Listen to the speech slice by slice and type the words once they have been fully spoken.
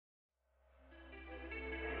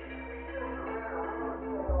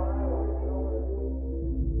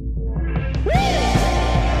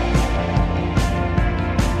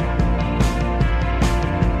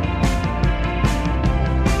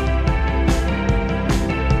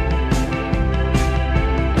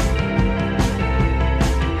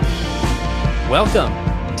Welcome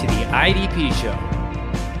to the IDP Show.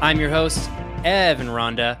 I'm your host, Evan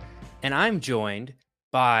Ronda, and I'm joined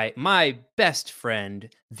by my best friend,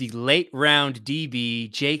 the late round DB,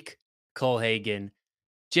 Jake Colhagen.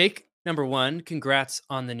 Jake, number one, congrats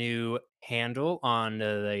on the new handle on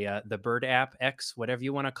the Bird app X, whatever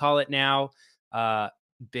you want to call it now. Uh,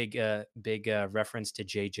 big reference to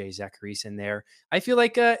JJ Zacharyson there. I feel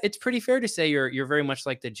like it's pretty fair to say you're very much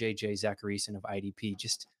like the JJ Zacharyson of IDP.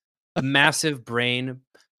 Just massive brain,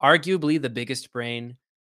 arguably the biggest brain.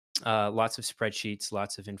 Lots of spreadsheets,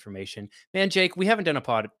 lots of information. Man, Jake, we haven't done a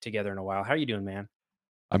pod together in a while. How are you doing, man?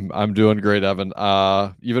 I'm doing great, Evan.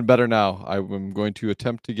 Even better now. I'm going to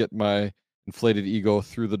attempt to get my inflated ego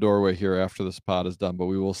through the doorway here after this pod is done, but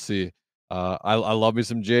we will see. I love me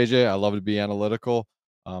some JJ. I love to be analytical.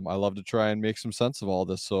 I love to try and make some sense of all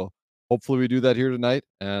this. So hopefully we do that here tonight.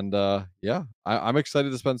 And I'm excited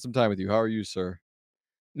to spend some time with you. How are you, sir?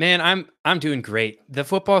 Man, I'm doing great. The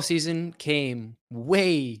football season came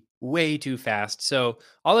way too fast. So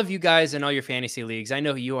all of you guys in all your fantasy leagues, I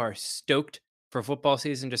know you are stoked for football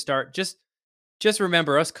season to start. Just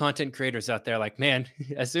remember, us content creators out there, like, man,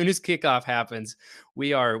 as soon as kickoff happens,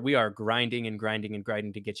 we are grinding and grinding and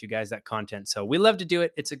grinding to get you guys that content. So we love to do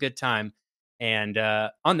it. It's a good time. And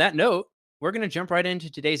on that note, we're going to jump right into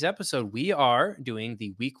today's episode. We are doing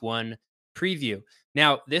the week one preview.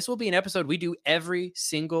 Now, this will be an episode we do every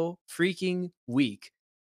single freaking week.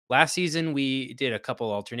 Last season, we did a couple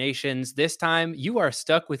alternations. This time, you are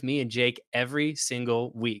stuck with me and Jake every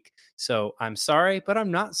single week. So I'm sorry, but I'm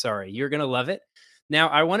not sorry. You're going to love it. Now,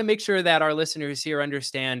 I want to make sure that our listeners here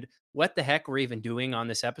understand what the heck we're even doing on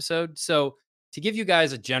this episode. So, to give you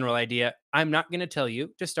guys a general idea, I'm not going to tell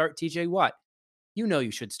you to start TJ Watt. You know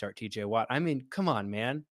you should start TJ Watt. I mean, come on,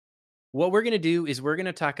 man. What we're going to do is we're going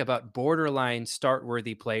to talk about borderline start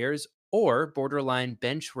worthy players or borderline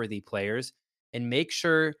bench worthy players and make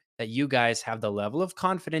sure that you guys have the level of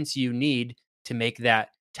confidence you need to make that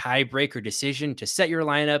tiebreaker decision to set your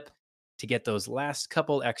lineup to get those last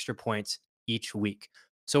couple extra points each week.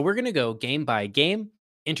 So we're going to go game by game,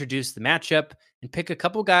 introduce the matchup, and pick a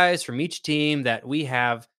couple guys from each team that we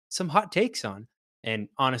have some hot takes on. And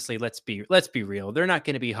honestly, let's be real. They're not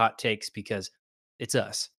going to be hot takes because it's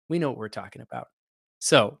us. We know what we're talking about.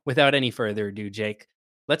 So, without any further ado, Jake,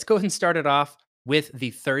 let's go ahead and start it off with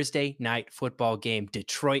the Thursday night football game.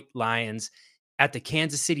 Detroit Lions at the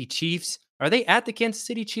Kansas City Chiefs. Are they at the Kansas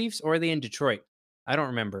City Chiefs or are they in Detroit? I don't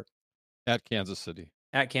remember. At Kansas City.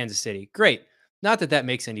 At Kansas City. Great. Not that that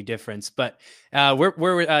makes any difference, but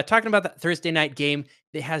we're talking about that Thursday night game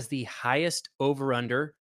that has the highest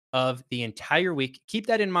over-under of the entire week. Keep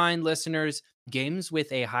that in mind, listeners. Games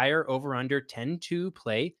with a higher over-under tend to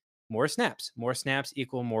play more snaps. More snaps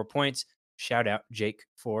equal more points. Shout out, Jake,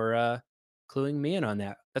 for cluing me in on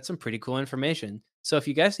that. That's some pretty cool information. So if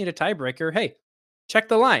you guys need a tiebreaker, hey, check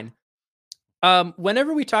the line.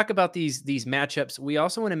 Whenever we talk about these matchups, we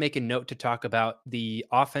also want to make a note to talk about the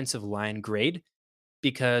offensive line grade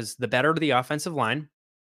because the better the offensive line,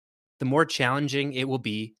 the more challenging it will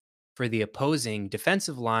be for the opposing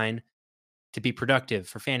defensive line to be productive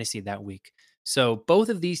for fantasy that week. So both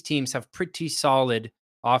of these teams have pretty solid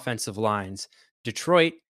offensive lines.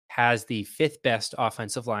 Detroit has the fifth best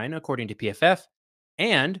offensive line according to PFF,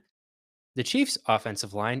 and the Chiefs'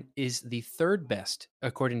 offensive line is the third best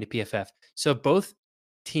according to PFF. So both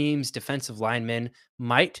teams' defensive linemen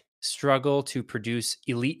might struggle to produce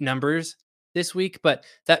elite numbers this week, but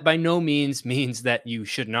that by no means means that you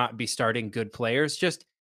should not be starting good players. Just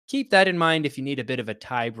keep that in mind if you need a bit of a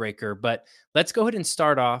tiebreaker. But let's go ahead and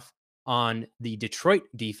start off on the Detroit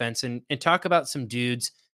defense and talk about some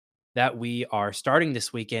dudes that we are starting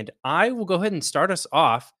this weekend. I will go ahead and start us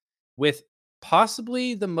off with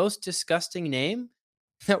possibly the most disgusting name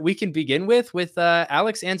that we can begin with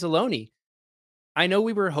Alex Anzalone. I know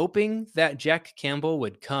we were hoping that Jack Campbell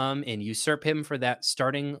would come and usurp him for that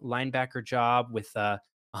starting linebacker job with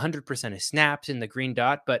 100% of snaps in the green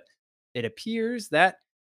dot, but it appears that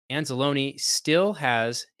Anzalone still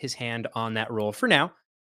has his hand on that role for now.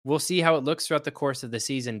 We'll see how it looks throughout the course of the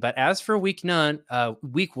season. But as for week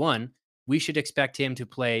one, we should expect him to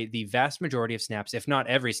play the vast majority of snaps, if not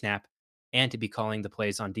every snap, and to be calling the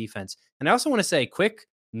plays on defense. And I also want to say, quick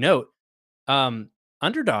note,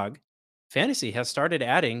 Underdog Fantasy has started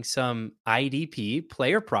adding some IDP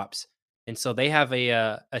player props. And so they have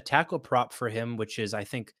a tackle prop for him, which is, I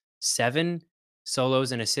think, 7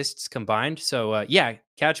 solos and assists combined. So, yeah,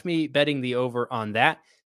 catch me betting the over on that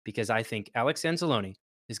because I think Alex Anzalone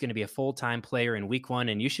is going to be a full-time player in week one,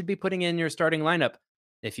 and you should be putting in your starting lineup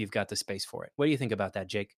if you've got the space for it. What do you think about that,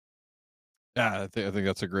 Jake? Yeah, I think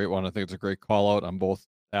that's a great one. I think it's a great call out on both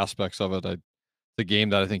aspects of it. the game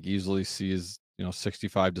that I think easily sees,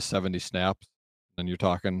 65 to 70 snaps, and you're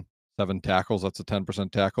talking 7 tackles, that's a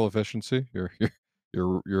 10% tackle efficiency.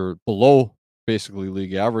 You're below basically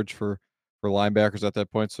league average for linebackers at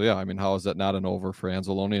that point. So yeah, I mean, how is that not an over for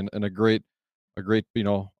Anzalone and a great,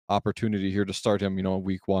 opportunity here to start him,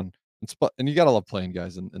 week 1. And you gotta love playing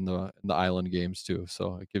guys in the island games too.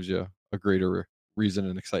 So it gives you a greater reason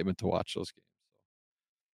and excitement to watch those games.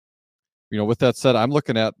 With that said, I'm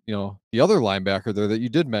looking at, the other linebacker there that you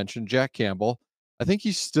did mention, Jack Campbell. I think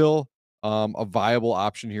he's still a viable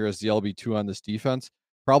option here as the LB2 on this defense.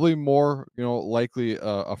 Probably more, likely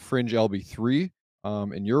a fringe LB3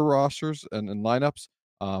 in your rosters and lineups.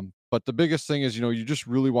 But the biggest thing is, you just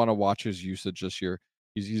really want to watch his usage this year.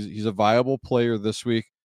 He's a viable player this week,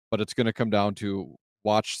 but it's going to come down to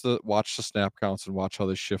watch the snap counts and watch how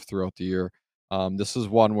they shift throughout the year. This is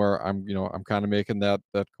one where I'm kind of making that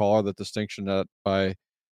call or that distinction that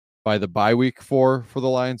by the bye week for the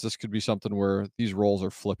Lions, this could be something where these roles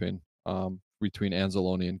are flipping between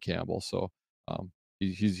Anzalone and Campbell. So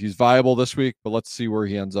he's viable this week, but let's see where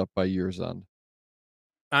he ends up by year's end.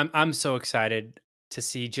 I'm so excited to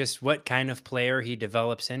see just what kind of player he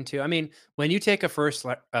develops into. I mean, when you take a first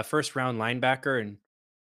round linebacker, and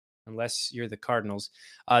unless you're the Cardinals,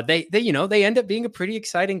 they end up being a pretty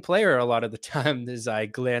exciting player a lot of the time. As I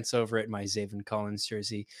glance over at my Zaven Collins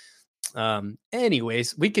jersey.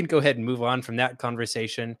 Anyways, we can go ahead and move on from that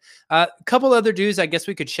conversation. A couple other dudes, I guess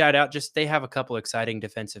we could shout out. Just they have a couple exciting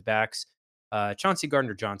defensive backs. Chauncey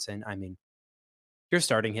Gardner Johnson. I mean, you're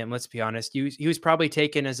starting him. Let's be honest. He was probably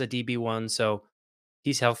taken as a DB1, so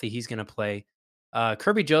he's healthy. He's going to play.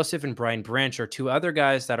 Kirby Joseph and Brian Branch are two other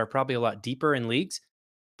guys that are probably a lot deeper in leagues,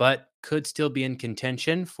 but could still be in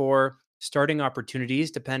contention for starting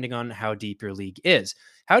opportunities depending on how deep your league is.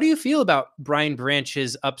 How do you feel about Brian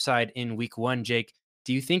Branch's upside in week 1, Jake?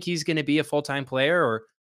 Do you think he's going to be a full-time player, or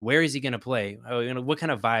where is he going to play? What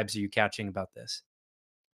kind of vibes are you catching about this?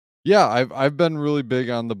 Yeah, I've been really big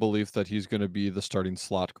on the belief that he's going to be the starting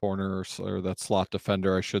slot corner or that slot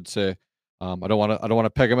defender, I should say. I don't want to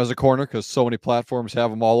peg him as a corner because so many platforms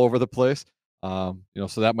have him all over the place. So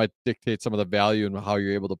that might dictate some of the value and how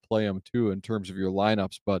you're able to play him too in terms of your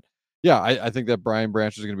lineups. But yeah, I think that Brian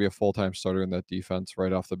Branch is going to be a full time starter in that defense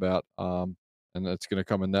right off the bat, and it's going to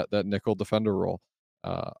come in that nickel defender role.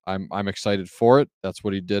 I'm excited for it. That's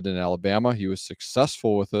what he did in Alabama. He was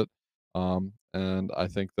successful with it. And I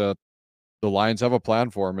think that the Lions have a plan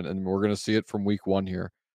for him, and we're going to see it from week 1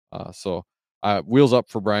 here. Wheels up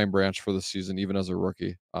for Brian Branch for the season, even as a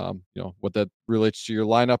rookie. What that relates to your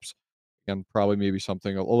lineups, and probably maybe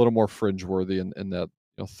something a little more fringe worthy in that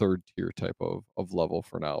third tier type of level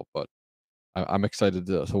for now. But I'm excited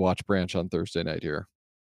to watch Branch on Thursday night here.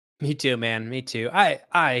 Me too, man. Me too.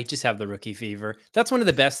 I just have the rookie fever. That's one of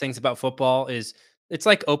the best things about football is it's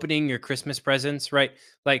like opening your Christmas presents, right?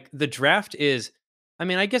 Like the draft is I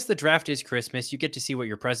mean, I guess the draft is Christmas. You get to see what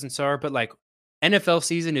your presents are, but like NFL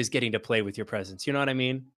season is getting to play with your presents. You know what I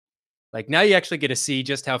mean? Like now you actually get to see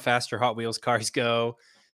just how fast your Hot Wheels cars go,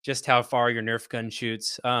 just how far your Nerf gun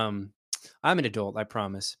shoots. I'm an adult, I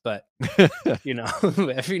promise, but you know,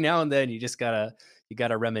 every now and then you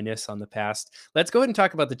gotta reminisce on the past. Let's go ahead and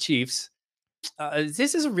talk about the Chiefs.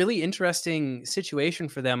 This is a really interesting situation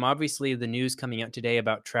for them. Obviously, the news coming out today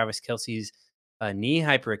about Travis Kelsey's knee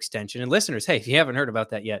hyperextension. And listeners, hey, if you haven't heard about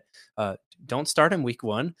that yet, don't start him week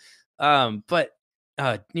 1. But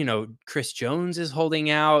Chris Jones is holding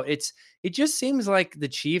out. It just seems like the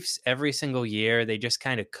Chiefs every single year they just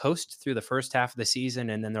kind of coast through the first half of the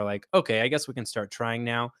season, and then they're like, okay, I guess we can start trying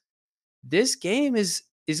now. This game is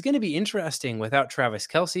going to be interesting without Travis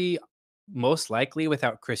Kelsey, most likely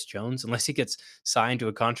without Chris Jones, unless he gets signed to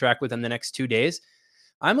a contract within the next 2 days.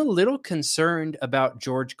 I'm a little concerned about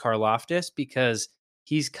George Karloftis because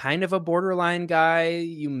he's kind of a borderline guy.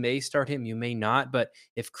 You may start him, you may not. But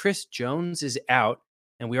if Chris Jones is out,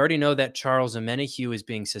 and we already know that Charles Omenihu is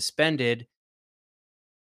being suspended,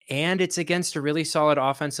 and it's against a really solid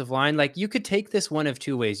offensive line. Like you could take this one of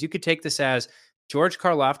two ways. You could take this as George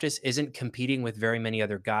Karloftis isn't competing with very many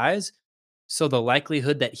other guys. So the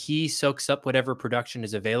likelihood that he soaks up whatever production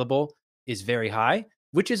is available is very high,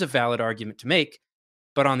 which is a valid argument to make.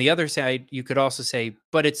 But on the other side, you could also say,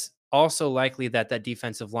 but it's also likely that that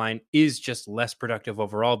defensive line is just less productive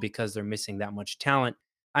overall because they're missing that much talent.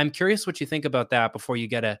 I'm curious what you think about that before you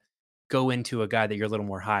get to go into a guy that you're a little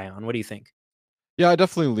more high on. What do you think? Yeah, I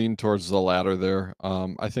definitely lean towards the latter there.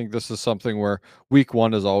 I think this is something where week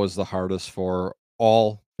 1 is always the hardest for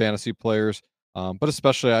all fantasy players, but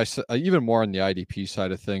especially even more on the IDP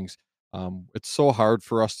side of things. It's so hard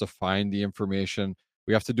for us to find the information.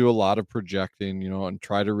 We have to do a lot of projecting, and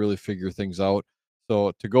try to really figure things out.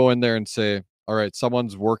 So to go in there and say, all right,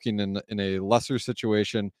 someone's working in a lesser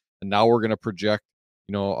situation, and now we're going to project,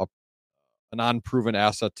 a an unproven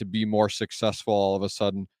asset to be more successful all of a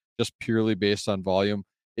sudden, just purely based on volume.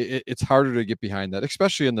 It's harder to get behind that,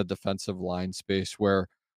 especially in the defensive line space where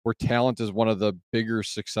talent is one of the bigger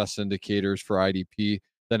success indicators for IDP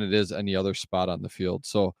than it is any other spot on the field.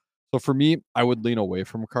 So for me, I would lean away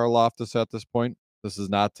from Karloftis at this point. This is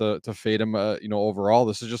not to fade him, overall.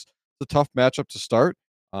 This is just a tough matchup to start.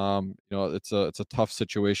 It's a tough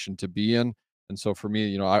situation to be in, and so for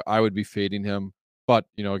me, I would be fading him. But,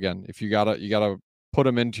 again, if you gotta put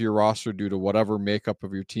him into your roster due to whatever makeup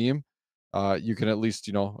of your team, you can at least,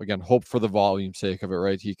 again, hope for the volume sake of it,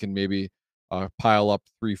 right? He can maybe pile up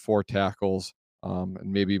 3, 4 tackles, and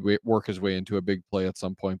maybe work his way into a big play at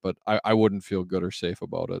some point. But I wouldn't feel good or safe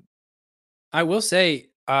about it. I will say,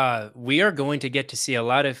 we are going to get to see a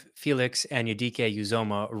lot of Felix and Yudike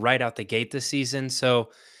Uzoma right out the gate this season.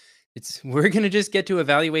 So we're gonna just get to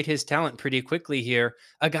evaluate his talent pretty quickly here.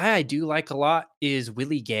 A guy I do like a lot is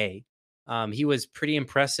Willie Gay. He was pretty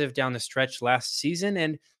impressive down the stretch last season,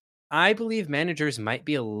 and I believe managers might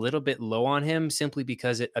be a little bit low on him simply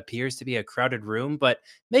because it appears to be a crowded room. But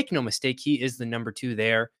make no mistake, he is the number two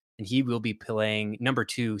there, and he will be playing number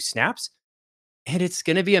two snaps. And it's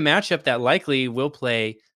going to be a matchup that likely will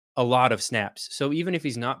play a lot of snaps. So even if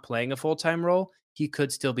he's not playing a full time role, he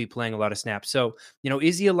could still be playing a lot of snaps. So,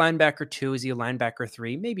 is he a linebacker two? Is he a linebacker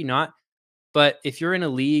three? Maybe not. But if you're in a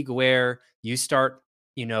league where you start,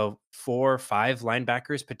 4 or 5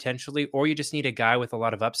 linebackers potentially, or you just need a guy with a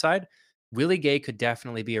lot of upside, Willie Gay could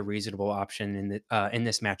definitely be a reasonable option in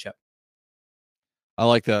this matchup. I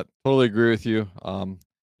like that. Totally agree with you. You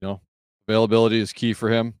know, availability is key for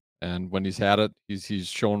him, and when he's had it, he's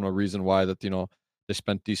shown a reason why that they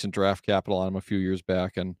spent decent draft capital on him a few years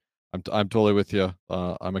back, and I'm totally with you.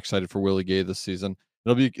 I'm excited for Willie Gay this season.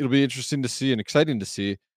 It'll be interesting to see and exciting to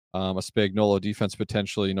see a Spagnuolo defense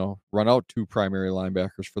potentially run out 2 primary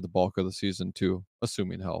linebackers for the bulk of the season too,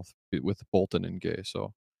 assuming health with Bolton and Gay.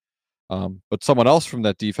 So but someone else from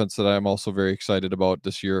that defense that I'm also very excited about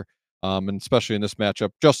this year, and especially in this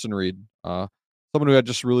matchup, Justin Reed, someone who had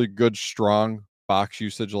just really good, strong box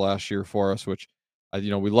usage last year for us, which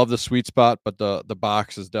we love the sweet spot, but the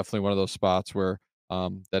box is definitely one of those spots where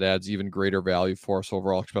that adds even greater value for us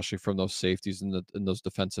overall, especially from those safeties and those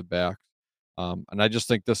defensive backs. And I just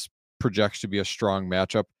think this projects to be a strong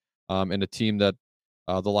matchup in a team that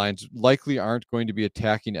the Lions likely aren't going to be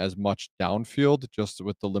attacking as much downfield, just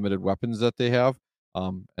with the limited weapons that they have.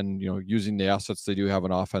 And using the assets they do have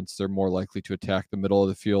on offense, they're more likely to attack the middle of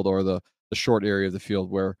the field or the short area of the field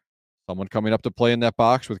where someone coming up to play in that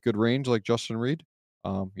box with good range, like Justin Reed,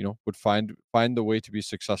 would find the way to be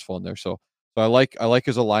successful in there. So I like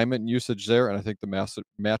his alignment and usage there, and I think the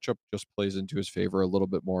matchup just plays into his favor a little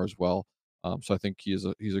bit more as well. So I think he's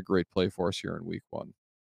a great play for us here in Week 1.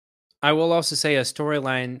 I will also say a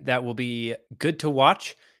storyline that will be good to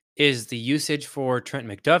watch is the usage for Trent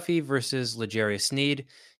McDuffie versus L'Jarius Sneed.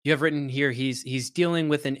 You have written here he's dealing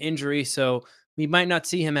with an injury, so we might not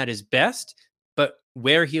see him at his best, but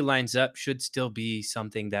where he lines up should still be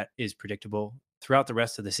something that is predictable throughout the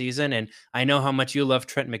rest of the season. And I know how much you love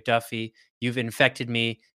Trent McDuffie. You've infected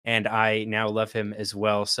me, and I now love him as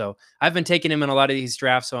well. So I've been taking him in a lot of these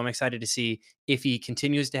drafts, so I'm excited to see if he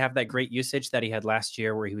continues to have that great usage that he had last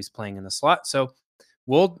year where he was playing in the slot. So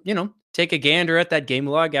we'll, take a gander at that game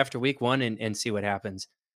log after week one and see what happens.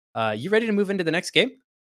 You ready to move into the next game?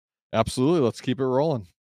 Absolutely, let's keep it rolling.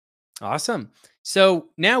 Awesome. So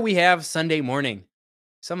now we have Sunday morning.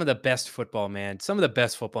 Some of the best football, man. Some of the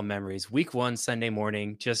best football memories. Week one, Sunday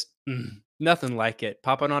morning, just nothing like it.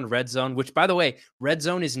 Popping on Red Zone, which, by the way, Red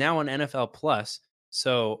Zone is now on NFL Plus.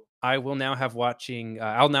 So I will now have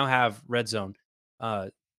I'll now have Red Zone. Uh,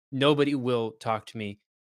 Nobody will talk to me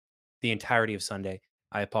the entirety of Sunday.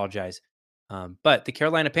 I apologize. But the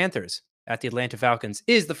Carolina Panthers at the Atlanta Falcons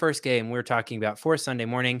is the first game we're talking about for Sunday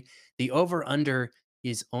morning. The over under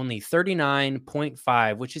is only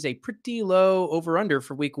 39.5, which is a pretty low over under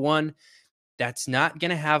for week one. That's not going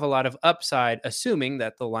to have a lot of upside, assuming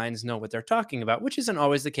that the lines know what they're talking about, which isn't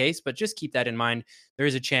always the case, but just keep that in mind. There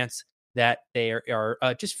is a chance that there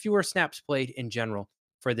are just fewer snaps played in general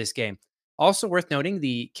for this game. Also worth noting,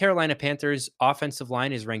 the Carolina Panthers offensive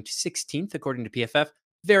line is ranked 16th according to PFF,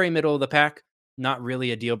 very middle of the pack. Not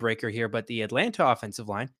really a deal breaker here, but the Atlanta offensive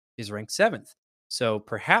line is ranked 7th. So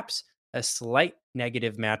perhaps a slight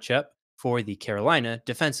negative matchup for the Carolina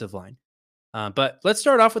defensive line. But let's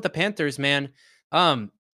start off with the Panthers, man.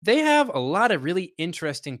 They have a lot of really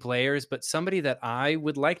interesting players, but somebody that I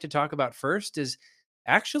would like to talk about first is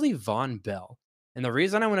actually Von Bell. And the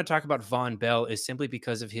reason I want to talk about Von Bell is simply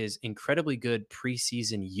because of his incredibly good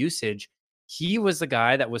preseason usage. He was the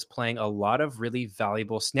guy that was playing a lot of really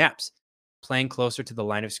valuable snaps, playing closer to the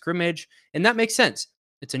line of scrimmage. And that makes sense.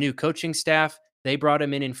 It's a new coaching staff. They brought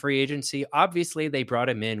him in free agency. Obviously, they brought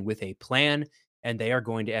him in with a plan, and they are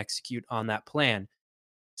going to execute on that plan.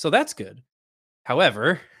 So that's good.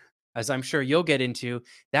 However, as I'm sure you'll get into,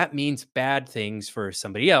 that means bad things for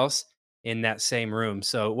somebody else in that same room.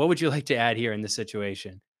 So, what would you like to add here in this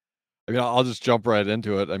situation? I mean, I'll just jump right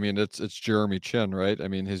into it. I mean, it's Jeremy Chin, right? I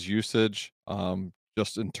mean, his usage,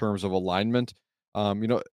 just in terms of alignment, you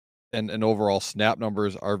know, and overall snap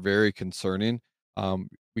numbers are very concerning.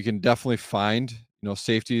 We can definitely find,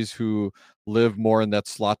 safeties who live more in that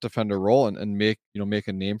slot defender role and make, make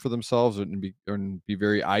a name for themselves and be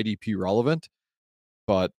very IDP relevant.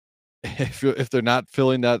 But if they're not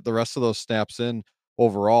filling the rest of those snaps in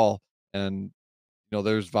overall, and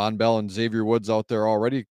there's Von Bell and Xavier Woods out there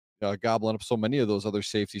already, gobbling up so many of those other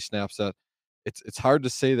safety snaps that it's hard to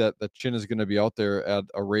say that Chin is gonna be out there at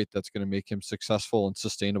a rate that's gonna make him successful and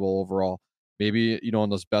sustainable overall. Maybe, in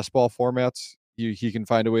those best ball formats, he can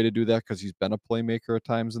find a way to do that because 'cause he's been a playmaker at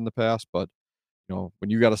times in the past, but, when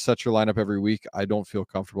you gotta set your lineup every week, I don't feel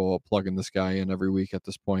comfortable plugging this guy in every week at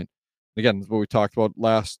this point. Again, what we talked about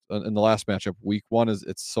in the last matchup, week 1 is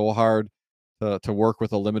it's so hard to work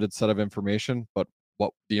with a limited set of information, but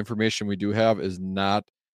what the information we do have is not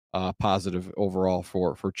positive overall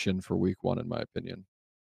for Chin for week 1, in my opinion.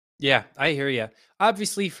 Yeah, I hear you.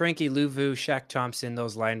 Obviously, Frankie Louvu, Shaq Thompson,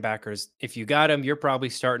 those linebackers, if you got them, you're probably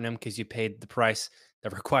starting them because you paid the price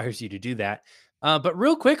that requires you to do that. But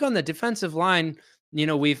real quick on the defensive line,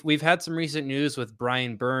 we've had some recent news with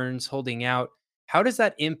Brian Burns holding out. How does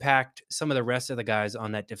that impact some of the rest of the guys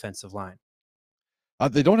on that defensive line?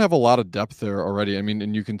 They don't have a lot of depth there already. I mean,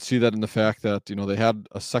 and you can see that in the fact that they had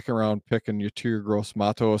a second round pick in Yatir Gross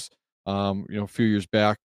Matos, a few years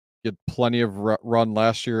back, get plenty of run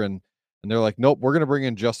last year, and they're like, nope, we're going to bring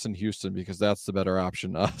in Justin Houston because that's the better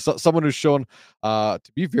option. Someone who's shown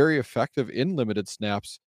to be very effective in limited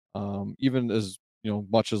snaps, even as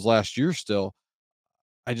much as last year. Still,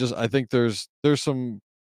 I think there's some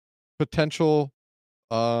potential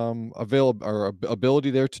available or ability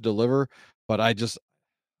there to deliver, but I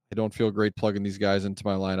don't feel great plugging these guys into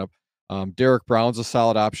my lineup. Derek Brown's a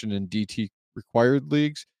solid option in DT required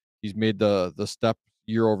leagues. He's made the step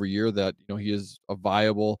year over year that he is a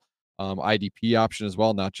viable IDP option as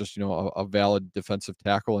well, not just a valid defensive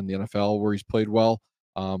tackle in the NFL where he's played well.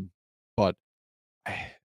 But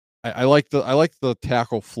I like the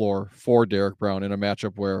tackle floor for Derek Brown in a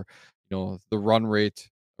matchup where the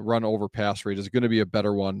run over pass rate is going to be a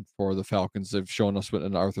better one for the Falcons. They've shown us with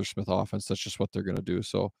an Arthur Smith offense. That's just what they're going to do.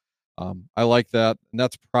 So I like that, and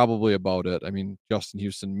that's probably about it. I mean, Justin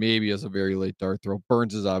Houston maybe as a very late dart throw.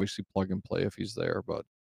 Burns is obviously plug and play if he's there, but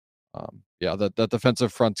yeah, that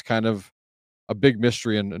defensive front's kind of a big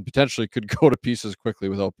mystery and potentially could go to pieces quickly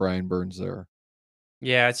without Brian Burns there.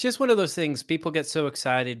 Yeah, it's just one of those things. People get so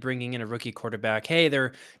excited bringing in a rookie quarterback. Hey,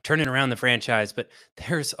 they're turning around the franchise, but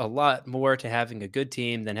there's a lot more to having a good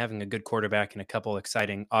team than having a good quarterback and a couple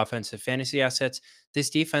exciting offensive fantasy assets. This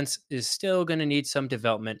defense is still going to need some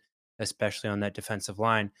development, especially on that defensive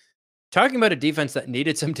line. Talking about a defense that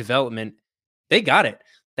needed some development, they got it.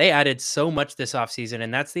 They added so much this offseason,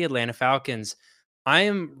 and that's the Atlanta Falcons. I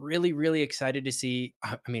am really, really excited to see.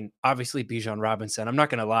 I mean, obviously, Bijan Robinson. I'm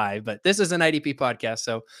not going to lie, but this is an IDP podcast.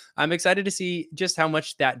 So I'm excited to see just how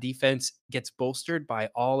much that defense gets bolstered by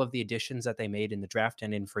all of the additions that they made in the draft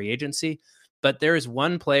and in free agency. But there is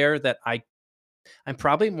one player that I'm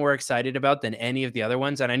probably more excited about than any of the other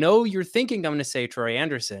ones. And I know you're thinking I'm going to say Troy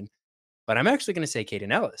Anderson, but I'm actually going to say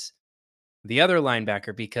Caden Ellis, the other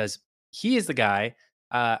linebacker, because he is the guy.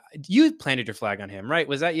 You planted your flag on him, right?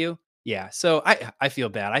 Was that you? Yeah. So I feel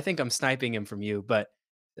bad. I think I'm sniping him from you, but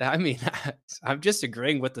I mean, I'm just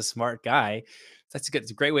agreeing with the smart guy. That's a good. It's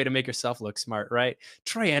a great way to make yourself look smart, right?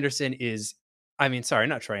 Troy Anderson is. I mean, sorry,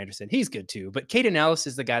 not Troy Anderson. He's good too, but Caden Ellis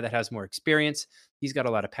is the guy that has more experience. He's got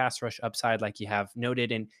a lot of pass rush upside, like you have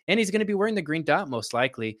noted, and he's going to be wearing the green dot most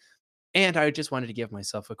likely. And I just wanted to give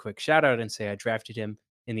myself a quick shout out and say I drafted him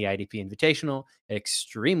in the IDP Invitational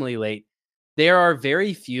extremely late. There are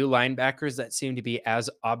very few linebackers that seem to be as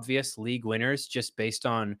obvious league winners just based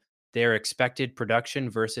on their expected production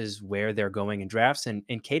versus where they're going in drafts. And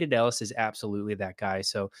Caden Ellis is absolutely that guy.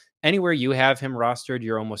 So anywhere you have him rostered,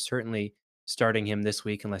 you're almost certainly starting him this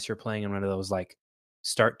week, unless you're playing in one of those like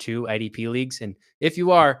start two IDP leagues. And if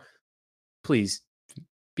you are, please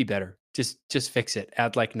be better. Just fix it.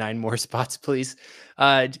 Add like 9 more spots, please.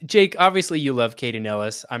 Jake, obviously you love Caden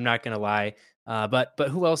Ellis. I'm not gonna lie. But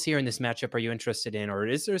who else here in this matchup are you interested in, or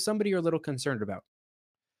is there somebody you're a little concerned about?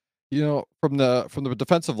 From the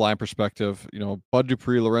defensive line perspective, Bud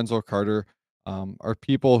Dupree, Lorenzo Carter, are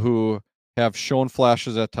people who have shown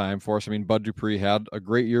flashes at time for us. I mean, Bud Dupree had a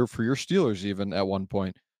great year for your Steelers even at one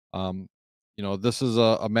point. Um, this is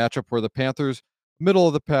a matchup where the Panthers, middle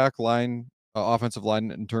of the pack line, offensive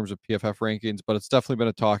line in terms of PFF rankings, but it's definitely been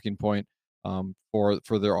a talking point for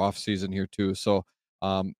their offseason here too. So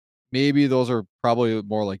um, maybe those are probably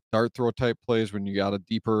more like dart throw type plays when you got a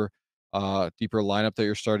deeper lineup that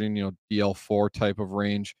you're starting, DL4 type of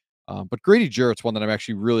range. But Grady Jarrett's one that I'm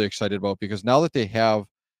actually really excited about because now that they have,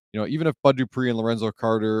 even if Bud Dupree and Lorenzo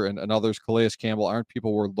Carter and others, Calais Campbell aren't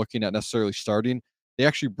people we're looking at necessarily starting, they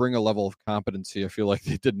actually bring a level of competency I feel like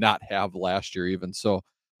they did not have last year, even. So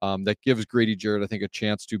that gives Grady Jarrett, I think, a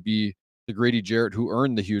chance to be the Grady Jarrett who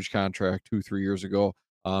earned the huge contract 2, 3 years ago,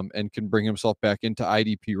 and can bring himself back into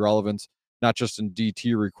IDP relevance, not just in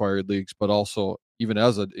DT required leagues, but also even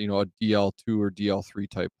as a DL2 or DL3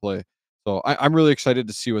 type play. So I'm really excited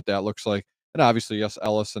to see what that looks like. And obviously, yes,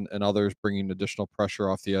 Ellis and others bringing additional pressure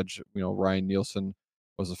off the edge. Ryan Nielsen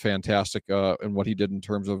was a fantastic in what he did in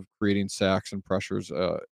terms of creating sacks and pressures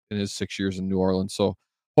in his 6 years in New Orleans. So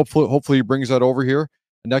hopefully he brings that over here,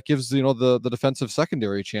 and that gives the defensive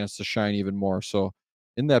secondary a chance to shine even more. So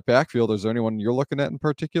in that backfield, is there anyone you're looking at in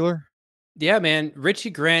particular? Yeah, man. Richie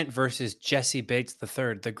Grant versus Jesse Bates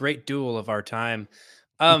III, the great duel of our time.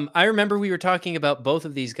 I remember we were talking about both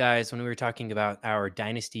of these guys when we were talking about our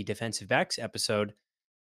Dynasty defensive backs episode.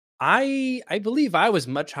 I believe I was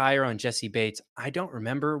much higher on Jesse Bates. I don't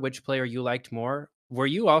remember which player you liked more. Were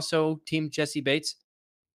you also team Jesse Bates?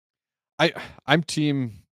 I I'm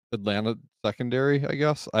team Atlanta secondary, I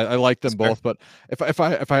guess. I like That's them fair. both, but if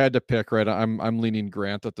I had to pick, right, I'm leaning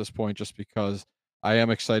Grant at this point just because I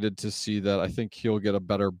am excited to see that I think he'll get a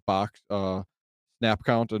better box snap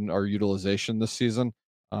count and our utilization this season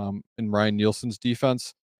in Ryan Nielsen's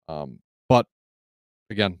defense. But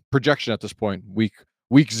again, projection at this point, week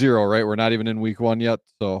 0, right? We're not even in week 1 yet.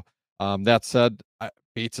 So, that said,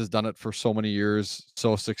 Bates has done it for so many years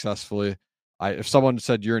so successfully. If someone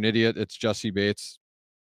said you're an idiot, it's Jesse Bates.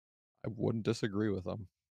 I wouldn't disagree with them.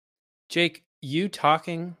 Jake, you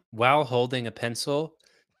talking while holding a pencil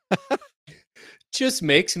just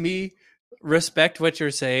makes me respect what you're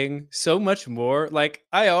saying so much more. Like,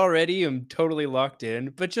 I already am totally locked in,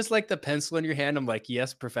 but just like the pencil in your hand, I'm like,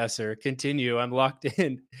 yes, professor, continue. I'm locked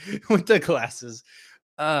in with the glasses.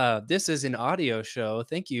 This is an audio show.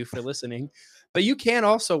 Thank you for listening. But you can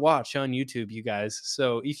also watch on YouTube, you guys.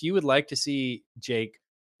 So if you would like to see Jake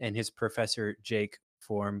and his Professor Jake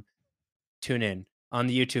form, tune in on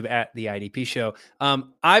the YouTube at the IDP show.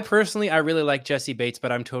 I really like Jesse Bates,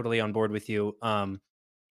 but I'm totally on board with you.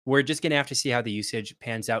 We're just gonna have to see how the usage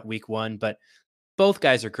pans out week 1, but both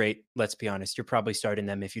guys are great. Let's be honest. You're probably starting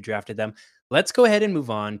them if you drafted them. Let's go ahead and move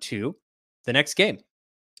on to the next game.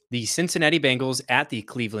 The Cincinnati Bengals at the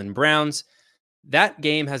Cleveland Browns. That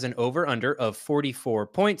game has an over under of 44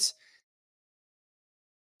 points.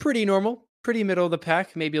 Pretty normal, pretty middle of the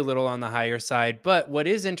pack, maybe a little on the higher side. But what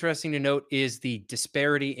is interesting to note is the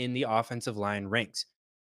disparity in the offensive line ranks.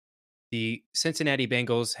 The Cincinnati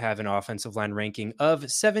Bengals have an offensive line ranking of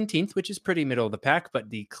 17th, which is pretty middle of the pack, but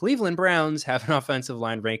the Cleveland Browns have an offensive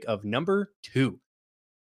line rank of number 2.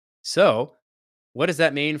 So, what does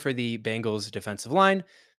that mean for the Bengals defensive line?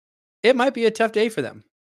 It might be a tough day for them.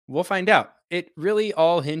 We'll find out. It really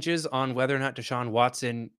all hinges on whether or not Deshaun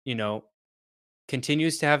Watson,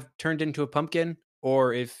 continues to have turned into a pumpkin,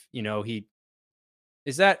 or if, he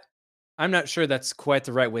is that. I'm not sure that's quite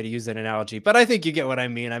the right way to use that analogy, but I think you get what I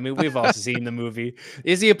mean. I mean, we've all seen the movie.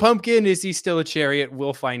 Is he a pumpkin? Is he still a chariot?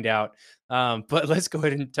 We'll find out. But let's go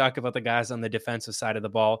ahead and talk about the guys on the defensive side of the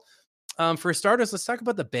ball. For starters, let's talk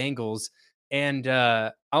about the Bengals. And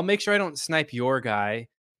I'll make sure I don't snipe your guy,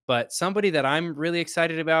 but somebody that I'm really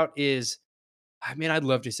excited about is, I mean, I'd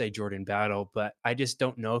love to say Jordan Battle, but I just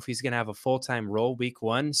don't know if he's going to have a full time role week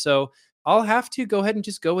 1. So I'll have to go ahead and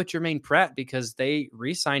just go with Jermaine Pratt because they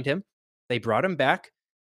re signed him. They brought him back.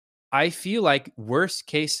 I feel like, worst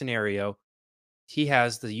case scenario, he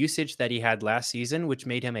has the usage that he had last season, which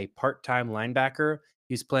made him a part time linebacker.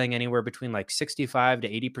 He's playing anywhere between like 65 to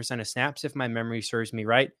 80% of snaps, if my memory serves me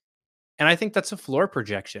right. And I think that's a floor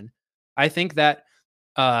projection. I think that,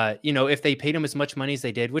 if they paid him as much money as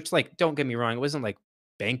they did, which, like, don't get me wrong, it wasn't like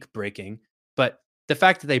bank breaking, but the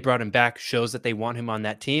fact that they brought him back shows that they want him on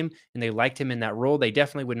that team and they liked him in that role. They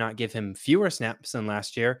definitely would not give him fewer snaps than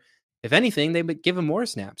last year. If anything, they would give him more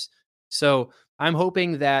snaps. So I'm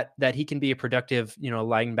hoping that he can be a productive,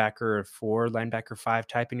 linebacker 4, linebacker 5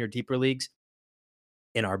 type in your deeper leagues.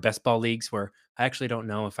 in our best ball leagues where I actually don't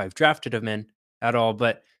know if I've drafted him in at all.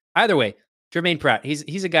 But either way, Jermaine Pratt,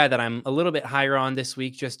 he's a guy that I'm a little bit higher on this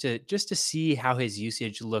week just to see how his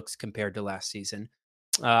usage looks compared to last season.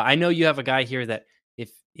 I know you have a guy here that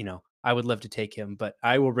if I would love to take him, but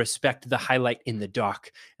I will respect the highlight in the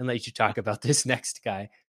doc and let you talk about this next guy.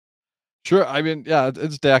 Sure. I mean, yeah,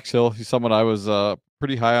 it's Dax Hill. He's someone I was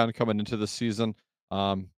pretty high on coming into the season.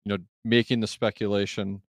 Making the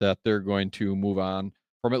speculation that they're going to move on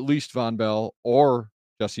from at least Von Bell or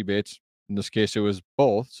Jesse Bates. In this case, it was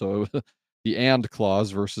both. So it was the and clause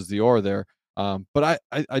versus the or there. But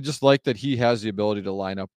I just like that he has the ability to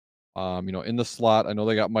line up, in the slot. I know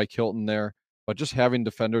they got Mike Hilton there, but just having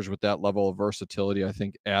defenders with that level of versatility, I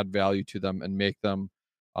think, add value to them and make them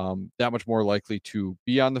that much more likely to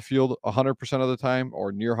be on the field 100% of the time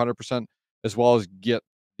or near 100%, as well as get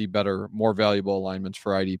the better, more valuable alignments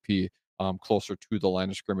for IDP closer to the line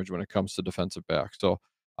of scrimmage when it comes to defensive back. So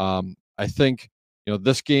I think,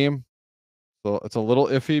 this game, so it's a little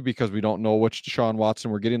iffy because we don't know which Deshaun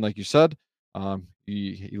Watson we're getting. Like you said,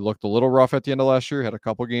 he looked a little rough at the end of last year. Had a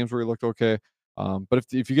couple games where he looked okay, but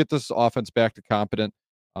if you get this offense back to competent,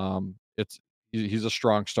 it's he's a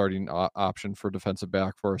strong starting option for defensive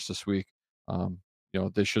back for us this week.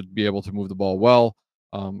 They should be able to move the ball well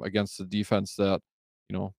against the defense that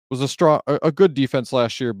was a good defense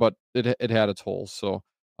last year, but it had its holes. So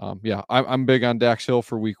yeah, I'm big on Dax Hill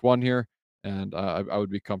for week 1 here, and I would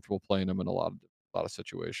be comfortable playing him in a lot of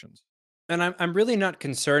situations. And I'm really not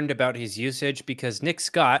concerned about his usage because Nick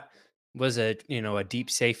Scott was a deep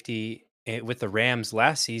safety with the Rams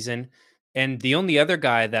last season, and the only other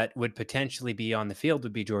guy that would potentially be on the field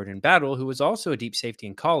would be Jordan Battle, who was also a deep safety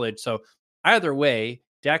in college. So either way,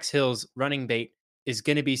 Dax Hill's running bait is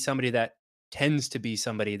going to be somebody that tends to be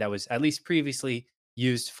somebody that was at least previously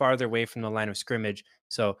used farther away from the line of scrimmage.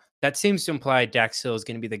 So that seems to imply Dax Hill is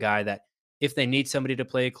going to be the guy that if they need somebody to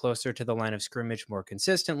play closer to the line of scrimmage more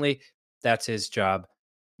consistently, that's his job.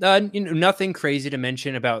 Nothing crazy to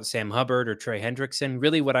mention about Sam Hubbard or Trey Hendrickson.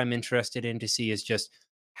 Really, what I'm interested in to see is just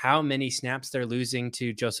how many snaps they're losing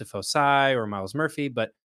to Joseph Osai or Miles Murphy.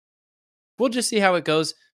 But we'll just see how it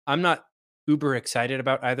goes. I'm not uber excited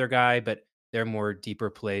about either guy, but they're more deeper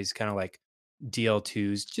plays, kind of like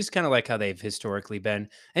DL2s, just kind of like how they've historically been.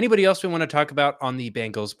 Anybody else we want to talk about on the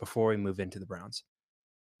Bengals before we move into the Browns?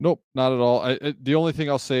 Nope, not at all. The only thing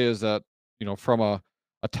I'll say is that, from a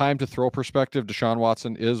time to throw perspective, Deshaun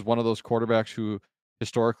Watson is one of those quarterbacks who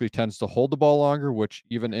historically tends to hold the ball longer, which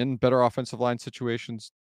even in better offensive line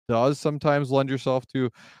situations does sometimes lend yourself to,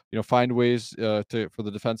 find ways for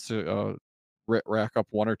the defense to rack up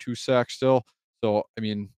 1 or 2 sacks still. So, I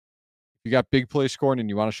mean, you got big play scoring and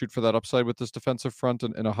you want to shoot for that upside with this defensive front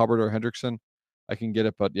and a Hubbard or Hendrickson, I can get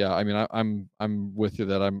it. But yeah, I mean, I'm with you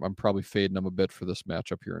that I'm probably fading them a bit for this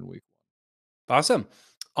matchup here in week 1. Awesome.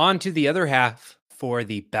 On to the other half for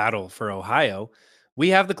the battle for Ohio. We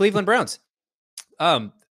have the Cleveland Browns.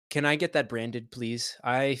 Um, can I get that branded, please?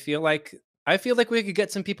 I feel like we could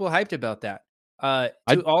get some people hyped about that. I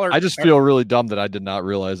To all I just our feel really dumb that I did not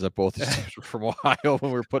realize that both these teams were from Ohio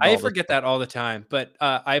when we were putting I all this forget stuff. that all the time, but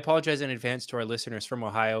I apologize in advance to our listeners from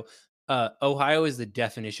Ohio. Ohio is the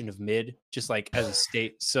definition of mid, just like as a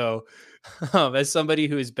state. So, as somebody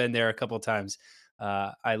who has been there a couple times,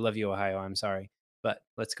 I love you, Ohio. I'm sorry, but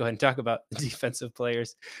let's go ahead and talk about the defensive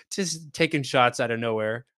players just taking shots out of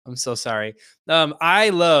nowhere. I'm so sorry. I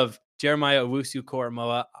love Jeremiah Owusu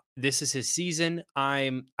Koromoa. This is his season.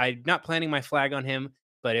 I'm not planting my flag on him,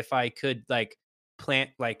 but if I could plant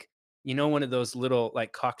one of those little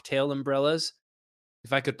like cocktail umbrellas.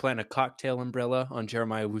 If I could plant a cocktail umbrella on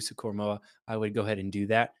Jeremiah Wusu I would go ahead and do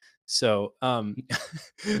that. So,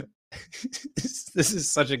 this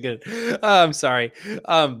is such a good. I'm sorry.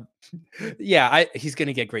 Yeah, he's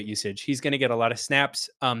gonna get great usage. He's gonna get a lot of snaps.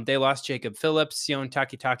 They lost Jacob Phillips, Sion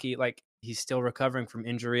Takitaki. Like he's still recovering from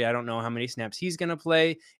injury. I don't know how many snaps he's gonna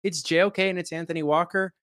play. It's JOK and it's Anthony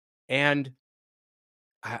Walker, and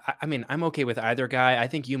I mean, I'm okay with either guy. I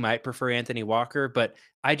think you might prefer Anthony Walker, but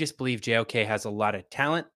I just believe JOK has a lot of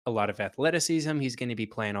talent, a lot of athleticism. He's going to be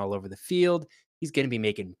playing all over the field. He's going to be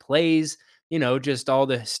making plays, just all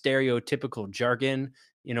the stereotypical jargon,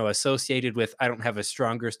 associated with I don't have a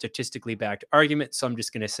stronger statistically backed argument. So I'm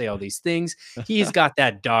just going to say all these things. He's got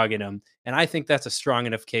that dog in him. And I think that's a strong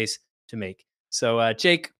enough case to make. So,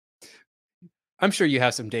 Jake, I'm sure you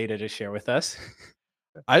have some data to share with us.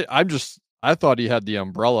 I thought he had the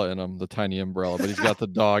umbrella in him, the tiny umbrella, but he's got the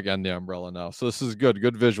dog and the umbrella now. So this is good.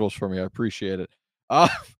 Good visuals for me. I appreciate it. Uh,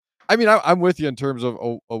 I mean, I'm with you in terms of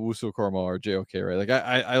Owusu Koroma or JOK, right? Like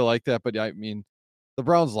I like that, but I mean, the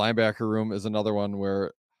Browns linebacker room is another one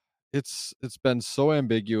where it's been so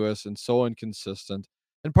ambiguous and so inconsistent,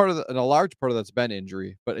 and part of and a large part of that's been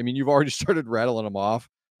injury. But I mean, you've already started rattling them off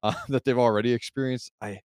that they've already experienced.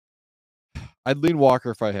 I'd lean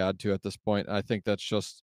Walker if I had to at this point. I think that's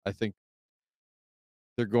just I think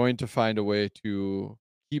they're going to find a way to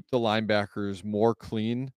keep the linebackers more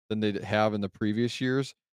clean than they have in the previous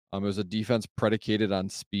years. It was a defense predicated on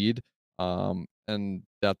speed, and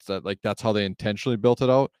that's how they intentionally built it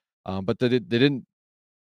out. But they didn't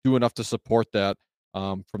do enough to support that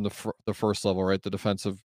from the first level, right? The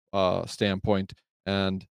defensive standpoint,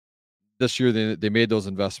 and this year they made those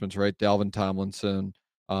investments, right? Dalvin Tomlinson,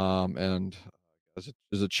 and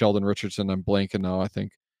is it Sheldon Richardson? I'm blanking now. I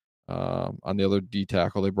think on the other D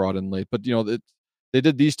tackle they brought in late. But they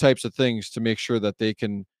did these types of things to make sure that they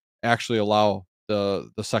can actually allow the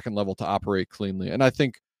second level to operate cleanly. And I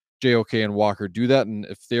think JOK and Walker do that. And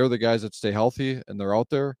if they're the guys that stay healthy and they're out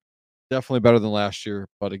there, definitely better than last year.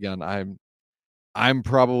 But again, I'm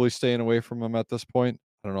probably staying away from them at this point.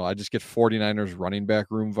 I don't know. I just get 49ers running back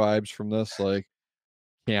room vibes from this. Like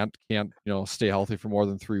can't stay healthy for more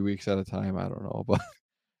than 3 weeks at a time. I don't know, but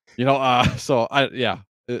so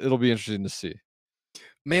it'll be interesting to see.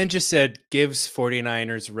 Man just said gives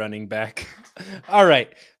 49ers running back. All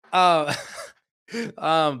right. Uh,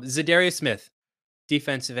 Zadarius Smith,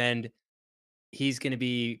 defensive end. He's going to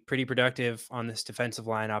be pretty productive on this defensive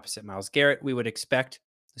line opposite Miles Garrett, we would expect,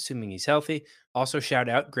 assuming he's healthy. Also, shout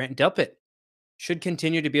out Grant Delpit. Should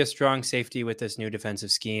continue to be a strong safety with this new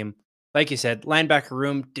defensive scheme. Like you said, linebacker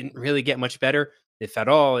room didn't really get much better. If at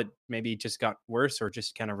all, it maybe just got worse or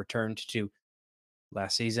just kind of returned to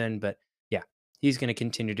last season. But yeah, he's going to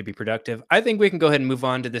continue to be productive. I think we can go ahead and move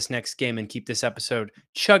on to this next game and keep this episode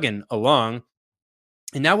chugging along.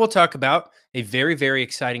 And now we'll talk about a very, very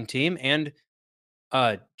exciting team and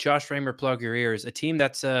Josh Raymer, plug your ears. A team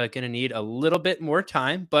that's going to need a little bit more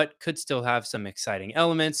time, but could still have some exciting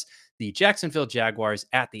elements. The Jacksonville Jaguars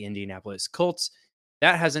at the Indianapolis Colts.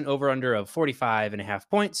 That has an over/under of 45.5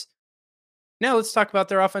 points. Now let's talk about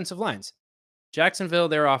their offensive lines. Jacksonville,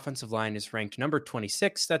 their offensive line is ranked number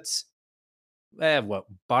 26. That's what,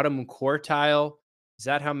 bottom quartile? Is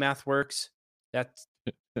that how math works? That's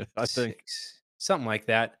I think. something like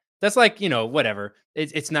that. That's like, whatever.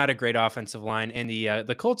 It's not a great offensive line, and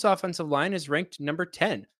the Colts offensive line is ranked number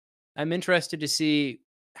 10. I'm interested to see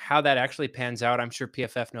how that actually pans out. I'm sure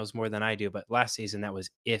PFF knows more than I do, but last season that was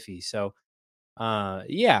iffy. So,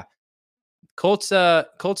 yeah, Colts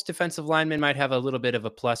defensive lineman might have a little bit of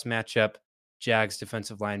a plus matchup. Jags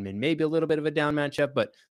defensive lineman maybe a little bit of a down matchup,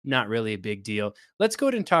 but not really a big deal. Let's go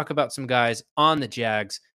ahead and talk about some guys on the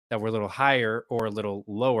Jags that we're a little higher or a little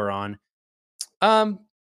lower on. Um,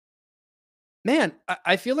 Man,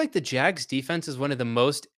 I feel like the Jags defense is one of the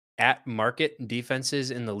most at market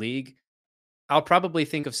defenses in the league. I'll probably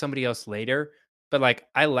think of somebody else later, but like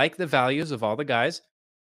I like the values of all the guys.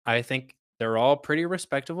 I think they're all pretty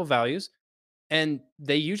respectable values. And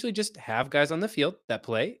they usually just have guys on the field that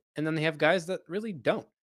play, and then they have guys that really don't.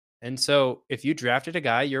 And so if you drafted a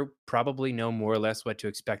guy, you're probably know more or less what to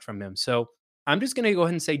expect from him. So I'm just going to go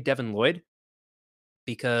ahead and say Devin Lloyd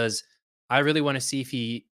because I really want to see if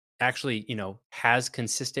he actually, has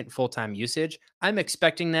consistent full-time usage. I'm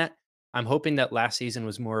expecting that. I'm hoping that last season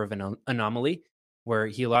was more of an anomaly where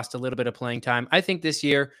he lost a little bit of playing time. I think this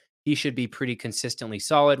year he should be pretty consistently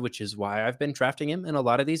solid, which is why I've been drafting him in a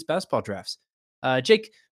lot of these best ball drafts.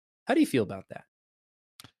 Jake, how do you feel about that?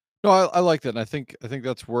 No, I like that, and I think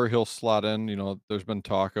that's where he'll slot in. There's been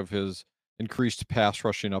talk of his increased pass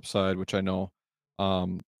rushing upside, which I know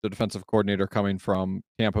the defensive coordinator coming from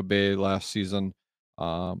Tampa Bay last season.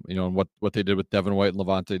 And what they did with Devin White and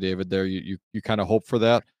Levante David there, you kind of hope for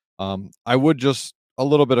that. I would just a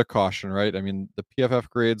little bit of caution, right? I mean, the PFF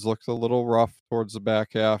grades looked a little rough towards the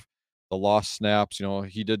back half. The lost snaps,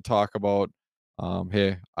 he did talk about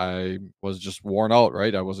hey, I was just worn out,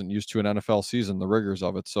 right? I wasn't used to an NFL season, the rigors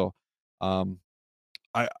of it. So, um,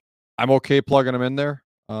 I I'm okay plugging him in there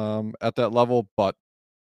at that level, but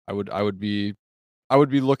I would be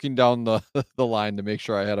looking down the the line to make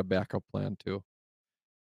sure I had a backup plan too.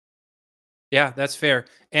 Yeah, that's fair.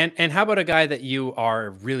 And how about a guy that you are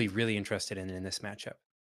really, really interested in this matchup?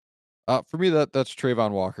 For me, that's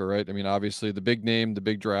Trayvon Walker, right? I mean, obviously the big name, the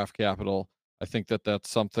big draft capital. I think that's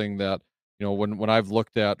something that when I've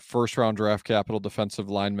looked at first round draft capital defensive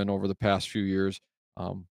linemen over the past few years,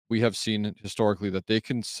 we have seen historically that they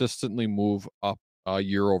consistently move up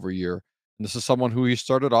year over year. And this is someone who he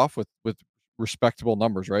started off with respectable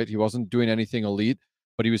numbers, right? He wasn't doing anything elite,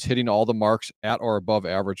 but he was hitting all the marks at or above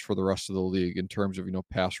average for the rest of the league in terms of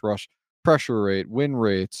pass rush, pressure rate, win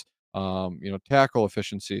rates, tackle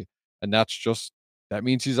efficiency, and that's just that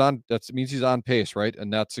means he's on pace, right?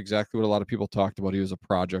 And that's exactly what a lot of people talked about. He was a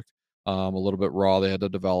project, a little bit raw. They had to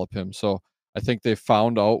develop him. So I think they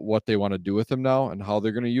found out what they want to do with him now and how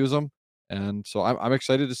they're going to use him. And so I'm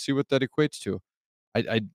excited to see what that equates to.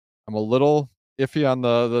 I I'm a little iffy on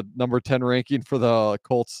the number 10 ranking for the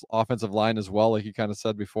Colts offensive line as well, like you kind of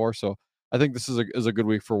said before. So I think this is a good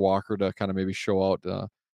week for Walker to kind of maybe show out,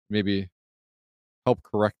 maybe help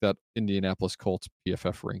correct that Indianapolis Colts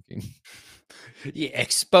PFF ranking. Yeah,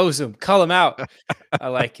 expose them, call them out. I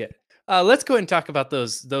like it. Let's go ahead and talk about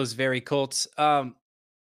those very Colts.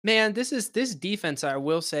 Man, this defense, I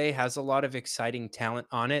will say, has a lot of exciting talent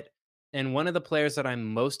on it. And one of the players that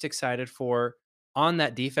I'm most excited for on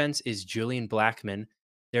that defense is Julian Blackman.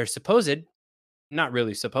 They're supposed, not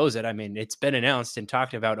really supposed. I mean, it's been announced and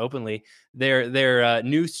talked about openly. Their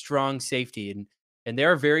new strong safety, and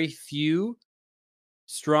there are very few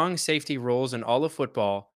strong safety roles in all of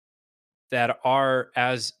football that are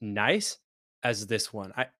as nice as this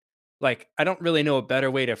one. I don't really know a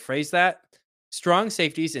better way to phrase that. Strong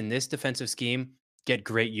safeties in this defensive scheme get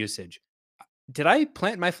great usage. Did I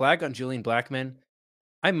plant my flag on Julian Blackman?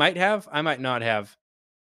 I might have, I might not have.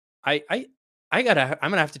 I I I'm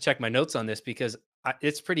gonna have to check my notes on this because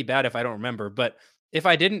it's pretty bad if I don't remember. But if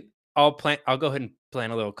I didn't, I'll go ahead and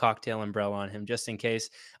plant a little cocktail umbrella on him just in case.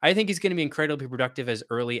 I think he's going to be incredibly productive as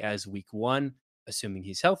early as week 1, assuming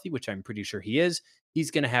he's healthy, which I'm pretty sure he is.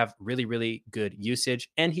 He's going to have really good usage,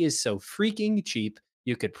 and he is so freaking cheap.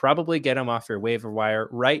 You could probably get him off your waiver wire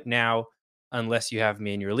right now, unless you have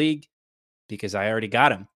me in your league, because I already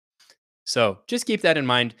got him. So just keep that in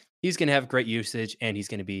mind. He's going to have great usage and he's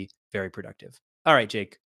going to be very productive. All right,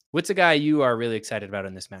 Jake, what's a guy you are really excited about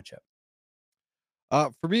in this matchup?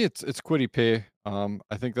 For me, it's Quiddy Pay.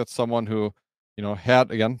 I think that's someone who,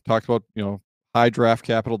 had again talked about high draft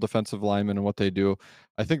capital defensive linemen and what they do.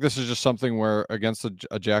 I think this is just something where against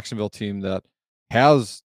a Jacksonville team that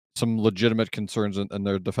has some legitimate concerns in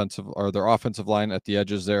their defensive or their offensive line at the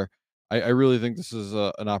edges there. I really think this is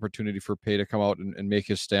an opportunity for Pay to come out and make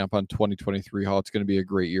his stamp on 2023. How it's going to be a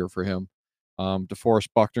great year for him. DeForest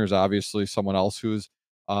Buckner is obviously someone else who's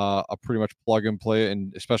a pretty much plug and play,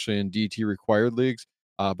 and especially in DT required leagues.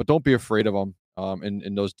 But don't be afraid of them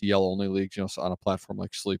in those DL only leagues. On a platform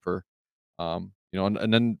like Sleeper. And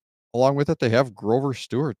then along with it, they have Grover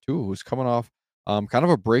Stewart too, who's coming off kind of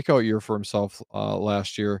a breakout year for himself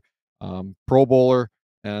last year, Pro Bowler,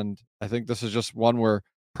 and I think this is just one where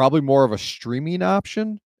probably more of a streaming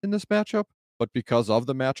option in this matchup. But because of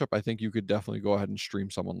the matchup, I think you could definitely go ahead and stream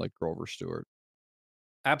someone like Grover Stewart.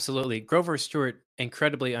 Absolutely. Grover Stewart,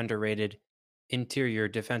 incredibly underrated interior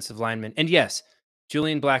defensive lineman. And yes,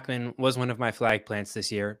 Julian Blackman was one of my flag plants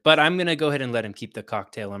this year, but I'm going to go ahead and let him keep the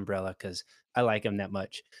cocktail umbrella because I like him that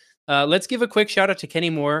much. Let's give a quick shout out to Kenny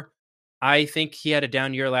Moore. I think he had a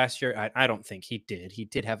down year last year. I don't think he did. He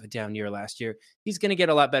did have a down year last year. He's going to get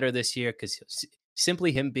a lot better this year because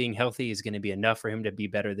simply him being healthy is going to be enough for him to be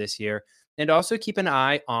better this year. And also keep an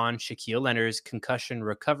eye on Shaquille Leonard's concussion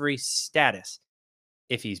recovery status.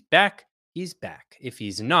 If he's back, he's back. If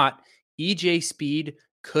he's not, EJ Speed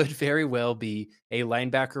could very well be a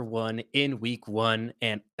linebacker 1 in week 1,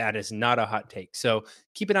 and that is not a hot take. So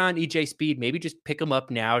keep an eye on EJ Speed. Maybe just pick him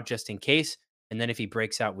up now just in case. And then if he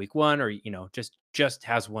breaks out week 1 or just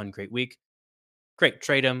has one great week, great,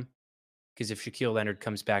 trade him. Because if Shaquille Leonard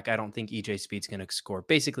comes back, I don't think EJ Speed's going to score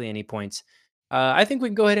basically any points. I think we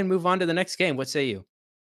can go ahead and move on to the next game. What say you?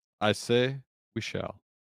 I say we shall.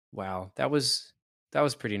 Wow, that was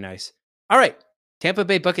pretty nice. All right, Tampa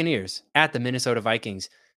Bay Buccaneers at the Minnesota Vikings.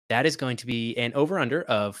 That is going to be an over/under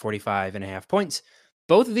of 45.5 points.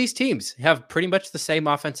 Both of these teams have pretty much the same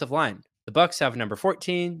offensive line. The Bucks have number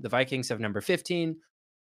 14, the Vikings have number 15.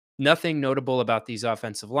 Nothing notable about these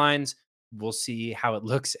offensive lines. We'll see how it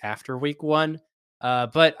looks after week 1.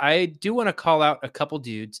 But I do want to call out a couple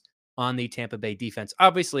dudes on the Tampa Bay defense.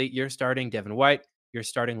 Obviously, you're starting Devin White, you're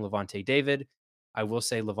starting Levante David. I will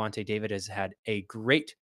say Levante David has had a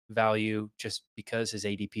great value just because his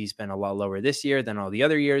ADP has been a lot lower this year than all the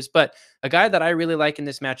other years. But a guy that I really like in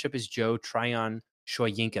this matchup is Joe Tryon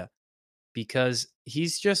Shoyinka because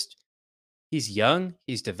he's young,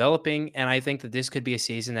 he's developing, and I think that this could be a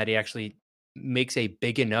season that he actually makes a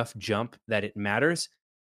big enough jump that it matters.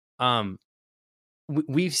 Um,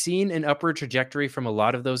 we've seen an upward trajectory from a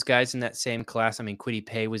lot of those guys in that same class. I mean, Quiddy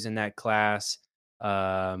Pay was in that class.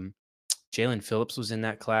 Um, Jalen Phillips was in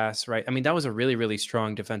that class, right? I mean, that was a really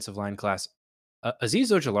strong defensive line class.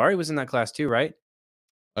 Aziz Ojolari was in that class too, right?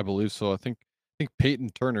 I believe so. I think Peyton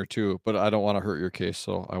Turner too, but I don't want to hurt your case,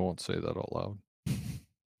 so I won't say that out loud.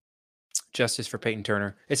 Justice for Peyton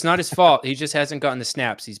Turner. It's not his fault. He just hasn't gotten the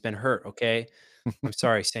snaps. He's been hurt. Okay. I'm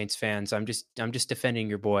sorry, Saints fans. I'm just defending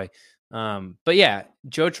your boy. But yeah,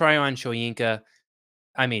 Joe Tryon Shoyinka.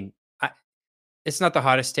 I mean, it's not the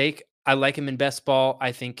hottest take. I like him in best ball.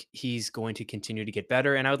 I think he's going to continue to get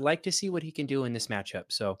better, and I would like to see what he can do in this matchup.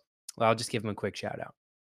 So, well, I'll just give him a quick shout out.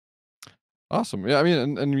 Awesome. Yeah, I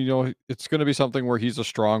mean, and it's going to be something where he's a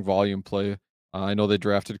strong volume play. I know they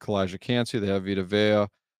drafted Kalijah Cansey. They have Vita Vea,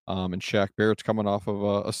 and Shaq Barrett's coming off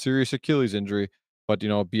of a serious Achilles injury. But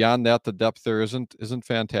beyond that, the depth there isn't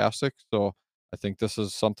fantastic. So I think this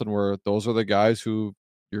is something where those are the guys who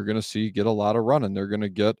you're going to see get a lot of run, and they're going to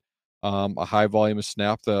get a high volume of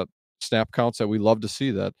snap counts that we love to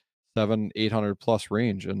see, that 700-800 plus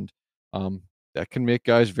range, and that can make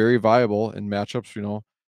guys very viable in matchups.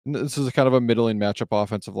 This is a kind of a middling matchup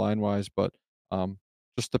offensive line wise, but um,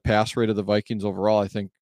 just the pass rate of the Vikings overall, I think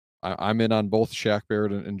I'm in on both Shaq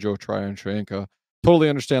Barrett and Joe Tryon Shoyinka. Totally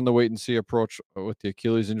understand the wait and see approach with the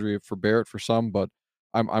Achilles injury for Barrett for some, but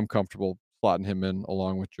I'm comfortable slotting him in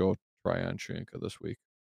along with Joe Tryon Shoyinka this week.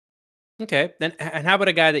 Okay, then and how about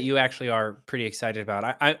a guy that you actually are pretty excited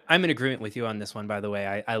about? I'm in agreement with you on this one, by the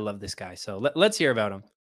way. I love this guy, so let's hear about him.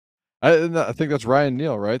 I think that's Ryan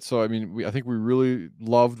Neal, right? So I mean, I think we really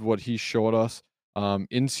loved what he showed us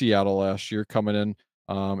in Seattle last year, coming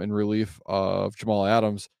in relief of Jamal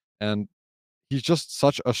Adams, and he's just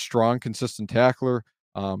such a strong, consistent tackler.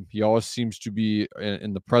 He always seems to be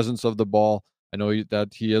in the presence of the ball. I know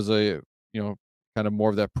that he is kind of more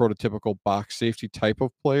of that prototypical box safety type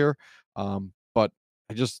of player. But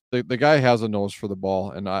the guy has a nose for the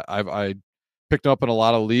ball, and I picked up in a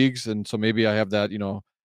lot of leagues, and so maybe I have that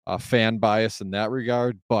fan bias in that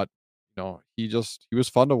regard. But he was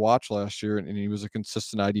fun to watch last year, and he was a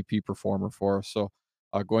consistent IDP performer for us. So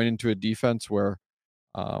going into a defense where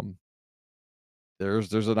um,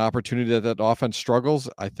 there's an opportunity that offense struggles.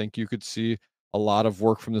 I think you could see a lot of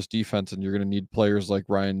work from this defense, and you're going to need players like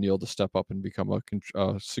Ryan Neal to step up and become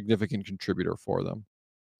a significant contributor for them.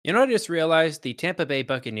 You know what I just realized? The Tampa Bay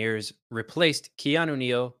Buccaneers replaced Keanu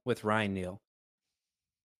Neal with Ryan Neal.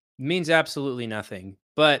 Means absolutely nothing,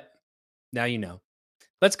 but now you know.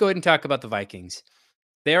 Let's go ahead and talk about the Vikings.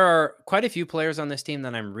 There are quite a few players on this team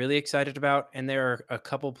that I'm really excited about, and there are a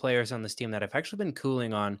couple players on this team that I've actually been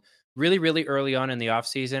cooling on really, really early on in the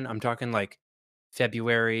offseason. I'm talking like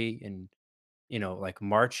February and like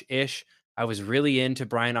March-ish. I was really into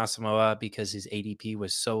Brian Asamoah because his ADP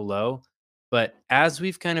was so low. But as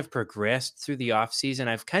we've kind of progressed through the offseason,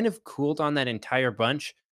 I've kind of cooled on that entire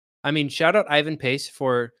bunch. I mean, shout out Ivan Pace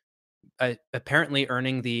for apparently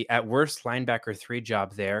earning the at worst linebacker 3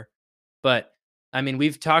 job there. But I mean,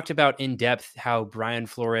 we've talked about in depth how Brian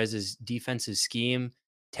Flores's defensive scheme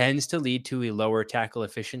tends to lead to a lower tackle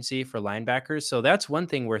efficiency for linebackers. So that's one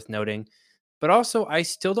thing worth noting. But also, I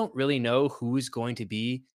still don't really know who's going to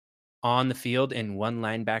be on the field in one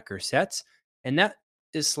linebacker sets. And that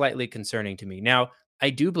is slightly concerning to me. Now, I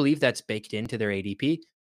do believe that's baked into their ADP,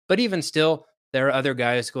 but even still, there are other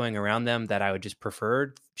guys going around them that I would just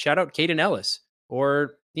prefer. Shout out Caden Ellis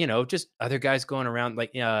or, just other guys going around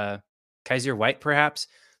like Kaiser White, perhaps.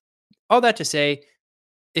 All that to say,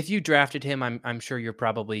 if you drafted him, I'm sure you're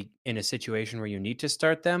probably in a situation where you need to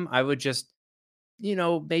start them. I would just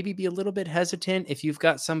maybe be a little bit hesitant if you've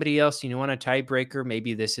got somebody else and you want a tiebreaker.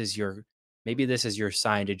 Maybe this is your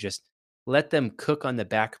sign to just let them cook on the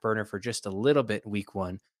back burner for just a little bit week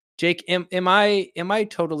one. Jake, am I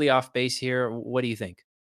totally off base here? What do you think?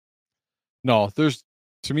 No,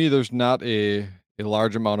 to me there's not a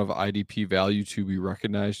large amount of IDP value to be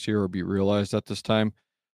recognized here or be realized at this time.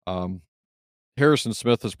 Um, Harrison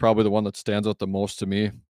Smith is probably the one that stands out the most to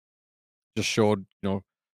me. Just showed,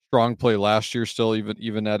 strong play last year still,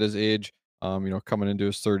 even at his age, coming into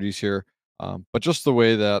his 30s here. But just the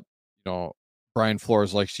way that, Brian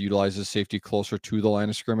Flores likes to utilize his safety closer to the line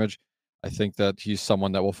of scrimmage, I think that he's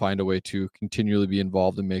someone that will find a way to continually be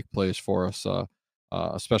involved and make plays for us,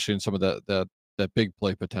 especially in some of that big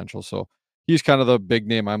play potential. So he's kind of the big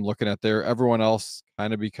name I'm looking at there. Everyone else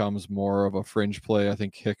kind of becomes more of a fringe play. I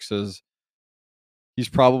think he's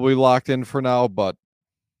probably locked in for now, but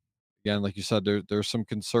again, like you said, there's some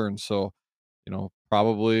concerns. So,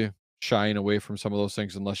 probably shying away from some of those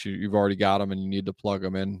things unless you've already got them and you need to plug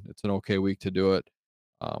them in. It's an okay week to do it.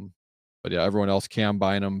 Um, but yeah, everyone else, Cam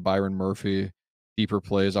Bynum, Byron Murphy, deeper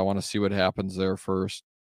plays. I want to see what happens there first.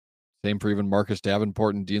 Same for even Marcus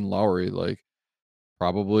Davenport and Dean Lowry. Like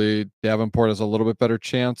probably Davenport has a little bit better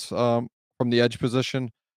chance from the edge position,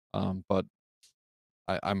 but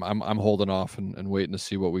I'm holding off and waiting to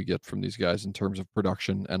see what we get from these guys in terms of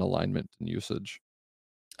production and alignment and usage.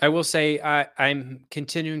 I will say I'm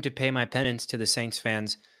continuing to pay my penance to the Saints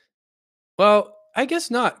fans. Well, I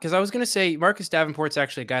guess not, because I was going to say Marcus Davenport's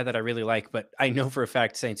actually a guy that I really like, but I know for a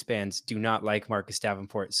fact Saints fans do not like Marcus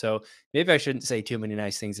Davenport. So maybe I shouldn't say too many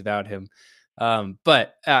nice things about him.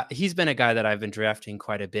 But he's been a guy that I've been drafting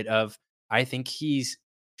quite a bit of. I think he's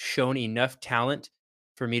shown enough talent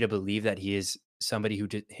for me to believe that he is somebody who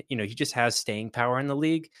just, he just has staying power in the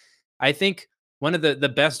league. I think one of the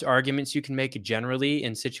best arguments you can make generally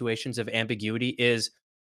in situations of ambiguity is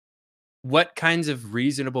what kinds of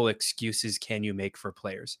reasonable excuses can you make for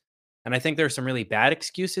players? And I think there are some really bad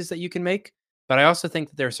excuses that you can make, but I also think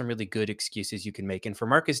that there are some really good excuses you can make. And for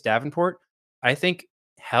Marcus Davenport, I think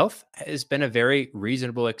health has been a very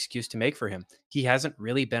reasonable excuse to make for him. He hasn't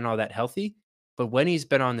really been all that healthy, but when he's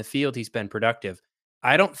been on the field, he's been productive.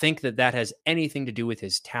 I don't think that that has anything to do with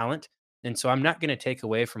his talent. And so I'm not going to take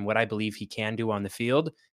away from what I believe he can do on the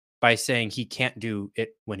field by saying he can't do it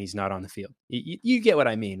when he's not on the field. You get what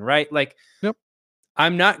I mean, right? Like, Yep.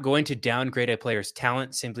 I'm not going to downgrade a player's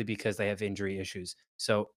talent simply because they have injury issues.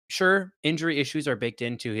 So, sure, injury issues are baked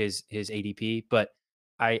into his ADP, but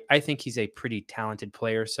I think he's a pretty talented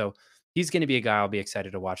player. So he's going to be a guy I'll be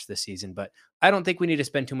excited to watch this season. But I don't think we need to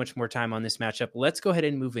spend too much more time on this matchup. Let's go ahead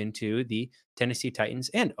and move into the Tennessee Titans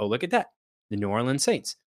and oh, look at that, the New Orleans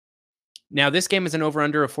Saints. Now, this game is an over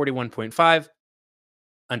under of 41.5.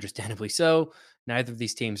 Understandably so. Neither of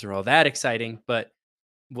these teams are all that exciting, but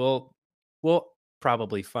we'll we'll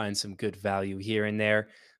probably find some good value here and there.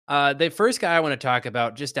 The first guy I want to talk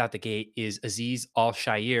about just out the gate is Aziz Al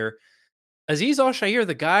Shair. Aziz Al Shair,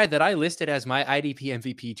 the guy that I listed as my IDP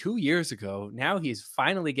MVP 2 years ago, now he's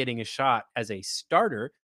finally getting a shot as a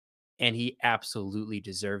starter, and he absolutely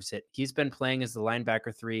deserves it. He's been playing as the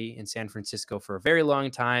linebacker three in San Francisco for a very long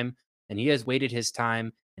time, and he has waited his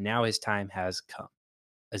time, and now his time has come.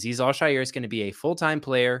 Aziz Al-Shaair is going to be a full-time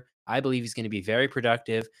player. I believe he's going to be very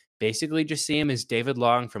productive. Basically, just see him as David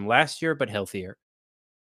Long from last year, but healthier.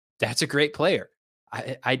 That's a great player.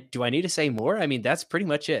 I do I need to say more? I mean, that's pretty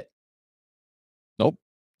much it. Nope.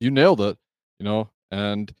 You nailed it,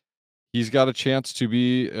 and he's got a chance to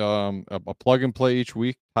be, a plug and play each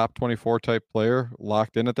week, top 24 type player,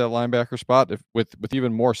 locked in at that linebacker spot if with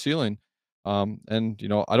even more ceiling. And,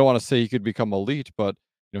 I don't wanna say he could become elite, but,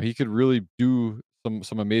 he could really do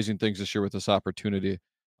some amazing things this year with this opportunity.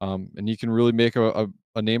 And he can really make a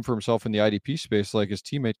name for himself in the IDP space like his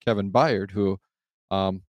teammate Kevin Byard, who,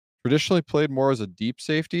 um, traditionally played more as a deep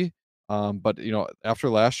safety, but, after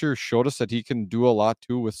last year showed us that he can do a lot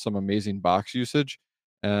too with some amazing box usage.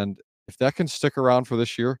 And if that can stick around for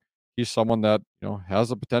this year, he's someone that, has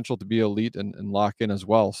the potential to be elite and lock in as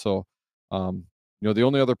well. So, the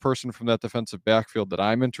only other person from that defensive backfield that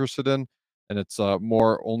I'm interested in, and it's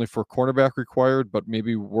more only for cornerback required, but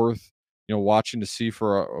maybe worth, watching to see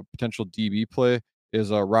for a potential DB play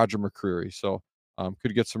is Roger McCreary. So,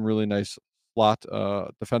 could get some really nice slot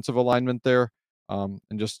defensive alignment there. And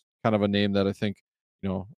just kind of a name that I think,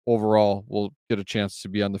 overall will get a chance to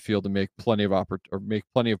be on the field and make plenty of or make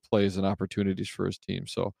plenty of plays and opportunities for his team.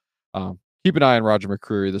 So, keep an eye on Roger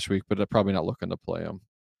McCreary this week, but probably not looking to play him.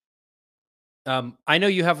 I know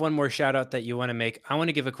you have one more shout out that you want to make. I want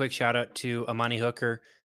to give a quick shout out to Amani Hooker.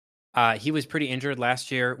 He was pretty injured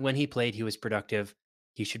last year. When he played, he was productive.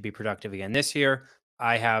 He should be productive again this year.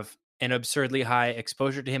 I have an absurdly high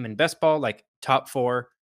exposure to him in best ball, like top four.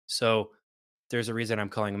 So there's a reason I'm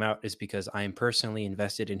calling him out is because I am personally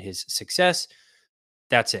invested in his success.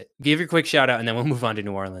 That's it. Give your quick shout out, and then we'll move on to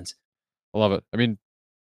New Orleans. I love it. I mean,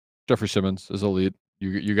 Jeffrey Simmons is elite.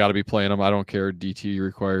 You got to be playing him. I don't care DT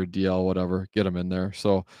required, DL, whatever. Get him in there.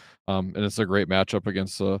 So, and it's a great matchup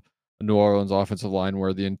against the New Orleans offensive line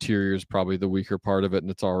where the interior is probably the weaker part of it, and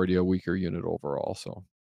it's already a weaker unit overall. So,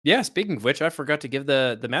 Yeah, speaking of which, I forgot to give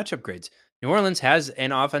the matchup grades. New Orleans has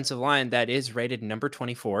an offensive line that is rated number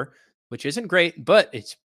 24, which isn't great, but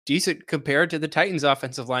it's decent compared to the Titans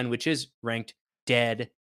offensive line, which is ranked dead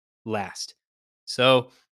last. So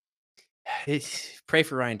pray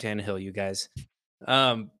for Ryan Tannehill, you guys.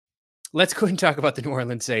 Um, let's go and talk about the New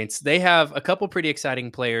Orleans Saints. They have a couple pretty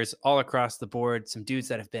exciting players all across the board, some dudes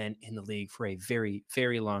that have been in the league for a very,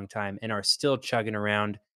 very long time and are still chugging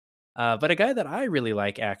around. But a guy that I really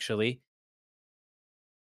like, actually,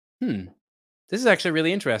 hmm, this is actually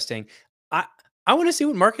really interesting. I I want to see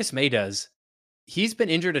what Marcus May does. He's been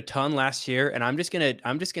injured a ton last year, and I'm just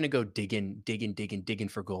gonna go digging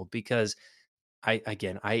for gold because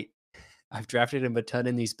I've drafted him a ton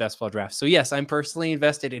in these best ball drafts. So yes, I'm personally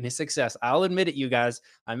invested in his success. I'll admit it, you guys.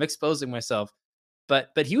 I'm exposing myself. But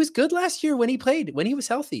he was good last year when he played, when he was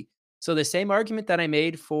healthy. So the same argument that I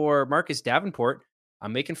made for Marcus Davenport,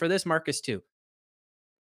 I'm making for this Marcus too.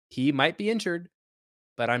 He might be injured,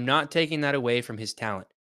 but I'm not taking that away from his talent.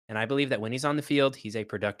 And I believe that when he's on the field, he's a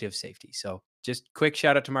productive safety. So just quick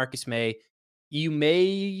shout out to Marcus May. You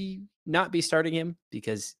may not be starting him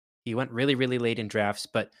because he went really, really late in drafts,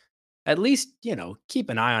 but at least, keep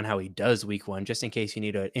an eye on how he does week 1, just in case you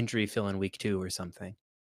need an injury fill in week 2 or something.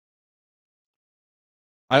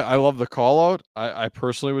 I love the call out. I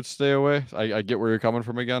personally would stay away. I get where you're coming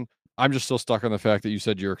from again. I'm just still stuck on the fact that you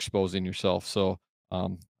said you're exposing yourself. So I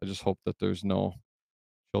just hope that there's no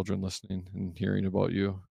children listening and hearing about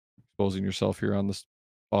you exposing yourself here on this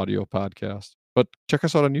audio podcast. But check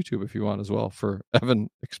us out on YouTube if you want as well for Evan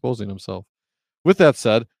exposing himself. With that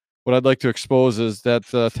said, what I'd like to expose is that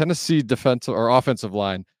Tennessee defensive or offensive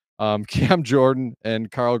line, Cam Jordan and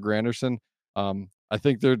Carl Granderson. I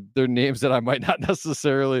think they're names that I might not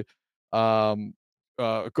necessarily um,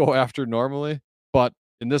 go after normally, but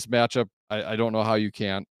in this matchup, I don't know how you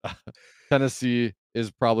can't. Tennessee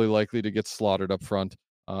is probably likely to get slaughtered up front,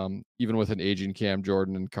 even with an aging Cam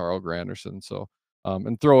Jordan and Carl Granderson. So,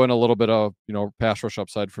 and throw in a little bit of pass rush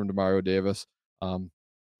upside from Demario Davis.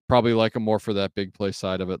 Probably like him more for that big play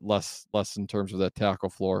side of it, less in terms of that tackle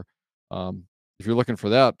floor. If you're looking for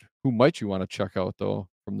that, who might you want to check out though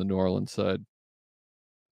from the New Orleans side?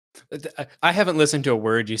 I haven't listened to a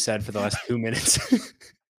word you said for the last 2 minutes.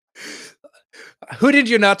 Who did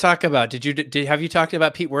you not talk about? Have you talked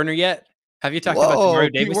about Pete Werner yet? Have you talked about Whoa, Demario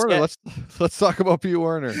Pete Davis Werner. yet? Let's talk about Pete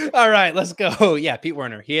Werner. All right, let's go. Yeah, Pete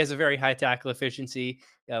Werner. He has a very high tackle efficiency.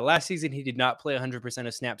 Last season, he did not play 100%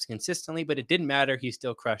 of snaps consistently, but it didn't matter. He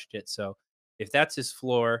still crushed it. So if that's his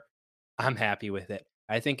floor, I'm happy with it.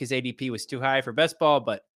 I think his ADP was too high for best ball,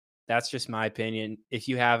 but that's just my opinion. If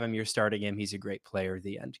you have him, you're starting him. He's a great player at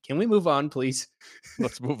the end. Can we move on, please?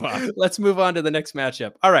 Let's move on. Let's move on to the next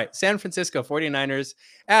matchup. All right, San Francisco 49ers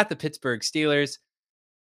at the Pittsburgh Steelers.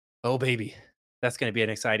 Oh, baby. That's going to be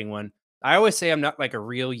an exciting one. I always say I'm not like a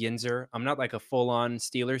real Yinzer. I'm not like a full-on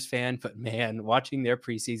Steelers fan, but man, watching their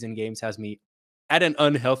preseason games has me at an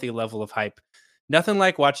unhealthy level of hype. Nothing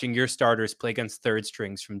like watching your starters play against third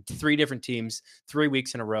strings from 3 different teams 3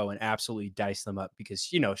 weeks in a row and absolutely dice them up because,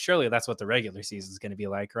 surely that's what the regular season is going to be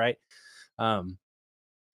like, right? Um,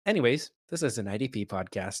 Anyways, this is an IDP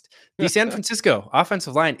podcast. The San Francisco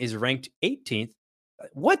offensive line is ranked 18th.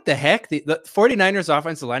 What the heck? The 49ers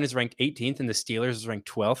offensive line is ranked 18th and the Steelers is ranked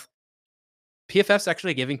 12th. PFF's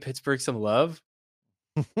actually giving Pittsburgh some love.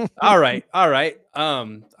 All right. All right.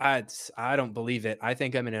 I don't believe it. I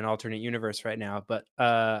think I'm in an alternate universe right now, but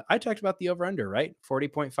I talked about the over under, right?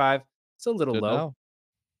 40.5. It's a little Did low. now.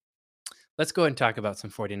 Let's go ahead and talk about some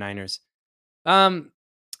 49ers. Um,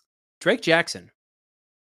 Drake Jackson.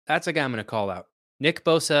 That's a guy I'm going to call out. Nick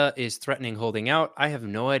Bosa is threatening holding out. I have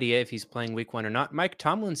no idea if he's playing week 1 or not. Mike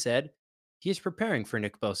Tomlin said he is preparing for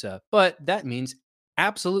Nick Bosa, but that means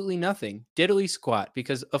absolutely nothing. Diddly squat,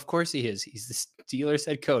 because of course he is. He's the Steelers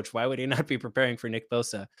head coach. Why would he not be preparing for Nick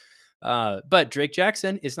Bosa? But Drake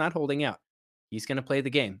Jackson is not holding out. He's going to play the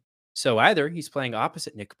game. So either he's playing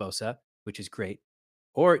opposite Nick Bosa, which is great,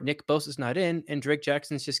 or Nick Bosa's not in and Drake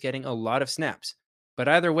Jackson's just getting a lot of snaps. But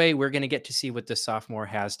either way, we're going to get to see what this sophomore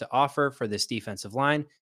has to offer for this defensive line.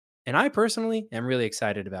 And I personally am really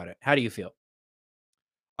excited about it. How do you feel?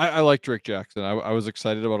 I like Drake Jackson. I was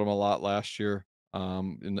excited about him a lot last year.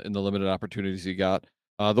 In the limited opportunities he got.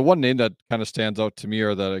 The one name that kind of stands out to me,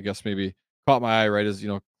 or that I guess maybe caught my eye, right, is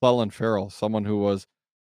Clelin Ferrell, someone who was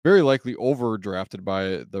very likely overdrafted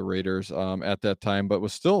by the Raiders at that time, but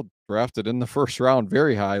was still drafted in the first round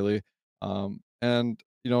very highly. And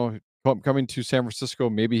coming to San Francisco,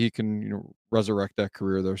 maybe he can resurrect that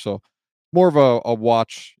career there. So more of a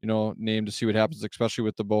watch name to see what happens, especially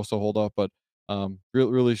with the Bosa holdup. But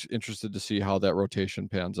really interested to see how that rotation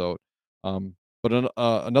pans out.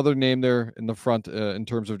 Another name there in the front in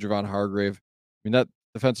terms of Javon Hargrave. I mean, that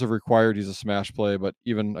defensive required, he's a smash play, but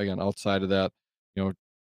even again outside of that,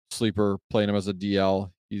 sleeper playing him as a DL.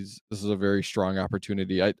 This is a very strong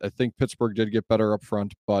opportunity. I think Pittsburgh did get better up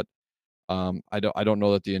front, but I don't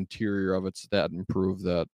know that the interior of it's that improved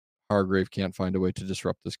that Hargrave can't find a way to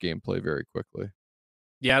disrupt this gameplay very quickly.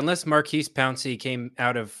 Yeah, unless Marquise Pouncey came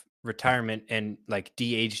out of retirement and like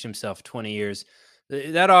de-aged himself 20 years,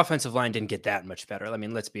 that offensive line didn't get that much better. I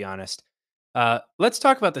mean, let's be honest. Let's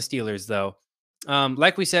talk about the Steelers, though.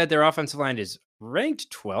 Like we said, their offensive line is ranked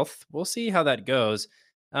 12th. We'll see how that goes.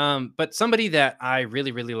 But somebody that I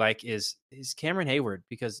really, really like is Cameron Hayward,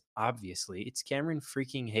 because obviously it's Cameron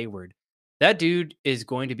freaking Hayward. That dude is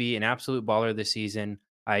going to be an absolute baller this season.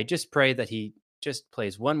 I just pray that he just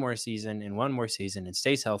plays one more season and one more season and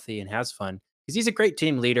stays healthy and has fun, because he's a great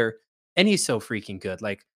team leader and he's so freaking good.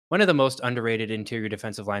 Like one of the most underrated interior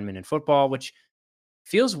defensive linemen in football, which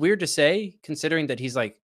feels weird to say considering that he's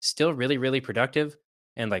like still really, really productive.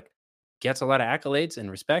 and like gets a lot of accolades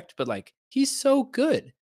and respect, but like he's so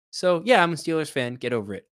good. So yeah, I'm a Steelers fan. Get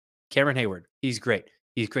over it. Cameron Hayward, he's great.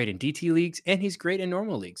 He's great in DT leagues and he's great in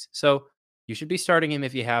normal leagues. So you should be starting him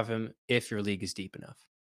if you have him, if your league is deep enough.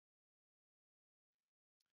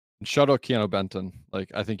 And shout out Keanu Benton.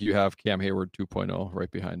 Like, I think you have Cam Hayward 2.0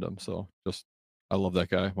 right behind him. So just, I love that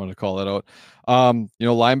guy. Wanted to call that out.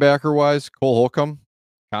 Linebacker wise, Cole Holcomb,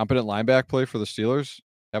 competent linebacker play for the Steelers.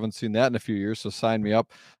 Haven't seen that in a few years, so sign me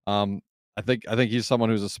up. Um, I think he's someone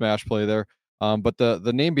who's a smash play there. But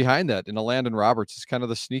the name behind that, in Landon Roberts, is kind of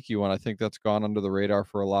the sneaky one. I think that's gone under the radar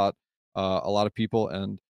for a lot of people.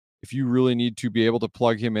 And if you really need to be able to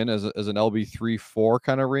plug him in as an LB 3-4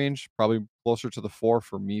 kind of range, probably closer to the 4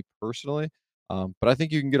 for me personally. But I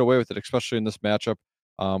think you can get away with it, especially in this matchup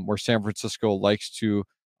where San Francisco likes to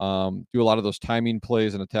do a lot of those timing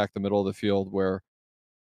plays and attack the middle of the field. Where,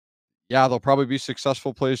 yeah, they'll probably be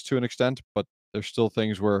successful plays to an extent, but there's still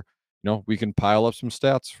things where we can pile up some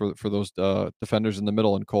stats for those defenders in the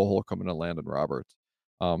middle, and Cole Holcomb and Landon Roberts.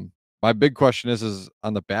 Um, my big question is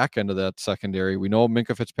on the back end of that secondary. We know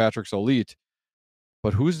Minka Fitzpatrick's elite,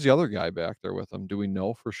 but who's the other guy back there with him? Do we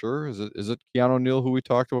know for sure? Is it Keanu Neal, who we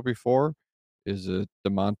talked about before? Is it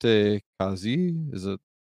Demonte Kazi? Is it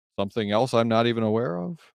something else I'm not even aware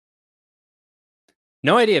of?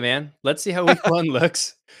 No idea, man. Let's see how week one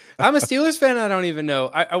looks. I'm a Steelers fan. I don't even know.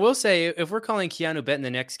 I will say, if we're calling Keanu Benton the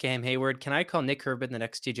next Cam Hayward, can I call Nick Herbin the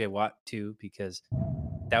next TJ Watt too? Because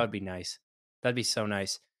that would be nice. That'd be so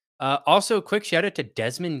nice. Also, quick shout out to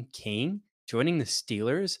Desmond Kane joining the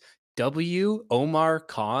Steelers. Omar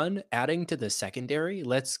Khan adding to the secondary.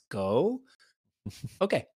 Let's go.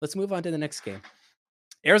 Okay, let's move on to the next game.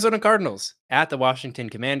 Arizona Cardinals at the Washington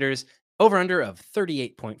Commanders. Over under of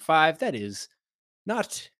 38.5. That is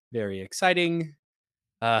not very exciting.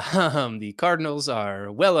 The Cardinals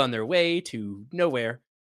are well on their way to nowhere.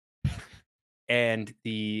 And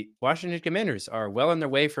the Washington Commanders are well on their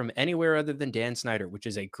way from anywhere other than Dan Snyder, which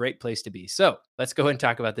is a great place to be. So let's go ahead and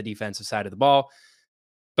talk about the defensive side of the ball.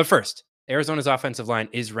 But first, Arizona's offensive line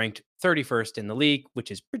is ranked 31st in the league,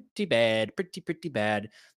 which is pretty bad, pretty bad.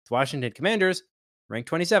 The Washington Commanders ranked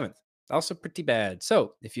 27th, also pretty bad.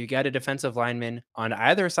 So if you got a defensive lineman on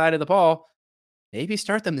either side of the ball, maybe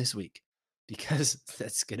start them this week because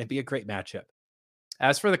that's going to be a great matchup.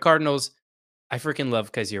 As for the Cardinals, I freaking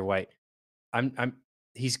love Kaiser White. I'm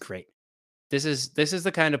he's great. This is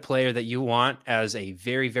the kind of player that you want as a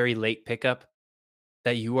very, very late pickup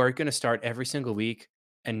that you are going to start every single week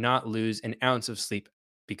and not lose an ounce of sleep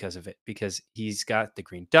because of it, because he's got the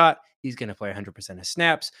green dot. He's going to play 100% of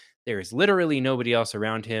snaps. There is literally nobody else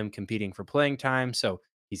around him competing for playing time. So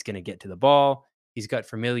he's going to get to the ball. He's got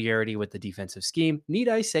familiarity with the defensive scheme. Need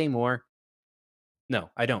I say more? No,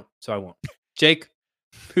 I don't. So I won't. Jake,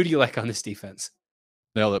 who do you like on this defense?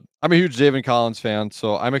 Nailed it. I'm a huge David Collins fan,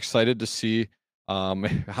 so I'm excited to see um,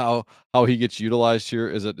 how how he gets utilized here.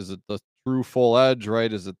 Is it the true full edge,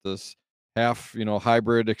 right? Is it this half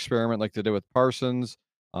hybrid experiment like they did with Parsons?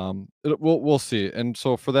 We'll see. And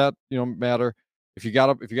so for that matter, if you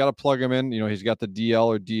gotta plug him in, he's got the DL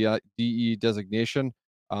or DE designation.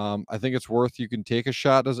 I think it's worth, you can take a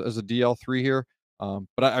shot as a DL3 here.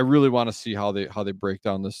 But I really want to see how they break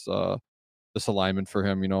down this alignment for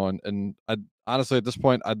him, and I honestly at this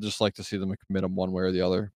point I'd just like to see them commit him one way or the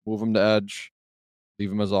other. Move him to edge,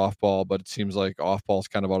 leave him as off ball, but it seems like off ball is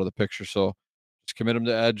kind of out of the picture. So just commit him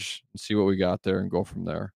to edge and see what we got there and go from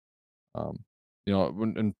there. Um,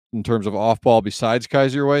 in terms of off ball besides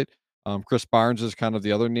Kaiser White, Chris Barnes is kind of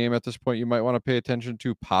the other name at this point you might want to pay attention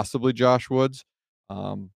to, possibly Josh Woods.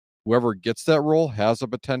 Um, Whoever gets that role has a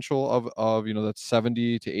potential of that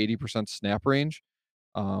 70 to 80% snap range.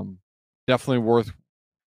 Um, Definitely worth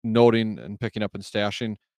noting and picking up and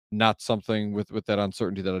stashing. Not something with that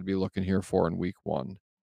uncertainty that I'd be looking here for in week one.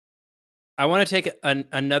 I want to take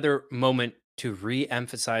another moment to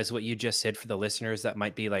re-emphasize what you just said for the listeners that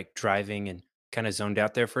might be like driving and kind of zoned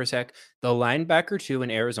out there for a sec. The linebacker two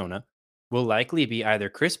in Arizona will likely be either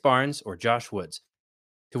Chris Barnes or Josh Woods.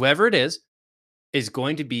 Whoever it is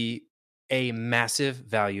going to be a massive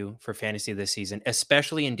value for fantasy this season,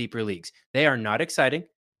 especially in deeper leagues. They are not exciting,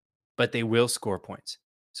 but they will score points.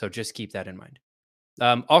 So just keep that in mind.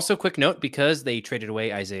 Also, quick note, because they traded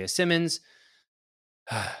away Isaiah Simmons,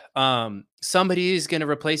 somebody is going to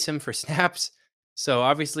replace him for snaps. So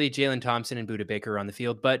obviously Jalen Thompson and Buda Baker are on the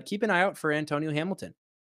field, but keep an eye out for Antonio Hamilton.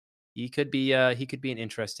 He could be an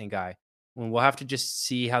interesting guy. We'll have to just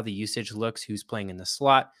see how the usage looks, who's playing in the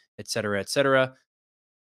slot, et cetera, et cetera.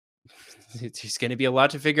 There's going to be a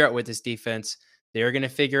lot to figure out with this defense. They're going to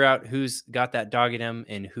figure out who's got that dog in him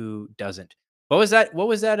and who doesn't. What was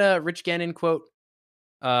that? Rich Gannon quote?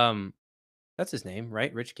 Um, that's his name,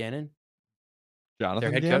 right? Rich Gannon, their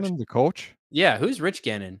Jonathan head coach. Gannon, the coach? Yeah, who's Rich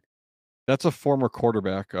Gannon? That's a former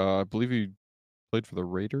quarterback. I believe he played for the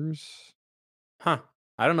Raiders. Huh.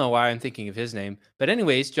 I don't know why I'm thinking of his name. But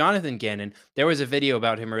anyways, Jonathan Gannon, there was a video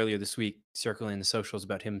about him earlier this week circling the socials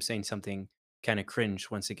about him saying something kind of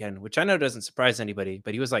cringe once again, which I know doesn't surprise anybody,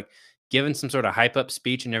 but he was like giving some sort of hype up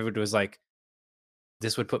speech and everybody was like,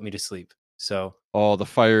 this would put me to sleep. So Oh, the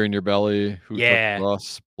fire in your belly. Who took the yeah.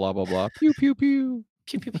 bus? Blah blah blah. Pew pew pew.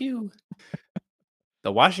 Pew pew pew.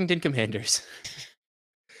 The Washington Commanders.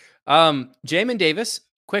 Jamin Davis,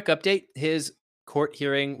 quick update. His court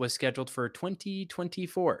hearing was scheduled for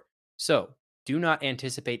 2024. So do not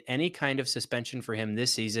anticipate any kind of suspension for him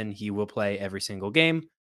this season. He will play every single game.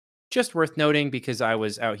 Just worth noting because I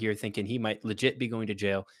was out here thinking he might legit be going to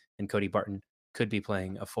jail and Cody Barton could be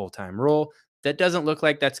playing a full time role. That doesn't look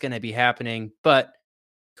like that's going to be happening, but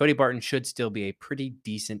Cody Barton should still be a pretty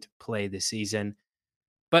decent play this season.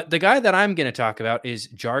 But the guy that I'm going to talk about is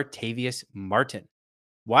Jartavius Martin.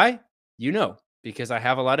 Why? You know, because I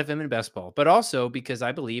have a lot of him in best ball, but also because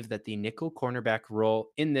I believe that the nickel cornerback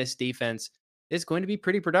role in this defense is going to be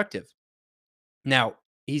pretty productive. Now,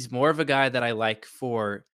 he's more of a guy that I like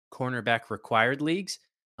for cornerback required leagues,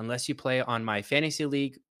 unless you play on my fantasy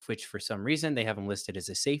league, which for some reason they have him listed as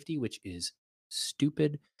a safety, which is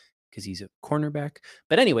stupid because he's a cornerback.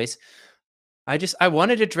 But, anyways, I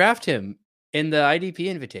wanted to draft him in the IDP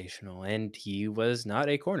Invitational, and he was not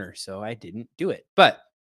a corner, so I didn't do it. But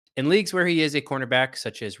in leagues where he is a cornerback,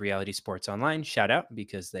 such as Reality Sports Online, shout out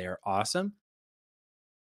because they are awesome.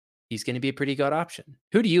 He's going to be a pretty good option.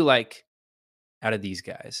 Who do you like out of these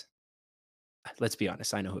guys? Let's be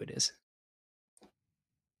honest. I know who it is.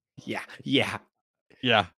 Yeah. Yeah.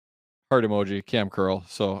 Yeah. Heart emoji, Cam Curl.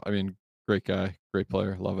 So, I mean, great guy, great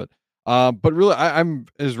player, love it. But really, I'm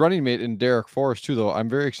his running mate in Derek Forrest too, though. I'm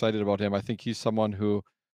very excited about him. I think he's someone who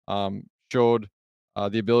showed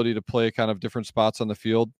the ability to play kind of different spots on the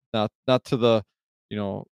field, not to the you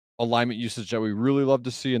know alignment usage that we really love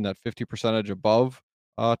to see in that 50 percentage above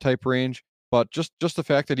type range, but just the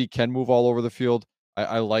fact that he can move all over the field.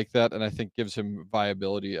 I like that, and I think gives him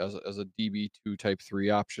viability as a DB2 type 3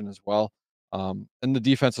 option as well. And the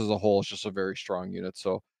defense as a whole is just a very strong unit.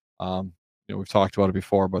 So, we've talked about it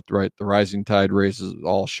before, but right, the rising tide raises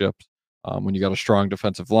all ships. When you got a strong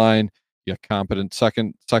defensive line, you got competent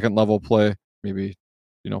second level play, maybe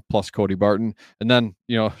plus Cody Barton, and then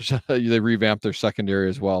they revamp their secondary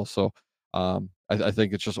as well. So, I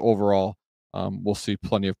think it's just overall, we'll see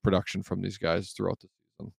plenty of production from these guys throughout the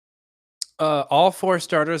season. All four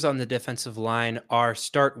starters on the defensive line are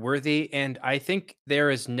start worthy, and I think there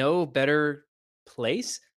is no better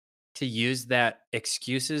place to use that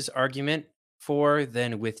excuses argument for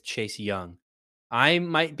than with Chase Young. I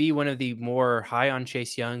might be one of the more high on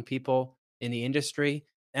Chase Young people in the industry,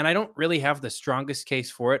 and I don't really have the strongest case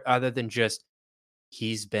for it other than just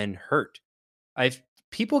he's been hurt. I've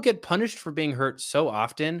People get punished for being hurt so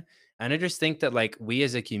often, and I just think that like we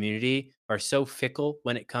as a community are so fickle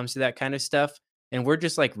when it comes to that kind of stuff, and we're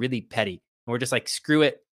just like really petty. We're just like screw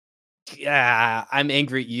it. Yeah, I'm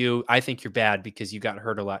angry at you. I think you're bad because you got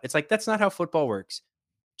hurt a lot. It's like that's not how football works.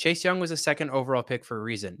 Chase Young was a second overall pick for a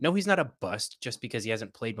reason. No, he's not a bust just because he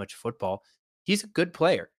hasn't played much football. He's a good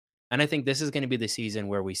player. And I think this is going to be the season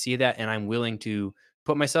where we see that. And I'm willing to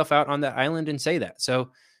put myself out on that island and say that. So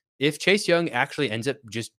if Chase Young actually ends up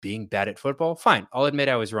just being bad at football, fine. I'll admit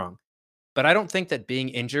I was wrong. But I don't think that being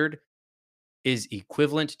injured is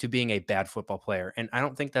equivalent to being a bad football player. And I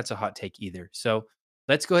don't think that's a hot take either. So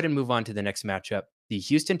let's go ahead and move on to the next matchup. The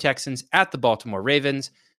Houston Texans at the Baltimore Ravens.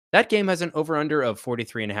 That game has an over under of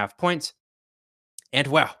 43.5 points. And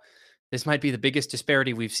wow, this might be the biggest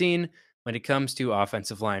disparity we've seen when it comes to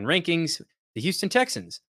offensive line rankings. The Houston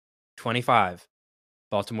Texans, 25.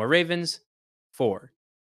 Baltimore Ravens, 4.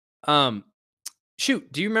 Um,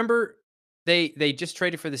 Shoot, do you remember they just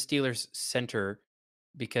traded for the Steelers center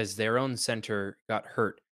because their own center got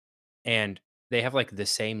hurt and they have like the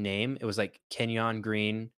same name. It was like Kenyon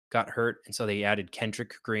Green got hurt, and so they added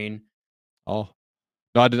Kendrick Green. Oh,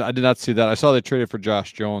 no, I did not see that. I saw they traded for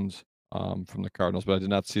Josh Jones from the Cardinals, but I did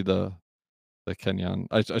not see the Kenyon.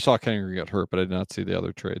 I saw Kenyon get hurt, but I did not see the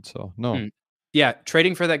other trade. So no. Hmm. Yeah,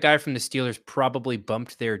 trading for that guy from the Steelers probably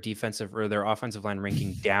bumped their defensive or their offensive line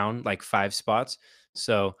ranking down like 5 spots.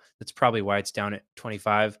 So that's probably why it's down at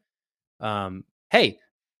 25. Hey,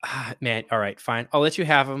 man, all right, fine. I'll let you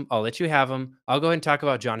have him. I'll let you have him. I'll go ahead and talk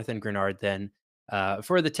about Jonathan Grenard then.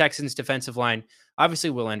 For the Texans defensive line, obviously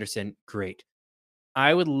Will Anderson, great.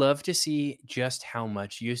 I would love to see just how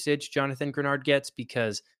much usage Jonathan Grenard gets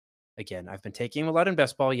because, again, I've been taking him a lot in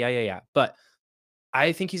best ball. Yeah, yeah, yeah. But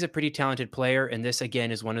I think he's a pretty talented player, and this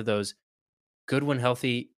again is one of those good when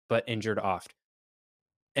healthy, but injured oft.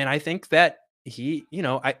 And I think that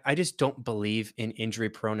I just don't believe in injury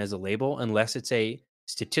prone as a label unless it's a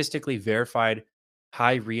statistically verified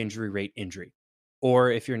high re-injury rate injury,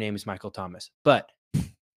 or if your name is Michael Thomas. But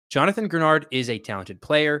Jonathan Grenard is a talented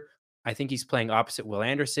player. I think he's playing opposite Will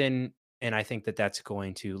Anderson, and I think that that's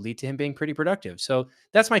going to lead to him being pretty productive. So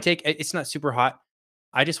that's my take. It's not super hot.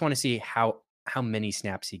 I just want to see how many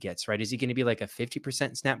snaps he gets, right? Is he going to be like a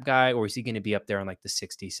 50% snap guy, or is he going to be up there on like the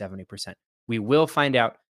 60, 70%? We will find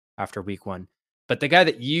out after week one. But the guy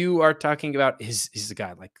that you are talking about is the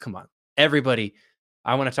guy, like, come on, everybody.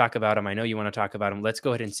 I want to talk about him. I know you want to talk about him. Let's go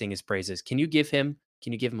ahead and sing his praises. Can you give him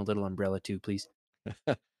a little umbrella too, please?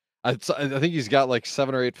 I think he's got like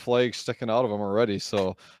 7 or 8 flags sticking out of him already.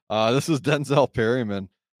 So this is Denzel Perryman,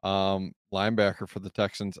 linebacker for the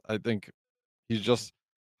Texans. I think he's just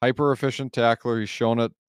hyper efficient tackler. He's shown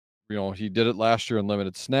it. He did it last year in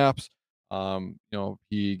limited snaps.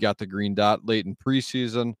 He got the green dot late in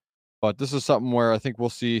preseason, but this is something where I think we'll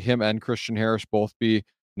see him and Christian Harris both be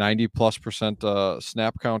 90+%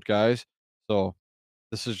 snap count guys. So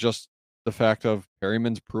this is just the fact of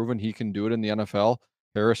Perryman's proven he can do it in the NFL.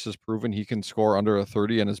 Harris has proven he can score under a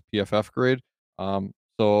 30 in his PFF grade.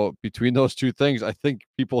 So between those two things, I think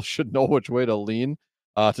people should know which way to lean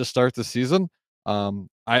to start the season.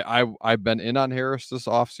 I've been in on Harris this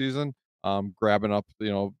offseason, grabbing up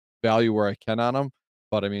value where I can on him.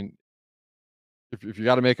 But I mean, if you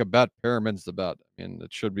got to make a bet, Perriman's the bet. I mean,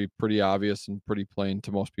 it should be pretty obvious and pretty plain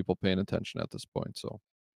to most people paying attention at this point. So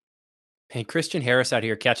And Christian Harris out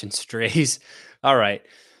here catching strays. All right.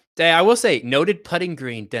 I will say, noted putting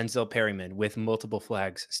green Denzel Perryman with multiple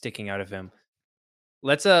flags sticking out of him.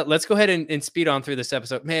 Let's go ahead and speed on through this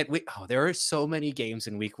episode. Man, there are so many games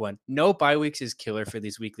in week one. No bye weeks is killer for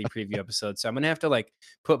these weekly preview episodes. So I'm gonna have to like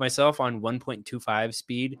put myself on 1.25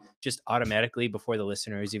 speed just automatically before the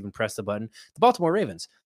listeners even press the button. The Baltimore Ravens.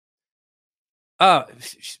 Uh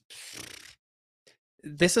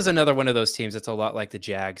this is another one of those teams that's a lot like the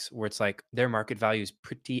Jags, where it's like their market value is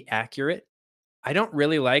pretty accurate. I don't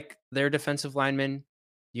really like their defensive linemen.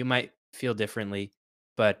 You might feel differently,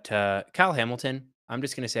 but Kyle Hamilton, I'm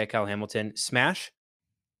just going to say Kyle Hamilton, smash.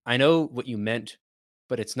 I know what you meant,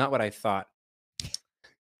 but it's not what I thought.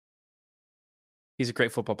 He's a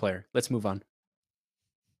great football player. Let's move on.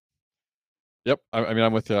 yep, I mean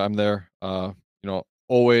I'm with you. I'm there.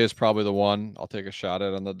 Owe is probably the one I'll take a shot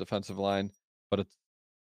at on the defensive line, but it's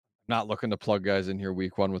not looking to plug guys in here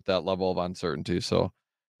week one with that level of uncertainty. So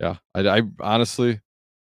yeah, I honestly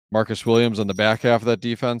Marcus Williams on the back half of that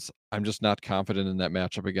defense, I'm just not confident in that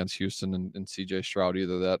matchup against Houston and CJ Stroud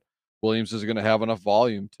either. That Williams is going to have enough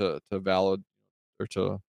volume to validate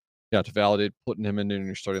putting him in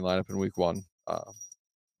your starting lineup in week one.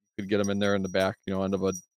 Could get him in there in the back, end of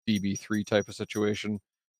a DB3 type of situation,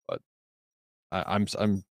 but I'm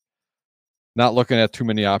not looking at too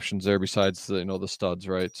many options there besides the studs,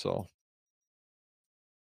 right? So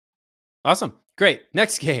Awesome. Great.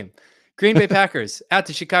 Next game. Green Bay Packers at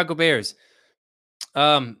the Chicago Bears.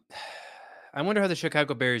 Um, I wonder how the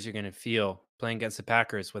Chicago Bears are going to feel playing against the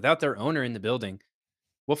Packers without their owner in the building.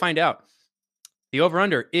 We'll find out. The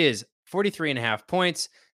over-under is 43.5 points.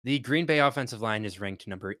 The Green Bay offensive line is ranked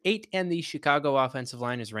number 8, and the Chicago offensive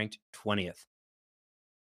line is ranked 20th.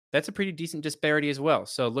 That's a pretty decent disparity as well.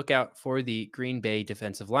 So look out for the Green Bay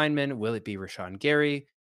defensive linemen. Will it be Rashawn Gary?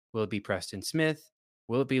 Will it be Preston Smith?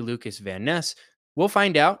 Will it be Lucas Van Ness? We'll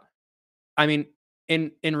find out. I mean,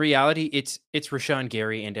 in reality, it's Rashawn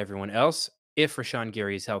Gary and everyone else if Rashawn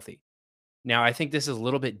Gary is healthy. Now, I think this is a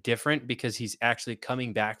little bit different because he's actually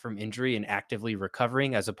coming back from injury and actively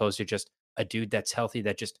recovering as opposed to just a dude that's healthy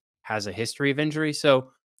that just has a history of injury.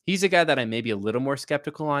 So he's a guy that I may be a little more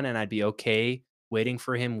skeptical on, and I'd be okay waiting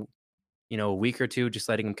for him, a week or two, just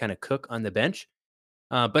letting him kind of cook on the bench.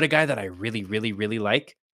 But a guy that I really, really, really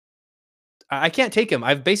like. I can't take him.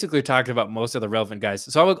 I've basically talked about most of the relevant guys.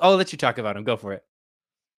 So I'll let you talk about him. Go for it.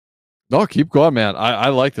 no, keep going, man. I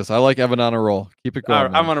like this. I like Evan on a roll. Keep it going,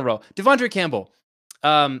 I'm man. on a roll. Devondre Campbell.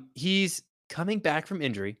 He's coming back from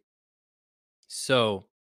injury. So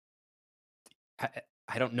I,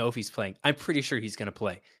 I don't know if he's playing. I'm pretty sure he's going to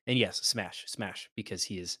play. And yes, smash, because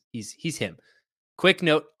he's him. Quick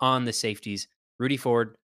note on the safeties: Rudy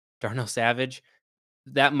Ford, Darnell Savage.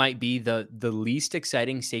 That might be the least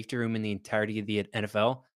exciting safety room in the entirety of the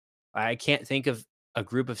NFL. I can't think of a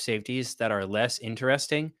group of safeties that are less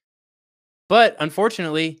interesting. But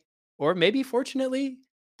unfortunately, or maybe fortunately,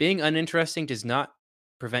 being uninteresting does not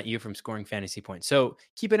prevent you from scoring fantasy points. So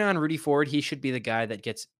keep an eye on Rudy Ford. He should be the guy that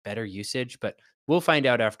gets better usage, but we'll find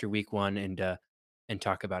out after week one and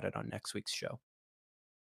talk about it on next week's show.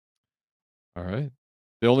 All right.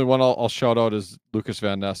 The only one I'll shout out is Lucas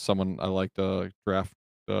Van Ness, someone I like to draft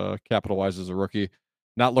capital wise as a rookie.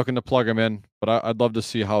 Not looking to plug him in, but I'd love to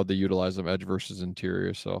see how they utilize him edge versus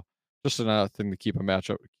interior. So just another thing to keep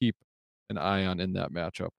an eye on in that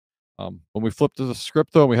matchup. When we flip to the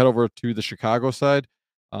script though, and we head over to the Chicago side.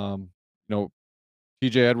 You know,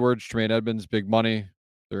 TJ Edwards, Tremaine Edmonds, big money.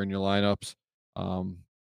 They're in your lineups. Um,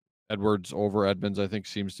 Edwards over Edmonds, I think,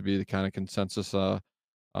 seems to be the kind of consensus.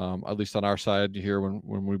 At least on our side here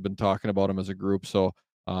when we've been talking about him as a group. So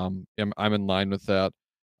I'm in line with that.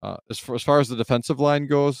 As far as the defensive line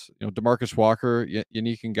goes, Demarcus Walker,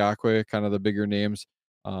 Yannick Ngakoue, kind of the bigger names.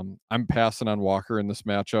 I'm passing on Walker in this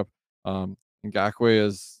matchup. Ngakoue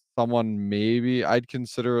is someone maybe I'd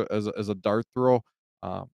consider as a dart throw.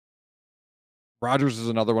 Um, Rodgers is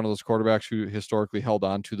another one of those quarterbacks who historically held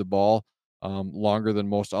on to the ball longer than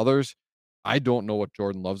most others. I don't know what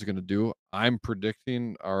Jordan Love's going to do. I'm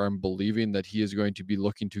predicting or I'm believing that he is going to be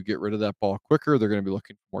looking to get rid of that ball quicker. They're going to be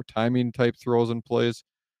looking for more timing type throws and plays,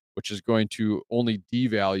 which is going to only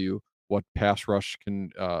devalue what pass rush can,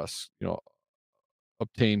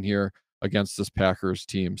 obtain here against this Packers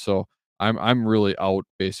team. So I'm really out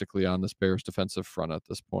basically on this Bears defensive front at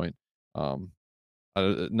this point. Um,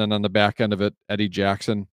 and then on the back end of it, Eddie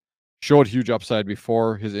Jackson showed huge upside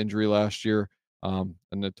before his injury last year, and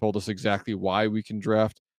it told us exactly why we can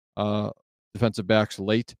draft defensive backs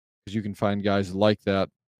late because you can find guys like that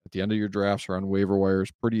at the end of your drafts or on waiver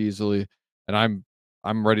wires pretty easily. And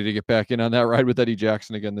I'm ready to get back in on that ride with Eddie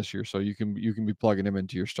Jackson again this year. So you can be plugging him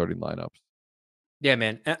into your starting lineups. Yeah,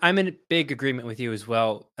 man. I'm in big agreement with you as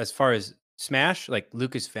well as far as Smash, like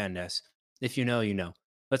Lucas Van Ness. If you know, you know.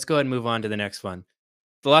 Let's go ahead and move on to the next one.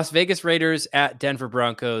 The Las Vegas Raiders at Denver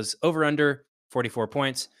Broncos, over under 44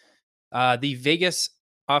 points. The Vegas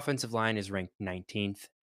offensive line is ranked 19th.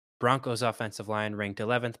 Broncos offensive line ranked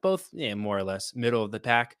 11th, both more or less middle of the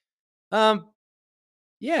pack. Um,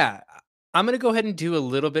 yeah, I'm going to go ahead and do a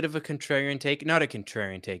little bit of a contrarian take, not a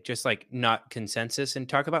contrarian take, just like not consensus, and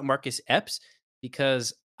talk about Marcus Epps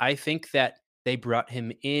because I think that they brought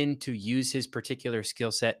him in to use his particular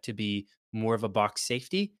skill set to be more of a box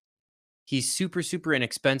safety. He's super, super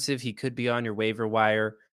inexpensive. He could be on your waiver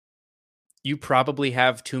wire. You probably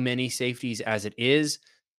have too many safeties as it is.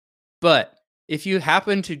 But if you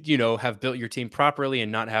happen to, have built your team properly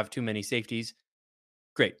and not have too many safeties,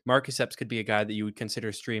 great. Marcus Epps could be a guy that you would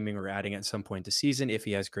consider streaming or adding at some point this season if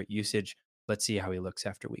he has great usage. Let's see how he looks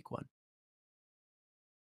after week one.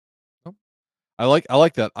 Oh, I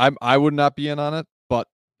like that. I would not be in on it, but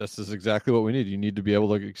this is exactly what we need. You need to be able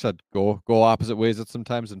to, like you said, go opposite ways at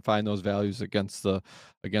sometimes and find those values against the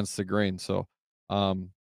grain. So, um,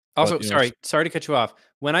 but Also, sorry to cut you off.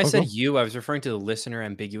 When I oh, said go. you, I was referring to the listener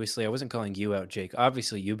ambiguously. I wasn't calling you out, Jake.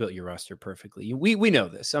 Obviously, you built your roster perfectly. We know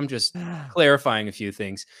this. I'm just clarifying a few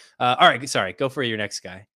things. All right, sorry. Go for your next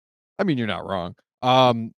guy. I mean, you're not wrong.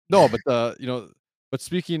 No, but but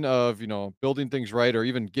speaking of, building things right or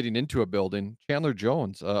even getting into a building, Chandler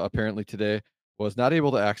Jones apparently today was not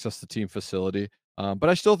able to access the team facility. But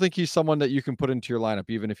I still think he's someone that you can put into your lineup,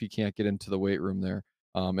 even if he can't get into the weight room there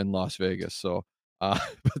in Las Vegas. So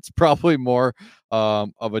it's probably more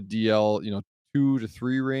of a DL, 2 to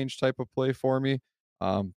 3 range type of play for me.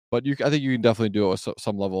 But I think you can definitely do it with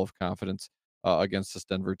some level of confidence against this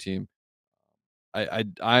Denver team.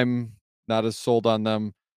 I'm not as sold on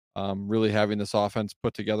them really having this offense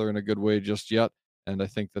put together in a good way just yet. And I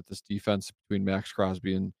think that this defense between Max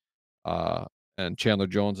Crosby uh, and Chandler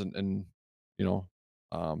Jones and you know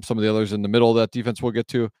some of the others in the middle of that defense we'll get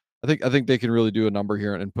to. I think they can really do a number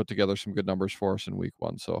here and put together some good numbers for us in week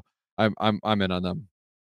one. So I'm in on them.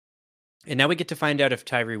 And now we get to find out if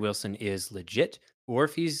Tyree Wilson is legit or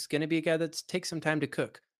if he's going to be a guy that takes some time to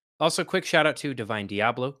cook. Also, quick shout out to Divine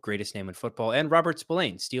Diablo, greatest name in football, and Robert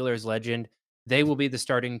Spillane, Steelers legend. They will be the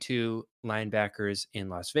starting two linebackers in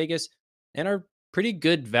Las Vegas and are pretty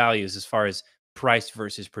good values as far as price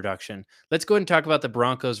versus production. Let's go ahead and talk about the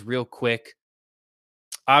Broncos real quick.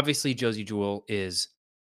 Obviously, Josie Jewell is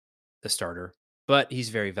the starter, but he's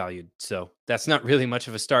very valued. So that's not really much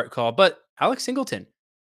of a start call. But Alex Singleton,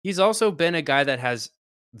 he's also been a guy that has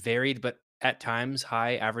varied, but at times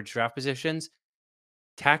high average draft positions.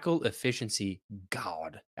 Tackle efficiency,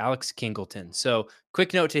 God, Alex Kingleton. So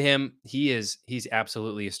quick note to him, he's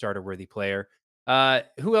absolutely a starter worthy player.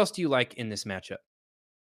 Who else do you like in this matchup?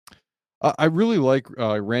 I really like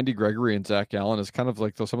Randy Gregory and Zach Allen as kind of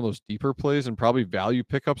like some of those deeper plays and probably value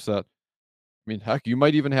pickups that I mean, heck, you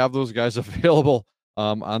might even have those guys available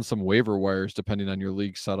on some waiver wires depending on your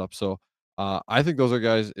league setup. So I think those are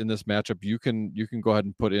guys in this matchup you can go ahead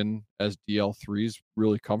and put in as DL3s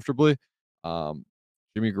really comfortably. Um,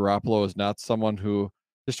 Jimmy Garoppolo is not someone who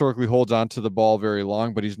historically holds on to the ball very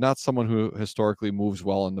long, but he's not someone who historically moves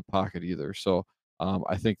well in the pocket either. So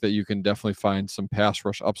I think that you can definitely find some pass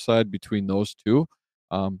rush upside between those two.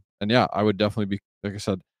 And yeah, I would definitely be, like I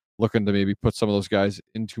said, looking to maybe put some of those guys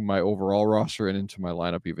into my overall roster and into my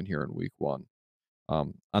lineup even here in week one.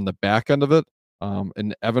 On the back end of it,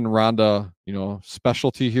 an Evan Ronda,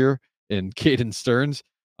 specialty here in Caden Stearns,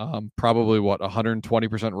 probably what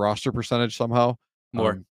 120% roster percentage somehow.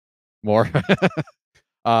 More. Um, more.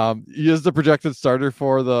 He is the projected starter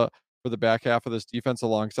for the back half of this defense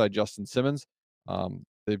alongside Justin Simmons.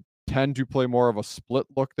 They tend to play more of a split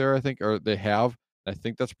look there, I think, or they have. I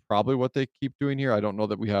think that's probably what they keep doing here. I don't know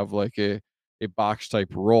that we have like a box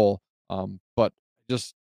type role. But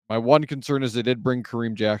just my one concern is they did bring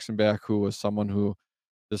Kareem Jackson back, who was someone who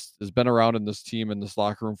this has been around in this team in this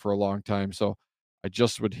locker room for a long time. So I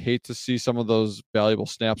just would hate to see some of those valuable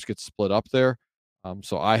snaps get split up there.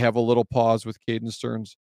 So I have a little pause with Caden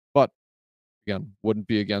Stearns, but again, wouldn't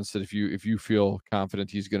be against it if you feel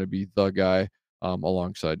confident he's going to be the guy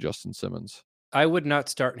alongside Justin Simmons. I would not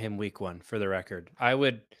start him week 1 for the record. I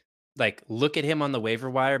would like look at him on the waiver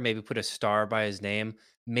wire, maybe put a star by his name,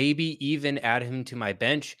 maybe even add him to my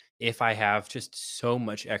bench if I have just so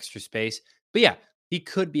much extra space. But yeah, he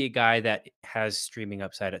could be a guy that has streaming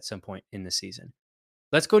upside at some point in the season.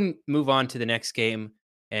 Let's go and move on to the next game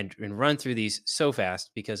and run through these so fast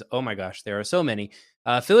because oh my gosh, there are so many.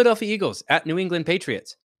 Philadelphia Eagles at New England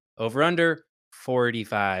Patriots. Over under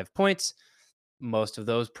 45 points. Most of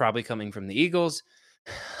those probably coming from the Eagles,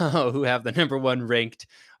 who have the number one ranked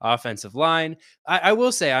offensive line. I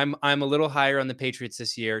will say I'm a little higher on the Patriots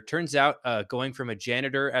this year. Turns out, going from a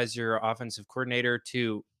janitor as your offensive coordinator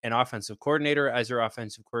to an offensive coordinator as your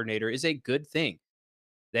offensive coordinator is a good thing.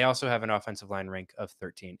 They also have an offensive line rank of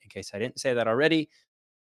 13. In case I didn't say that already,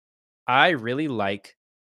 I really like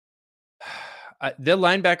the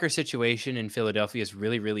linebacker situation in Philadelphia is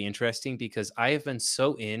really, really interesting because I have been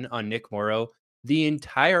so in on Nick Morrow the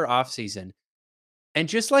entire offseason. And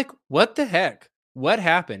just like, what the heck? What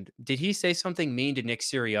happened? Did he say something mean to Nick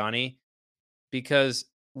Sirianni? Because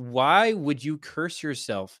why would you curse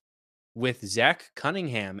yourself with Zach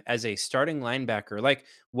Cunningham as a starting linebacker? Like,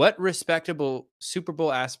 what respectable Super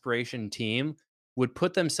Bowl aspiration team would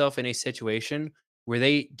put themselves in a situation where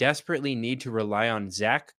they desperately need to rely on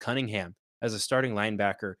Zach Cunningham as a starting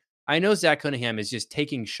linebacker? I know Zach Cunningham is just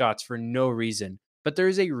taking shots for no reason, but there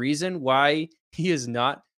is a reason why he has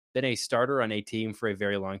not been a starter on a team for a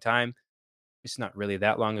very long time. It's not really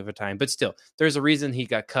that long of a time, but still, there's a reason he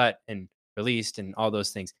got cut and released and all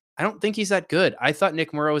those things. I don't think he's that good. I thought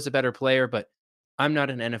Nick Morrow was a better player, but I'm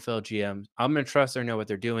not an NFL GM. I'm going to trust they know what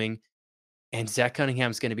they're doing. And Zach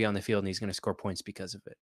Cunningham's going to be on the field and he's going to score points because of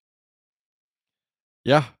it.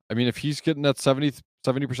 Yeah, I mean, if he's getting that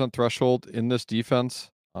 70% threshold in this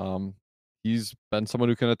defense, he's been someone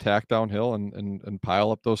who can attack downhill and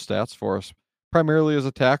pile up those stats for us, primarily as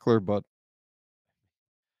a tackler. But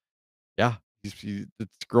yeah,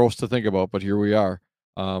 it's gross to think about, but here we are.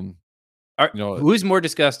 Um, you know, Who's more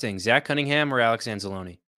disgusting, Zach Cunningham or Alex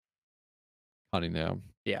Anzalone? Cunningham.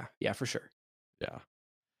 Yeah, yeah, for sure.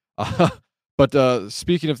 Yeah. But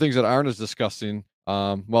speaking of things that aren't as disgusting,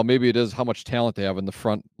 well, maybe it is how much talent they have in the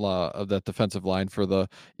front of that defensive line for the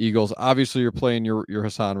Eagles. Obviously, you're playing your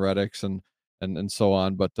Hassan Reddicks and so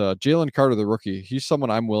on, but Jalen Carter, the rookie, he's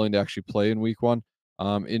someone I'm willing to actually play in Week 1,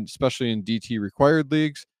 especially in DT required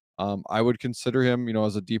leagues. I would consider him,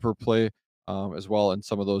 as a deeper play as well in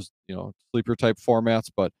some of those, sleeper type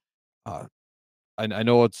formats, but. Uh, I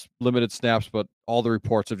know it's limited snaps, but all the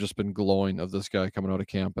reports have just been glowing of this guy coming out of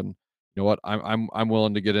camp. And you know what? I'm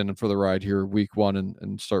willing to get in for the ride here, week 1,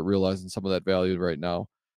 and start realizing some of that value right now.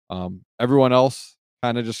 Everyone else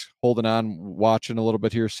kind of just holding on, watching a little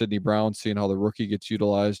bit here. Sidney Brown, seeing how the rookie gets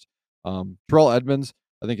utilized. Terrell Edmonds,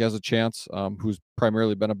 I think, has a chance. Who's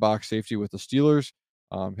primarily been a box safety with the Steelers,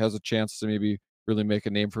 has a chance to maybe really make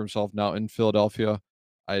a name for himself now in Philadelphia.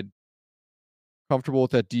 I comfortable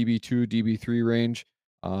with that DB2, DB3 range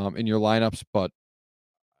in your lineups, but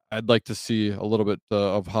I'd like to see a little bit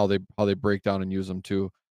of how they break down and use them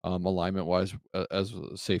too, alignment wise as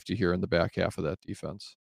a safety here in the back half of that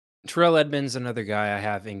defense. Terrell Edmonds, another guy I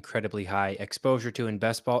have incredibly high exposure to in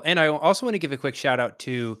best ball. And I also want to give a quick shout out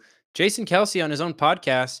to Jason Kelsey on his own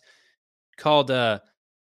podcast called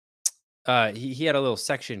he had a little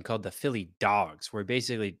section called the Philly Dogs, where he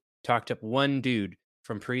basically talked up one dude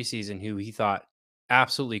from preseason who he thought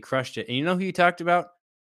absolutely crushed it. And you know who he talked about?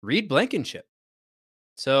 Reed Blankenship.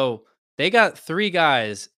 So They got 3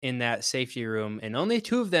 guys in that safety room, and only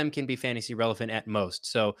 2 of them can be fantasy relevant at most.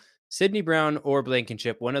 So, Sidney Brown or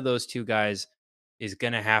Blankenship, one of those 2 guys is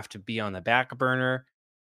gonna have to be on the back burner.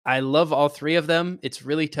 I love all 3 of them. It's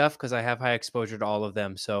really tough because I have high exposure to all of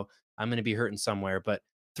them, so I'm gonna be hurting somewhere, but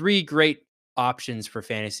 3 great options for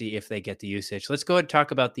fantasy if they get the usage. Let's go ahead and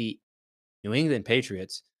talk about the New England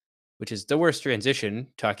Patriots, which is the worst transition,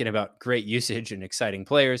 talking about great usage and exciting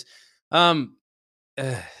players. Um,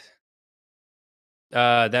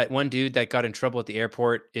 uh, that one dude that got in trouble at the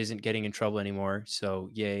airport isn't getting in trouble anymore. So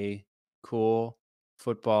yay, cool.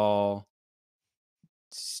 Football.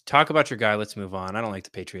 Talk about your guy. Let's move on. I don't like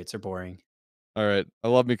the Patriots. They're boring. All right. I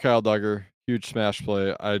love me Kyle Duggar. Huge smash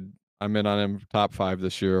play. I'm in on him top 5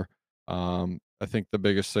 this year. I think the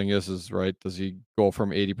biggest thing is right, does he go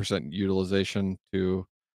from 80% utilization to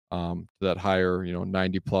that higher,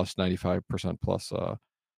 90 plus, 95% plus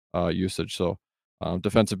usage. So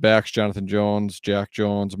defensive backs, Jonathan Jones, Jack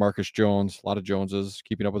Jones, Marcus Jones, a lot of Joneses,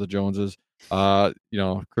 keeping up with the Joneses.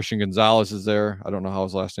 Christian Gonzalez is there. I don't know how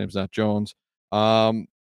his last name's not Jones.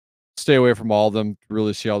 Stay away from all of them to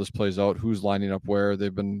really see how this plays out, who's lining up where.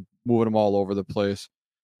 They've been moving them all over the place.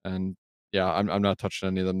 And yeah, I'm not touching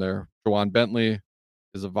any of them there. Jawan Bentley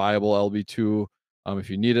is a viable LB2 if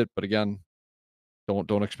you need it. But again,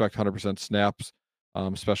 don't expect 100% snaps,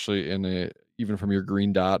 especially in a even from your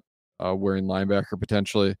green dot wearing linebacker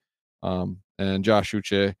potentially. And Josh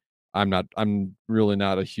Uche, I'm really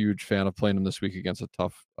not a huge fan of playing him this week against a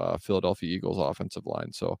tough Philadelphia Eagles offensive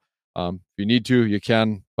line. So if you need to, you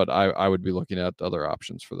can, but I would be looking at other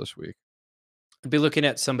options for this week. I'd be looking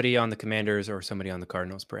at somebody on the Commanders or somebody on the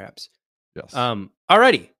Cardinals, perhaps. Yes.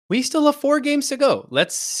 Alrighty. We still have 4 games to go.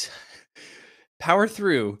 Let's power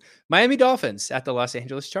through. Miami Dolphins at the Los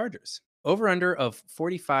Angeles Chargers. Over under of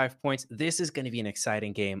 45 points. This is going to be an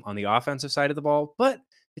exciting game on the offensive side of the ball, but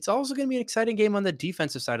it's also going to be an exciting game on the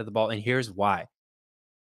defensive side of the ball. And here's why: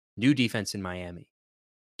 new defense in Miami,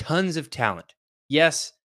 tons of talent.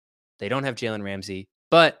 Yes, they don't have Jalen Ramsey,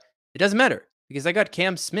 but it doesn't matter because I got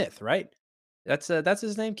Cam Smith, right? That's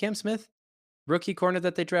his name, Cam Smith, rookie corner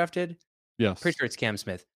that they drafted. Pretty Yes. sure it's Cam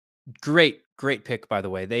Smith. Great pick, by the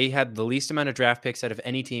way. They had the least amount of draft picks out of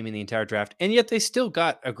any team in the entire draft, and yet they still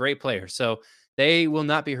got a great player. So they will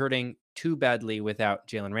not be hurting too badly without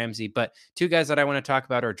Jalen Ramsey. But 2 guys that I want to talk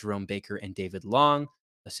about are Jerome Baker and David Long,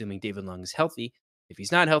 assuming David Long is healthy. If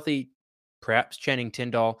he's not healthy, perhaps Channing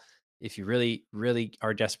Tindall if you really, really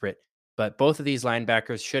are desperate. But both of these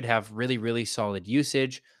linebackers should have really, really solid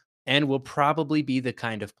usage and will probably be the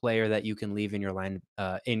kind of player that you can leave in your line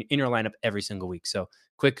in your lineup every single week. So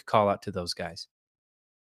quick call out to those guys.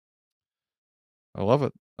 I love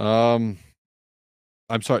it. I'm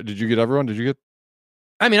sorry, did you get everyone? Did you get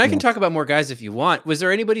I mean, I you can know talk about more guys if you want. Was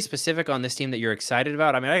there anybody specific on this team that you're excited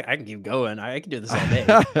about? I mean, I can keep going. I can do this all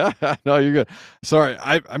day. No, you're good. Sorry,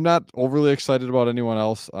 I'm not overly excited about anyone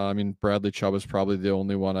else. I mean, Bradley Chubb is probably the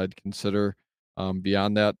only one I'd consider.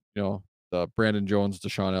 Beyond that, the Brandon Jones,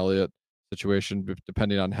 Deshaun Elliott situation,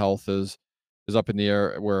 depending on health, is up in the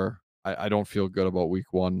air. Where I don't feel good about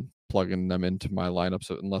Week 1 plugging them into my lineups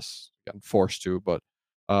unless I'm forced to. But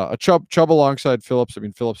a Chubb alongside Phillips. I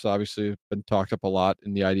mean, Phillips obviously been talked up a lot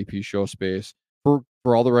in the IDP show space for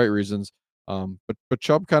all the right reasons. But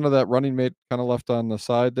Chubb kind of that running mate kind of left on the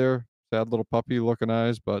side there. Sad little puppy looking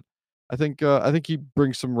eyes, but I think he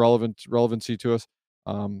brings some relevancy to us.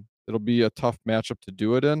 It'll be a tough matchup to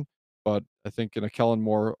do it in, but I think in a Kellen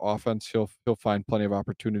Moore offense, he'll find plenty of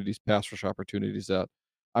opportunities, pass rush opportunities that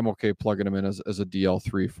I'm okay plugging him in as a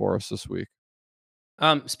DL3 for us this week.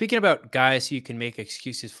 Speaking about guys who you can make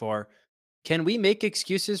excuses for, can we make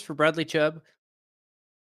excuses for Bradley Chubb?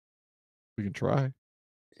 We can try.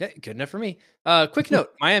 Yeah, good enough for me. Quick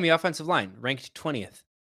note: Miami offensive line ranked 20th.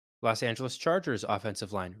 Los Angeles Chargers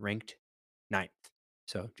offensive line ranked 9th.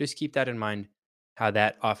 So just keep that in mind how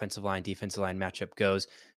that offensive line, defensive line matchup goes.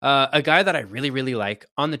 A guy that I really, really like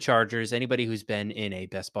on the Chargers, anybody who's been in a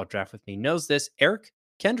best ball draft with me knows this: Eric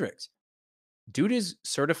Kendricks. Dude is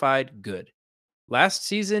certified good. Last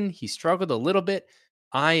season, he struggled a little bit.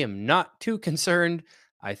 I am not too concerned.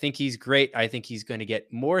 I think he's great. I think he's going to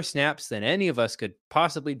get more snaps than any of us could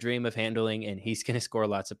possibly dream of handling, and he's going to score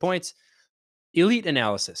lots of points. Elite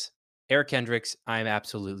analysis. Eric Kendricks, I'm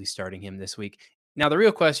absolutely starting him this week. Now, the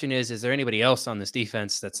real question is there anybody else on this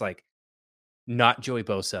defense that's like not Joey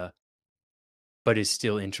Bosa, but is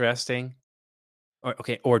still interesting? Or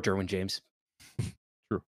Derwin James.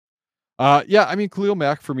 True. Yeah, I mean, Khalil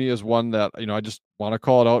Mack for me is one that, I just want to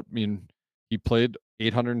call it out. I mean, he played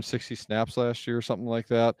 860 snaps last year, something like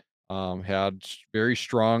that. Had very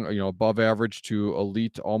strong, above average to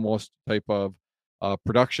elite almost type of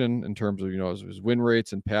production in terms of his win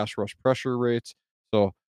rates and pass rush pressure rates.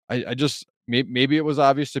 So I just maybe it was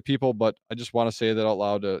obvious to people, but I just want to say that out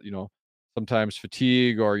loud. Sometimes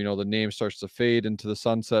fatigue or the name starts to fade into the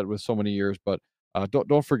sunset with so many years, but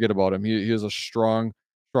don't forget about him. He is a strong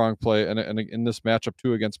play, and in this matchup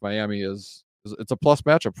too against Miami is it's a plus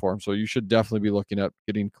matchup for him. So you should definitely be looking at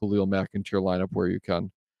getting Khalil Mack into your lineup where you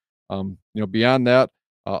can. Beyond that,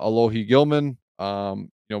 Alohi Gilman,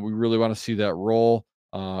 we really want to see that role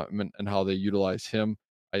and how they utilize him.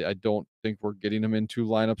 I don't think we're getting him into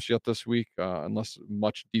lineups yet this week, unless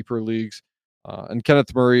much deeper leagues. And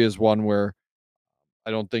Kenneth Murray is one where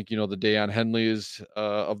I don't think, the Dayon Henleys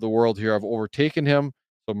of the world here have overtaken him.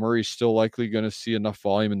 So Murray's still likely going to see enough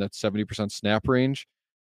volume in that 70% snap range.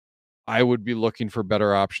 I would be looking for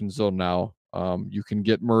better options though now. You can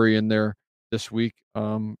get Murray in there this week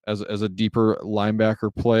as a deeper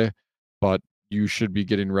linebacker play, but you should be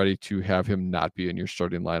getting ready to have him not be in your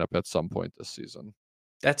starting lineup at some point this season.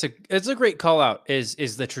 It's a great call out.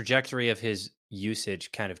 Is the trajectory of his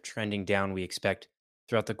usage kind of trending down, we expect,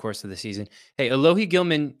 throughout the course of the season? Hey, Alohi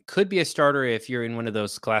Gilman could be a starter if you're in one of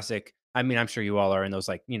those classic, I mean, I'm sure you all are in those,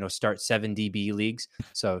 like, start 7 DB leagues.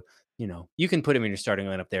 So, you can put him in your starting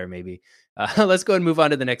lineup there maybe. Let's go and move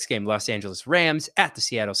on to the next game. Los Angeles Rams at the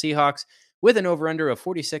Seattle Seahawks with an over-under of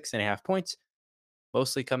 46.5 points,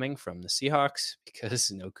 mostly coming from the Seahawks because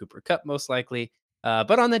no Cooper Kupp, most likely.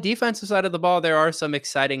 But on the defensive side of the ball, there are some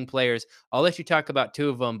exciting players. I'll let you talk about two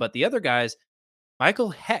of them, but the other guys, Michael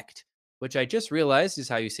Hecht, which I just realized is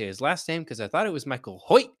how you say his last name because I thought it was Michael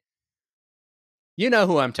Hoyt. You know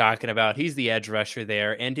who I'm talking about. He's the edge rusher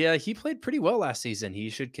there, and he played pretty well last season.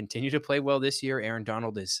 He should continue to play well this year. Aaron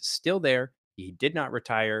Donald is still there. He did not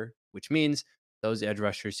retire, which means those edge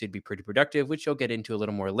rushers should be pretty productive, which you'll get into a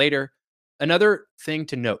little more later. Another thing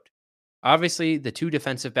to note, obviously, the two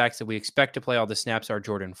defensive backs that we expect to play all the snaps are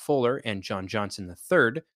Jordan Fuller and John Johnson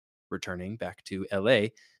III, returning back to LA.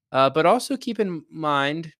 But also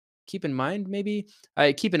maybe keep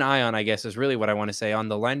an eye on, I guess, is really what I want to say, on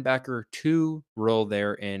the linebacker 2 role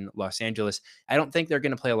there in Los Angeles. I don't think they're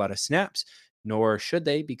going to play a lot of snaps, nor should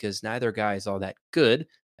they, because neither guy is all that good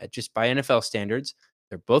just by NFL standards.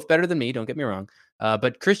 They're both better than me, don't get me wrong.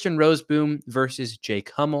 But Christian Roseboom versus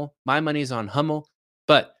Jake Hummel. My money's on Hummel,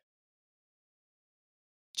 but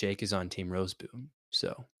Jake is on Team Roseboom.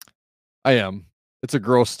 So I am. It's a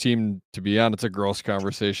gross team to be on. It's a gross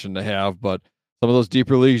conversation to have, but some of those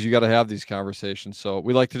deeper leagues, you got to have these conversations. So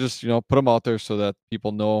we like to just, put them out there so that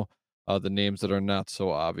people know the names that are not so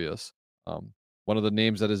obvious. One of the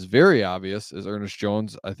names that is very obvious is Ernest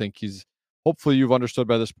Jones. I think hopefully you've understood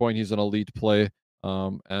by this point, he's an elite play.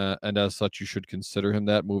 And as such, you should consider him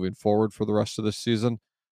that moving forward for the rest of this season.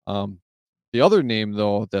 The other name,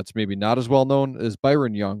 though, that's maybe not as well known is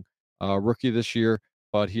Byron Young, rookie this year,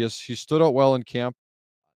 but he stood out well in camp.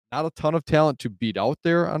 Not a ton of talent to beat out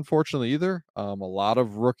there, unfortunately, either. A lot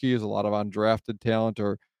of rookies, a lot of undrafted talent,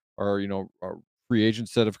 or free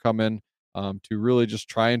agents that have come in to really just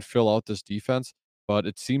try and fill out this defense. But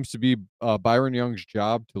it seems to be Byron Young's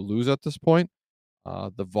job to lose at this point.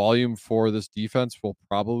 The volume for this defense will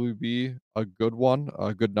probably be a good one,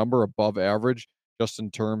 a good number above average, just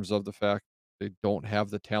in terms of the fact they don't have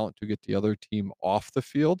the talent to get the other team off the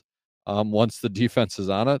field once the defense is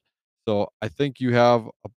on it. So I think you have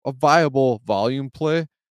a viable volume play,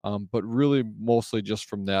 but really mostly just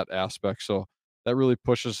from that aspect. So that really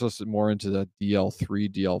pushes us more into that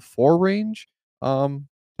DL3, DL4 range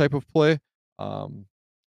type of play.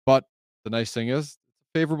 But the nice thing is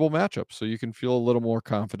favorable matchup, so you can feel a little more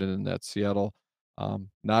confident in that. Seattle,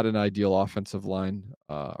 not an ideal offensive line,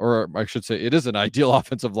 or I should say, it is an ideal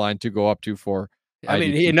offensive line to go up to for I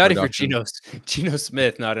mean, IDP not if you're production. Geno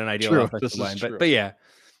Smith, not an ideal True, offensive this is line, but true. yeah.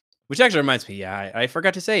 Which actually reminds me, yeah, I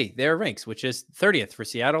forgot to say their ranks, which is 30th for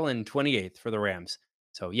Seattle and 28th for the Rams.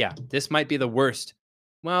 So yeah, this might be the worst.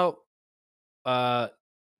 Well, uh,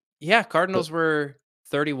 yeah, But Cardinals were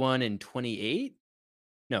 31 and 28.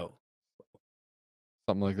 No,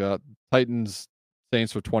 something like that. Titans,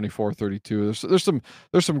 Saints with 24-32.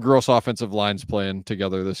 There's some gross offensive lines playing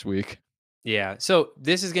together this week. yeah. So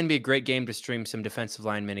this is going to be a great game to stream some defensive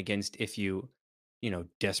linemen against if you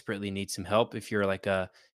desperately need some help. If you're like a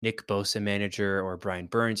Nick Bosa manager or Brian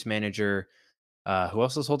Burns manager. Who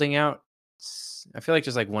else is holding out? I feel like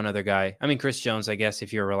just like one other guy. I mean, Chris Jones, I guess,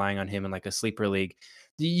 if you're relying on him in like a sleeper league,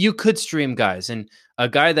 you could stream guys. And a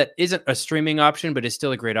guy that isn't a streaming option, but is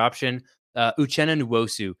still a great option, Uchenna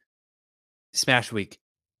Nwosu, Smash Week.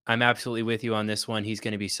 I'm absolutely with you on this one. He's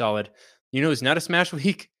going to be solid. You know who's not a Smash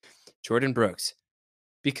Week? Jordan Brooks.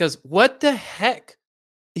 Because what the heck?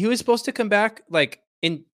 He was supposed to come back like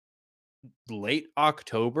in late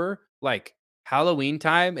October, like Halloween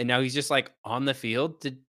time, and now he's just like on the field.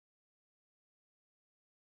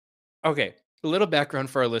 Okay, a little background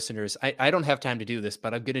for our listeners. I don't have time to do this,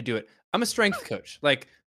 but I'm gonna do it. I'm a strength coach. Like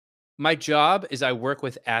my job is I work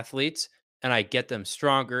with athletes and I get them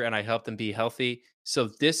stronger and I help them be healthy. So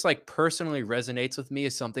this like personally resonates with me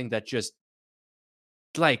as something that just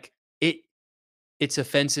like it's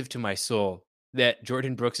offensive to my soul that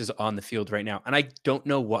Jordan Brooks is on the field right now, and I don't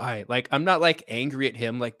know why. Like, I'm not, like, angry at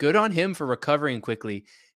him, like, good on him for recovering quickly,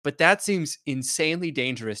 but that seems insanely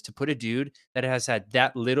dangerous to put a dude that has had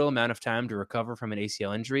that little amount of time to recover from an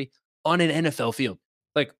ACL injury on an NFL field.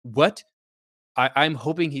 Like, what? I'm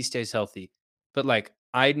hoping he stays healthy, but, like,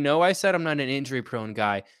 I know I said I'm not an injury-prone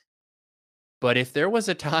guy, but if there was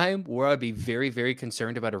a time where I'd be very, very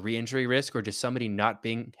concerned about a re-injury risk or just somebody not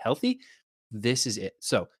being healthy, this is it.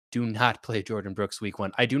 So do not play Jordan Brooks week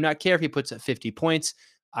 1. I do not care if he puts up 50 points.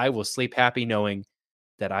 I will sleep happy knowing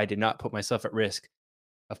that I did not put myself at risk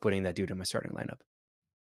of putting that dude in my starting lineup.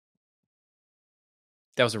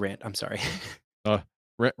 That was a rant. I'm sorry. Uh,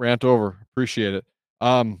 rant over. Appreciate it.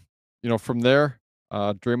 Um, from there,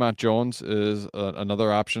 Draymond Jones is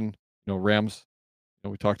another option. Rams.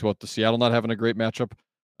 We talked about the Seattle not having a great matchup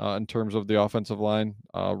in terms of the offensive line.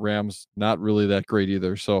 Rams not really that great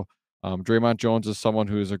either. So Draymond Jones is someone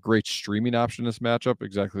who is a great streaming option in this matchup.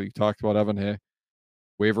 Exactly, you talked about Evan. Hey,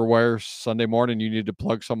 waiver wire Sunday morning, you need to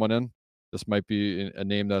plug someone in. This might be a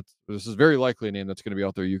name this is very likely a name that's going to be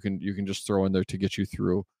out there. You can just throw in there to get you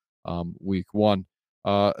through week 1.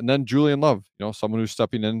 And then Julian Love, someone who's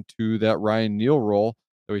stepping into that Ryan Neal role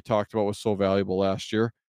that we talked about was so valuable last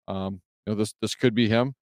year. This could be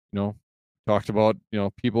him. Talked about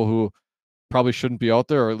people who probably shouldn't be out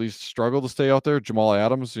there or at least struggle to stay out there. Jamal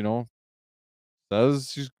Adams,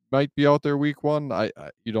 says he might be out there week 1.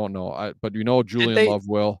 You don't know. But Did Julian Love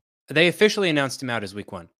will. they officially announced him out as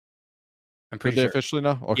week 1. I'm Did pretty they sure. officially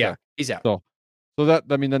now? Yeah, Okay. he's out. So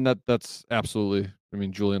then that's absolutely,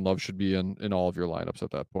 Julian Love should be in all of your lineups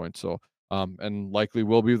at that point. So and likely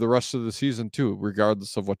will be the rest of the season too,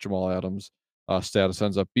 regardless of what Jamal Adams status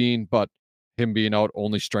ends up being. But him being out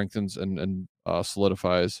only strengthens and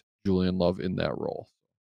solidifies Julian Love in that role.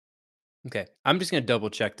 Okay. I'm just going to double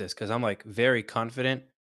check this cuz I'm like very confident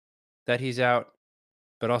that he's out,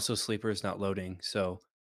 but also sleeper is not loading, so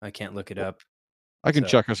I can't look it Well, up. I can So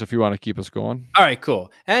check us if you want to keep us going. all right,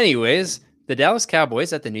 cool. Anyways, the Dallas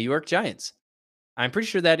Cowboys at the New York Giants. I'm pretty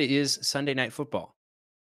sure that it is Sunday Night Football.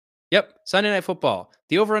 Yep, Sunday Night Football.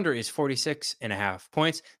 The over/under is 46 and a half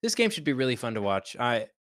points. This game should be really fun to watch.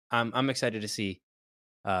 I'm excited to see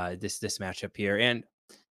this matchup here. And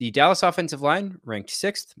the Dallas offensive line ranked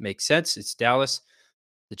 6th, makes sense. It's Dallas.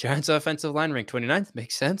 The Giants offensive line ranked 29th,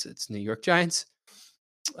 makes sense. It's New York Giants.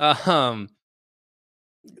 Um,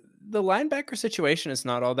 the linebacker situation is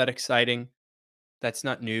not all that exciting. That's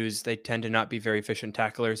not news. They tend to not be very efficient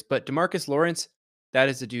tacklers. But Demarcus Lawrence, that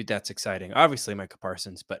is a dude that's exciting. Obviously, Micah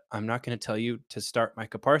Parsons, but I'm not going to tell you to start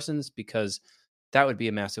Micah Parsons because that would be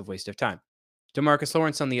a massive waste of time. Demarcus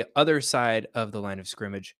Lawrence on the other side of the line of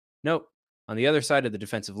scrimmage. Nope. On the other side of the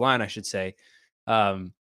defensive line, I should say.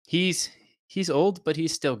 Um, he's he's old, but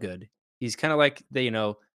he's still good. He's kind of like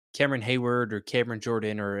Cameron Hayward or Cameron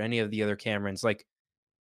Jordan or any of the other Camerons. Like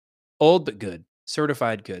old but good,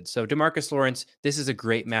 certified good. So DeMarcus Lawrence, this is a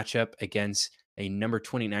great matchup against a number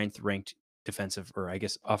 29th ranked defensive or I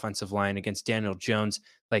guess offensive line against Daniel Jones.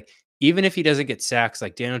 Like even if he doesn't get sacks,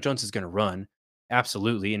 like Daniel Jones is going to run.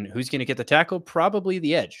 Absolutely. And who's going to get the tackle? Probably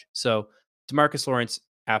the edge. So DeMarcus Lawrence,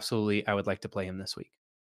 absolutely. I would like to play him this week.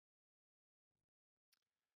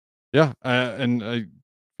 Yeah, and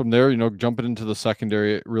from there, jumping into the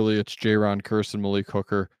secondary, really it's Jaron Curse and Malik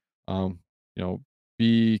Hooker. Um,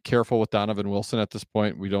 be careful with Donovan Wilson at this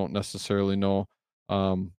point. We don't necessarily know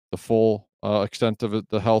the full extent of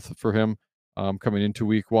the health for him coming into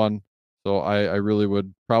week 1. So I really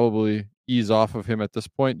would probably ease off of him at this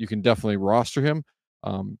point. You can definitely roster him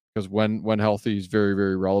because when healthy, he's very,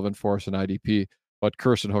 very relevant for us in IDP. But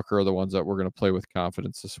Curse and Hooker are the ones that we're going to play with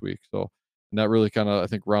confidence this week. So and that really kind of, I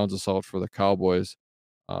think, rounds us out for the Cowboys.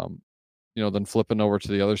 Um, then flipping over to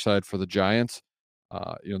the other side for the Giants,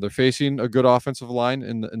 they're facing a good offensive line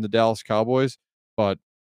in the Dallas Cowboys, but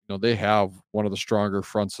they have one of the stronger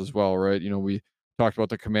fronts as well, right? We talked about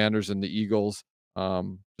the Commanders and the Eagles,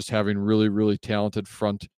 just having really, really talented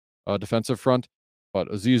defensive front. But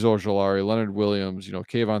Azeez Ojolari, Leonard Williams,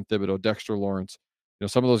 Kayvon Thibodeau, Dexter Lawrence,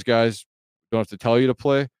 some of those guys don't have to tell you to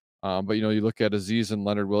play. But you look at Azeez and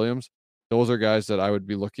Leonard Williams, those are guys that I would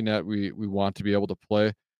be looking at. We want to be able to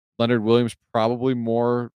play. Leonard Williams probably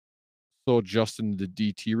more so just in the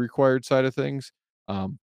DT required side of things.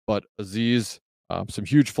 but Aziz, some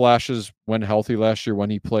huge flashes when healthy last year when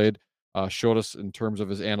he played, showed us in terms of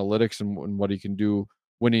his analytics and what he can do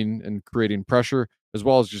winning and creating pressure, as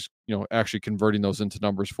well as just actually converting those into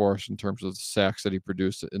numbers for us in terms of the sacks that he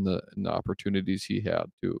produced in the opportunities he had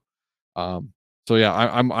too. Um, so yeah,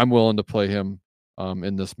 I'm willing to play him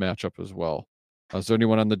in this matchup as well. Is there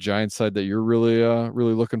anyone on the Giants side that you're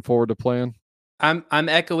really looking forward to playing? I'm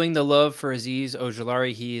echoing the love for Aziz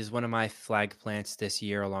Ojulari. He is one of my flag plants this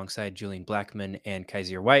year alongside Julian Blackman and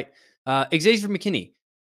Kaiser White. Xavier McKinney.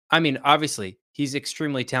 I mean, obviously, he's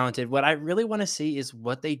extremely talented. What I really want to see is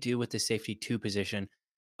what they do with the safety two position.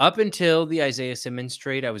 Up until the Isaiah Simmons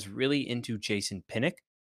trade, I was really into Jason Pinnock,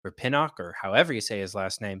 or however you say his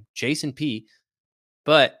last name, Jason P.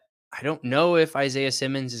 But I don't know if Isaiah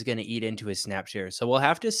Simmons is going to eat into his snap share. So we'll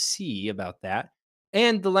have to see about that.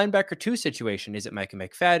 And the linebacker two situation, is it Micah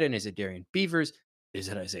McFadden? Is it Darian Beavers? Is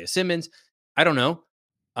it Isaiah Simmons? I don't know.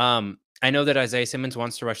 I know that Isaiah Simmons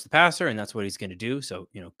wants to rush the passer, and that's what he's going to do. So,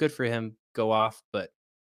 good for him. Go off. But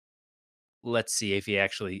let's see if he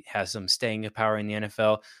actually has some staying power in the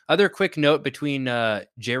NFL. Other quick note between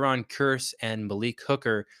Jaron Curse and Malik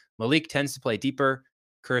Hooker. Malik tends to play deeper.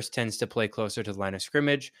 Curse tends to play closer to the line of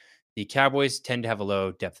scrimmage. The Cowboys tend to have a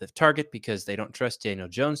low depth of target because they don't trust Daniel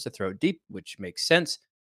Jones to throw it deep, which makes sense.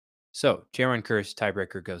 So Jaron Curse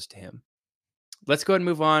tiebreaker goes to him. Let's go ahead and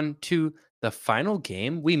move on to the final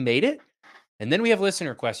game. We made it. And then we have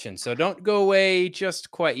listener questions. So don't go away just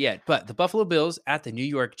quite yet. But the Buffalo Bills at the New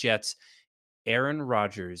York Jets. Aaron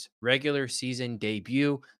Rodgers, regular season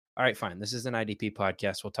debut. All right, fine. This is an IDP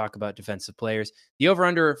podcast. We'll talk about defensive players. The over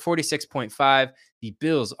under 46.5. The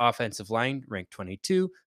Bills offensive line ranked 22.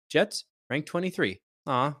 Jets ranked 23.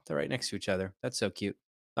 Aw, they're right next to each other. That's so cute.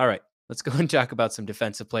 All right, let's go and talk about some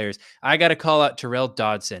defensive players. I got to call out Terrell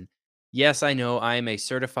Dodson. Yes, I know I am a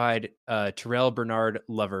certified Terrell Bernard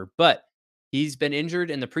lover, but he's been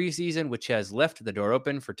injured in the preseason, which has left the door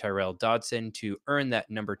open for Tyrell Dodson to earn that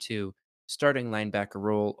number 2 starting linebacker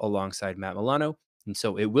role alongside Matt Milano. And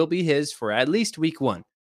so it will be his for at least week 1.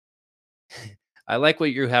 I like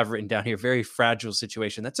what you have written down here. Very fragile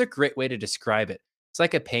situation. That's a great way to describe it. It's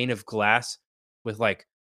like a pane of glass with like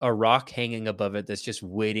a rock hanging above it that's just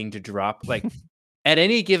waiting to drop. Like at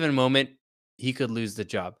any given moment, he could lose the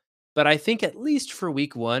job. But I think at least for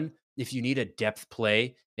week 1, if you need a depth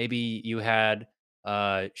play, maybe you had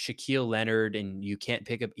Shaquille Leonard and you can't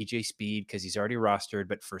pick up EJ Speed because he's already rostered,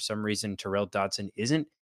 but for some reason Terrell Dodson isn't.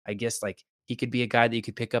 I guess like he could be a guy that you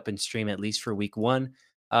could pick up and stream at least for week 1.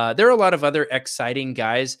 There are a lot of other exciting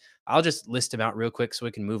guys. I'll just list them out real quick so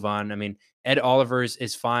we can move on. I mean, Ed Oliver's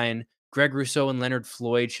is fine. Greg Rousseau and Leonard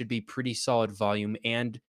Floyd should be pretty solid volume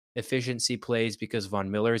and efficiency plays because Von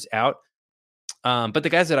Miller's out. But the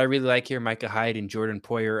guys that I really like here, Micah Hyde and Jordan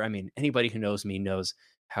Poyer. I mean, anybody who knows me knows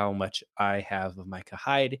how much I have of Micah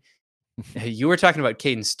Hyde. You were talking about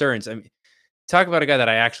Caden Stearns. I mean, talk about a guy that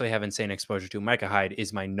I actually have insane exposure to. Micah Hyde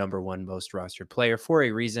is my number 1 most rostered player for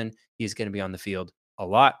a reason. He's going to be on the field a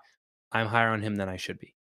lot. I'm higher on him than I should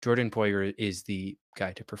be. Jordan Poyer is the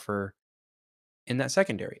guy to prefer in that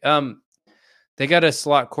secondary. They got a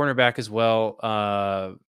slot cornerback as well.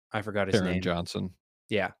 I forgot his Taron name. Johnson.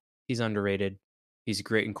 Yeah, he's underrated. He's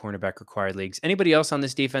great in cornerback required leagues. Anybody else on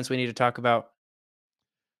this defense we need to talk about?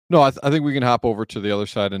 No, I think we can hop over to the other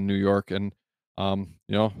side in New York, and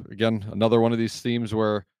again, another one of these themes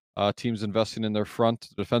where teams investing in their front,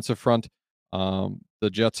 defensive front. The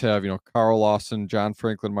Jets have Carl Lawson, John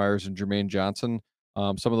Franklin Myers, and Jermaine Johnson.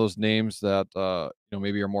 Some of those names that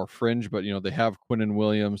maybe are more fringe, but they have Quinnen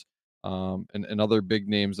Williams and other big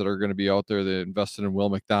names that are going to be out there. They invested in Will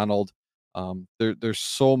McDonald. There's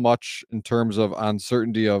so much in terms of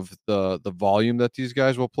uncertainty of the volume that these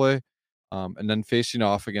guys will play. And then facing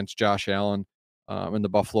off against Josh Allen and the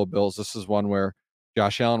Buffalo Bills. This is one where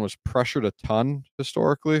Josh Allen was pressured a ton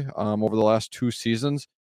historically over the last 2 seasons,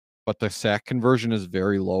 but the sack conversion is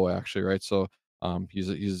very low, actually, right? So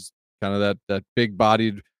he's kind of that big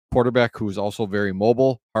bodied quarterback who's also very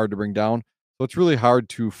mobile, hard to bring down. So it's really hard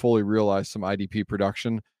to fully realize some IDP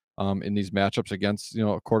production in these matchups against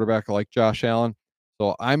a quarterback like Josh Allen.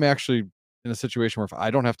 So I'm actually in a situation where if I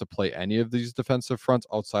don't have to play any of these defensive fronts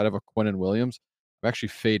outside of a Quinnen Williams, I'm actually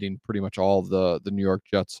fading pretty much all of the New York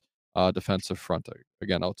Jets defensive front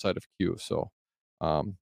again outside of Q. So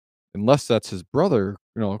um, unless that's his brother,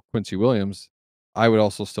 Quincy Williams, I would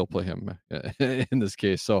also still play him in this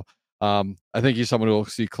case. So I think he's someone who will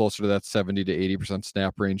see closer to that 70 to 80%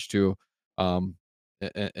 snap range too.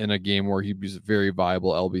 In a game where he'd be very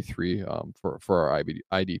viable LB3 for our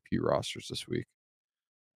IDP rosters this week.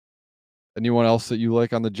 Anyone else that you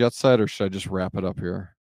like on the Jets side, or should I just wrap it up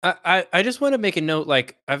here? I just want to make a note.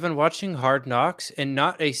 Like I've been watching Hard Knocks, and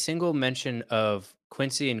not a single mention of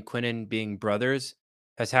Quincy and Quinnen being brothers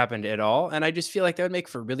has happened at all. And I just feel like that would make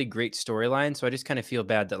for really great storyline. So I just kind of feel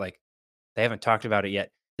bad that like they haven't talked about it yet.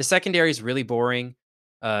 The secondary is really boring.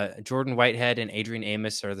 Jordan Whitehead and Adrian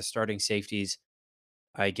Amos are the starting safeties.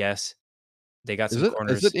 I guess they got Is some it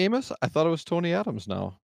corners. Amos? I thought it was Tony Adams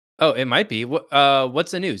now. Oh, it might be.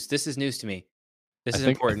 What's the news? This is news to me. This I is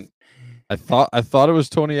think important. I thought it was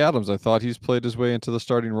Tony Adams. I thought he's played his way into the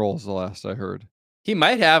starting roles the last I heard. He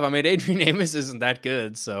might have. I mean, Adrian Amos isn't that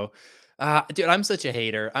good. So, dude, I'm such a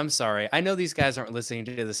hater. I'm sorry. I know these guys aren't listening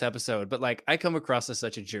to this episode, but like, I come across as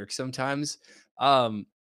such a jerk sometimes. Um,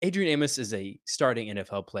 Adrian Amos is a starting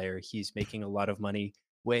NFL player. He's making a lot of money,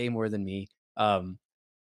 way more than me. Um,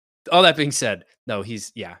 all that being said, no,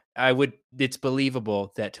 yeah, I would, it's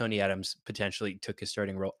believable that Tony Adams potentially took his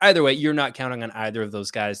starting role. Either way, you're not counting on either of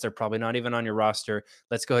those guys. They're probably not even on your roster.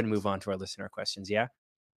 Let's go ahead and move on to our listener questions. Yeah.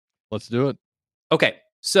 Let's do it. Okay,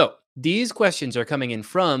 so these questions are coming in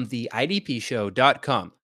from the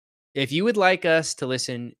idpshow.com. If you would like us to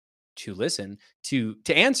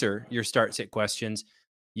answer your start sit questions,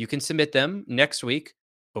 you can submit them next week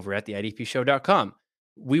over at the idpshow.com.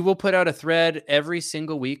 We will put out a thread every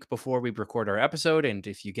single week before we record our episode, and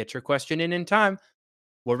if you get your question in time,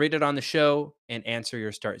 we'll read it on the show and answer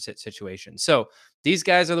your start sit situation. So these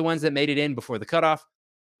guys are the ones that made it in before the cutoff.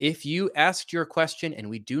 If you asked your question and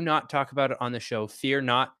we do not talk about it on the show, fear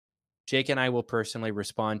not. Jake and I will personally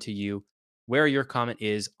respond to you where your comment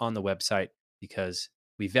is on the website because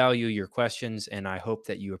we value your questions and I hope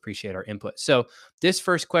that you appreciate our input. So, this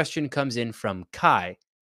first question comes in from Kai.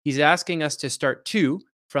 He's asking us to start two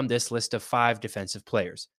from this list of 5 defensive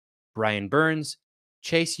players: Brian Burns,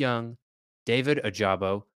 Chase Young, David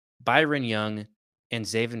Ajabo, Byron Young, and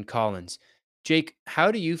Zaven Collins. Jake, how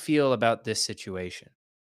do you feel about this situation?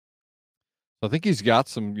 I think he's got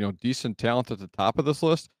some, decent talent at the top of this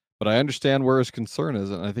list, but I understand where his concern is,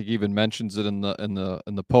 and I think he even mentions it in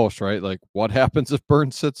the post, right? Like, what happens if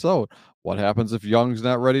Burns sits out? What happens if Young's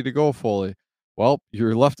not ready to go fully? Well,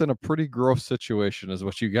 you're left in a pretty gross situation, is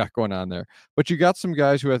what you got going on there. But you got some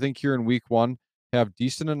guys who I think here in week one have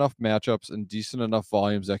decent enough matchups and decent enough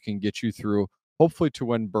volumes that can get you through, hopefully, to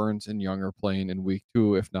when Burns and Young are playing in week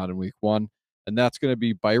two, if not in week one, and that's going to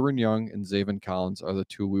be Byron Young and Zaven Collins are the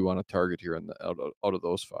two we want to target here in the out of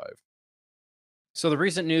those five. So, the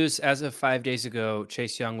recent news as of 5 days ago,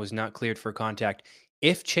 Chase Young was not cleared for contact.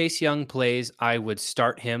 If Chase Young plays, I would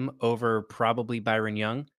start him over probably Byron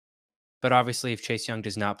Young. But obviously, if Chase Young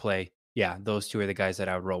does not play, yeah, those two are the guys that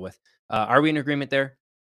I would roll with. Are we in agreement there?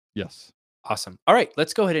 Yes. Awesome. All right,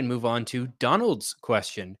 let's go ahead and move on to Donald's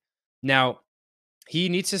question. Now, he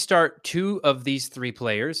needs to start two of these 3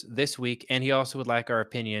 players this week, and he also would like our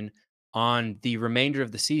opinion on the remainder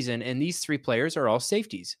of the season. And these 3 players are all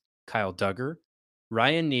safeties: Kyle Duggar,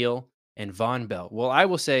 Ryan Neal, and Von Bell. Well, I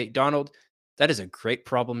will say, Donald, that is a great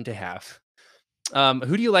problem to have.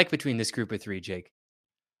 Who do you like between this group of 3, Jake?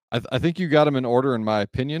 I think you got him in order, in my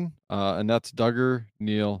opinion, and that's Duggar,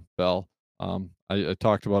 Neal, Bell. I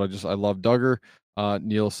talked about. I love Duggar.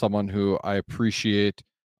 Neal's someone who I appreciate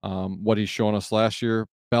what he's shown us last year.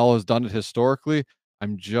 Bell has done it historically.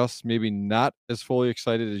 I'm just maybe not as fully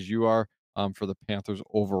excited as you are for the Panthers'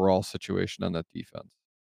 overall situation on that defense.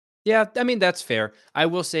 Yeah, I mean, that's fair. I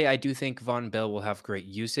will say I do think Von Bell will have great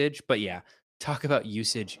usage, but yeah, talk about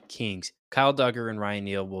usage kings. Kyle Duggar and Ryan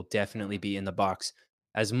Neal will definitely be in the box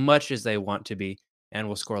as much as they want to be and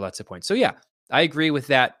will score lots of points. So yeah, I agree with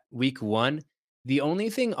that week one. The only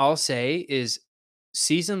thing I'll say is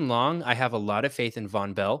season long, I have a lot of faith in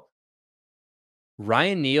Von Bell.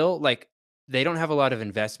 Ryan Neal, like, they don't have a lot of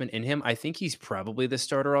investment in him. I think he's probably the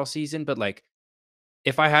starter all season, but like,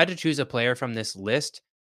 if I had to choose a player from this list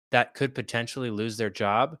that could potentially lose their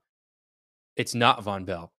job, it's not Von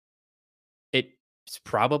Bell. It's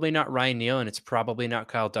probably not Ryan Neal, and it's probably not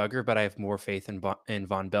Kyle Duggar, but I have more faith in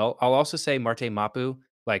Von Bell. I'll also say Marte Mapu.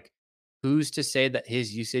 Like, who's to say that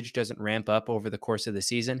his usage doesn't ramp up over the course of the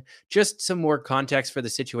season? Just some more context for the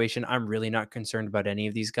situation. I'm really not concerned about any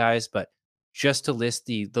of these guys, but just to list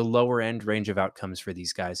the lower end range of outcomes for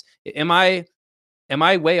these guys. Am I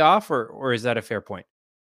way off, or is that a fair point?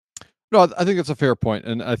 No, I think it's a fair point,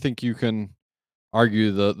 and I think you can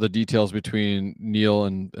argue the details between Neil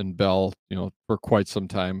and Bell, for quite some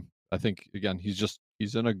time. I think again,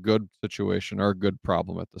 he's in a good situation or a good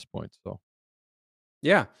problem at this point. So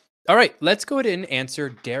Yeah. All right. Let's go ahead and answer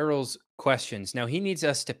Daryl's questions. Now, he needs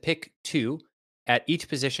us to pick 2 at each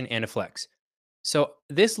position and a flex. So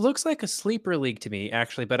this looks like a sleeper league to me,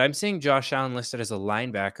 actually, but I'm seeing Josh Allen listed as a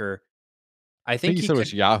linebacker. I I think think he he said it could.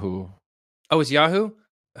 was Yahoo. Oh, it's Yahoo?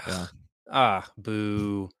 Yeah.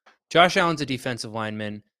 Boo. Josh Allen's a defensive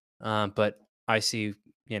lineman, but I see,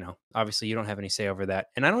 obviously you don't have any say over that.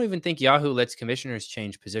 And I don't even think Yahoo lets commissioners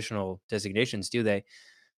change positional designations, do they?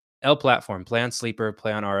 L platform, play on sleeper,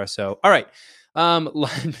 play on RSO. All right.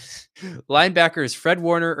 Linebackers Fred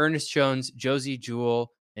Warner, Ernest Jones, Josie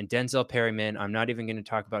Jewell, and Denzel Perryman. I'm not even going to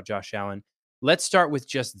talk about Josh Allen. Let's start with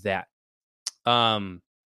just that. Um,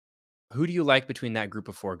 who do you like between that group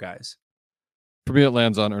of four guys? For me, it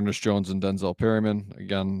lands on Ernest Jones and Denzel Perryman.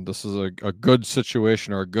 Again, this is a good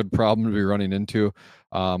situation or a good problem to be running into.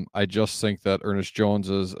 I just think that Ernest Jones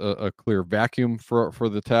is a clear vacuum for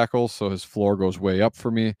the tackles, so his floor goes way up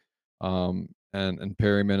for me. And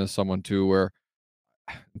Perryman is someone too where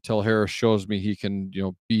until Harris shows me he can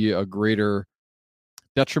be a greater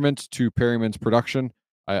detriment to Perryman's production.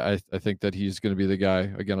 I think that he's going to be the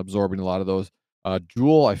guy again absorbing a lot of those.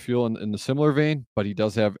 Jewel, I feel in the similar vein, but he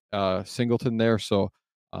does have Singleton there, so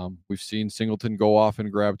we've seen Singleton go off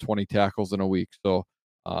and grab 20 tackles in a week. So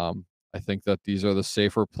I think that these are the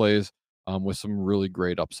safer plays with some really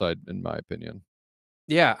great upside, in my opinion.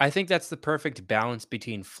 Yeah, I think that's the perfect balance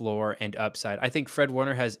between floor and upside. I think Fred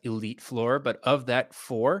Warner has elite floor, but of that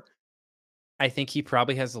four, I think he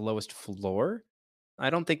probably has the lowest floor. I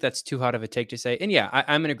don't think that's too hot of a take to say. And yeah,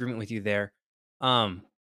 I'm in agreement with you there. Um,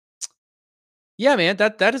 yeah, man,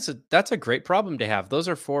 that's a great problem to have. Those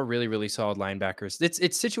are four really, really solid linebackers.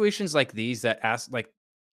 It's situations like these that ask like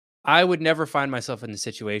I would never find myself in the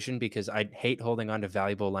situation because I hate holding on to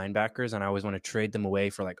valuable linebackers and I always want to trade them away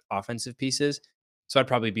for like offensive pieces. So I'd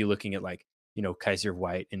probably be looking at like, Kaiser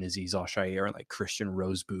White and Aziz Al-Shaair and like Christian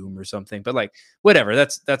Roseboom or something. But like whatever,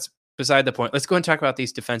 that's beside the point. Let's go and talk about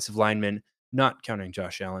these defensive linemen, not counting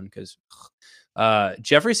Josh Allen because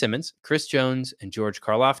Jeffrey Simmons, Chris Jones, and George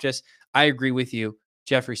Karlaftis. I agree with you.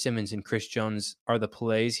 Jeffrey Simmons and Chris Jones are the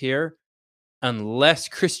plays here, unless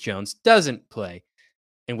Chris Jones doesn't play,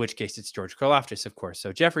 in which case it's George Karlaftis, of course.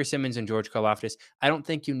 So Jeffrey Simmons and George Karlaftis. I don't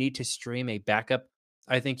think you need to stream a backup.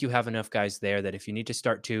 I think you have enough guys there that if you need to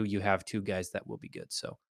start two, you have two guys that will be good.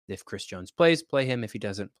 So if Chris Jones plays, play him. If he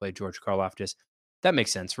doesn't, play George Karlaftis. That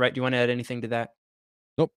makes sense, right? Do you want to add anything to that?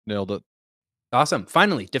 Nope, nailed it. Awesome.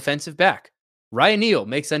 Finally, defensive back. Ryan Neal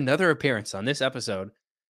makes another appearance on this episode.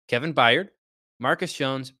 Kevin Byard, Marcus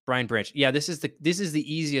Jones, Brian Branch. Yeah, this is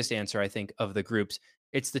the easiest answer I think of the groups.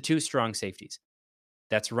 It's the two strong safeties.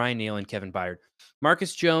 That's Ryan Neal and Kevin Byard.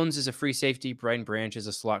 Marcus Jones is a free safety. Brian Branch is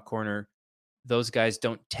a slot corner. Those guys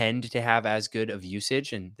don't tend to have as good of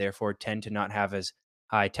usage and therefore tend to not have as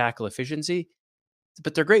high tackle efficiency,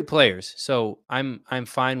 but they're great players. So I'm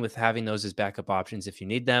fine with having those as backup options if you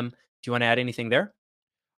need them. Do you want to add anything there?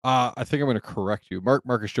 I think I'm going to correct you.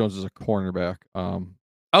 Marcus Jones is a cornerback.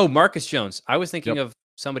 Oh, Marcus Jones. I was thinking Yep, of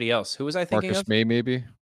somebody else. Who was I thinking Marcus of? May maybe.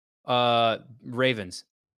 Ravens.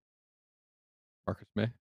 Marcus May.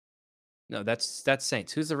 No, that's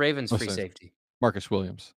Saints. Who's the Ravens Oh, free sorry. safety? Marcus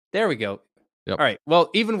Williams. There we go. Yep. All right. Well,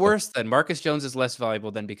 even So worse then, Marcus Jones is less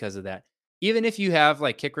valuable than because of that. Even if you have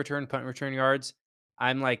like kick return, punt return yards,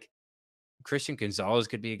 I'm like Christian Gonzalez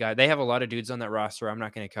could be a guy. They have a lot of dudes on that roster. I'm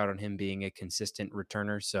not going to count on him being a consistent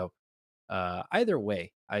returner. So either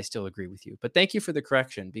way, I still agree with you. But thank you for the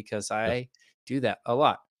correction because yes, I do that a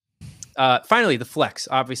lot. Finally, the flex.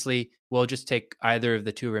 Obviously, we'll just take either of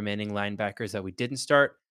the two remaining linebackers that we didn't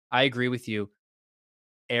start. I agree with you.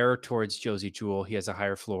 Error towards Josie Jewell. He has a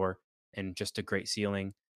higher floor and just a great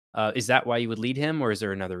ceiling. Is that why you would lead him, or is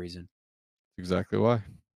there another reason? exactly why.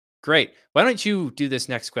 Great. Why don't you do this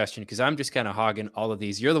next question? Because I'm just kind of hogging all of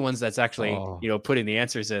these. You're the ones that's actually, Oh, putting the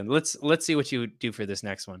answers in. Let's see what you do for this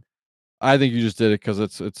next one. I think you just did it because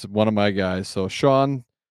it's one of my guys. So Sean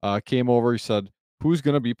came over. He said, "Who's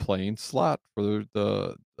going to be playing slot for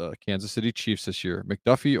the Kansas City Chiefs this year,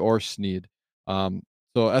 McDuffie or Snead?"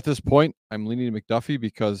 So at this point, I'm leaning McDuffie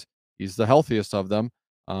because he's the healthiest of them.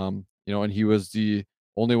 And he was the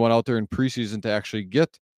only one out there in preseason to actually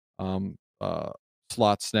get um, uh,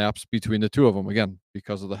 slot snaps between the two of them. Again,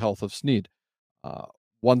 because of the health of Snead. Uh,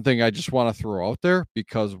 One thing I just want to throw out there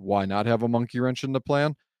because why not have a monkey wrench in the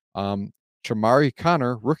plan? Um, Chamari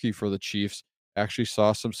Connor, rookie for the Chiefs, actually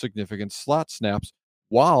saw some significant slot snaps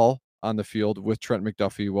while on the field with Trent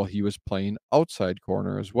McDuffie while he was playing outside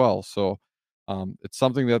corner as well. So it's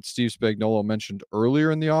something that Steve Spagnuolo mentioned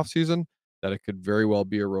earlier in the offseason that it could very well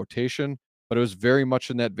be a rotation, but it was very much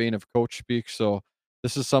in that vein of coach speak. So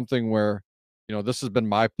this is something where, this has been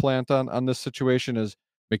my plant on this situation is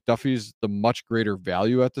McDuffie's the much greater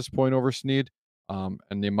value at this point over Snead. And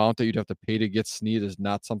the amount that you'd have to pay to get Snead is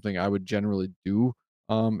not something I would generally do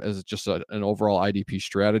as just an overall IDP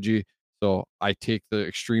strategy. So I take the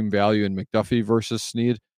extreme value in McDuffie versus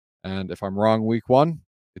Snead. And if I'm wrong week one,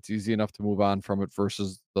 It's easy enough to move on from it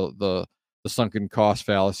versus the sunken cost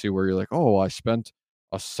fallacy where you're like, "Oh, I spent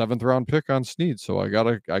a 7th round pick on Snead, so I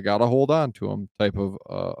gotta hold on to him," type of,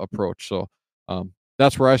 approach. So,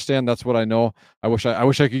 that's where I stand, that's what I know. I wish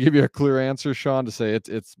I could give you a clear answer, Sean, to say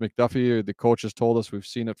it's McDuffie, or the coach has told us, we've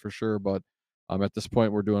seen it for sure, but, at this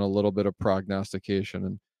point, we're doing a little bit of prognostication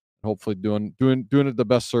and hopefully doing it the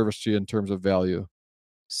best service to you in terms of value.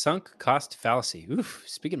 Sunk cost fallacy. Oof,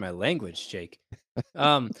 speaking my language, Jake.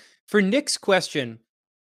 Um, for Nick's question,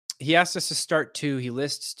 he asked us to start two. He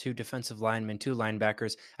lists two defensive linemen, two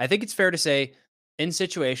linebackers. I think it's fair to say, in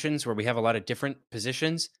situations where we have a lot of different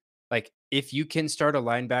positions, like if you can start a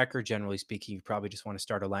linebacker, generally speaking, you probably just want to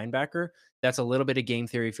start a linebacker. That's a little bit of game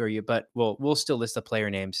theory for you, but we'll still list the player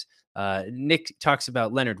names. Nick talks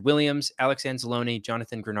about Leonard Williams, Alex Anzalone,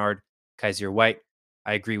 Jonathan Grenard, Kaiser White.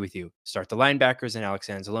 I agree with you. Start the linebackers and Alex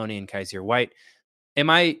Anzalone and Kaiser White. Am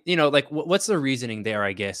I, like what's the reasoning there,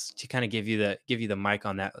 I guess, to kind of give you the mic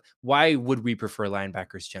on that? Why would we prefer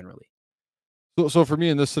linebackers generally? So for me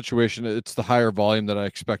in this situation, it's the higher volume that I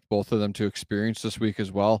expect both of them to experience this week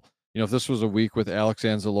as well. If this was a week with Alex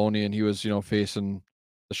Anzalone and he was, facing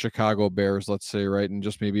the Chicago Bears, let's say, right, and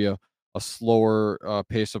just maybe a slower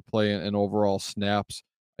pace of play and overall snaps,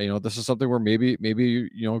 this is something where maybe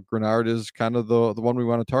Grenard is kind of the one we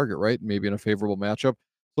want to target, right? Maybe in a favorable matchup.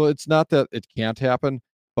 So it's not that it can't happen,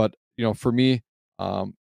 but for me,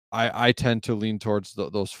 I tend to lean towards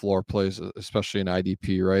those floor plays, especially in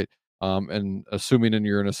IDP, right? And assuming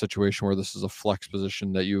you're in a situation where this is a flex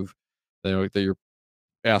position that you're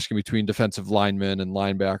asking between defensive linemen and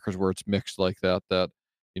linebackers where it's mixed like that,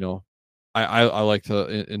 you know, I like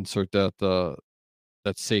to insert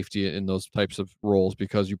that safety in those types of roles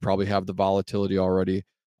because you probably have the volatility already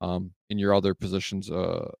in your other positions,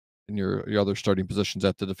 in your other starting positions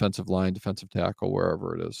at the defensive line, defensive tackle,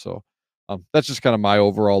 wherever it is. So that's just kind of my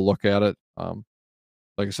overall look at it.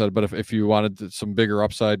 Like I said, but if you wanted some bigger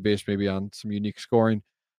upside based maybe on some unique scoring,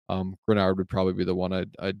 Grenard would probably be the one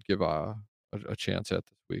I'd give a chance at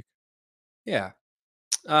this week. Yeah.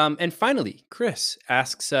 And finally, Chris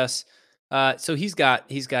asks us. So he's got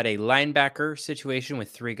a linebacker situation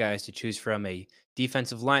with three guys to choose from, a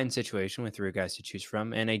defensive line situation with three guys to choose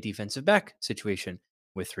from, and a defensive back situation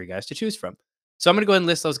with three guys to choose from. So I'm going to go ahead and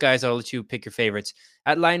list those guys. I'll let you pick your favorites.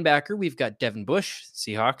 At linebacker, we've got Devin Bush,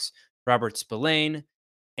 Seahawks, Robert Spillane,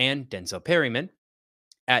 and Denzel Perryman.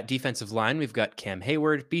 At defensive line, we've got Cam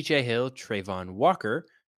Hayward, BJ Hill, Trayvon Walker.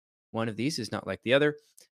 One of these is not like the other.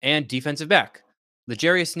 And defensive back,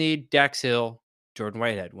 L'Jarius Sneed, Dax Hill, Jordan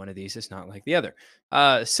Whitehead. One of these is not like the other.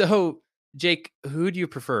 So, Jake, who do you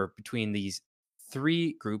prefer between these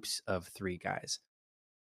three groups of three guys?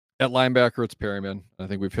 At linebacker, it's Perryman. I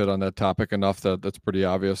think we've hit on that topic enough that that's pretty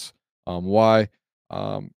obvious. Why?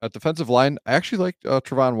 At defensive line, I actually like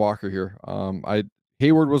Trayvon Walker here. I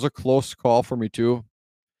Hayward was a close call for me too.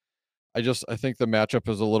 I think the matchup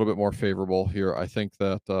is a little bit more favorable here. I think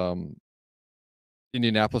that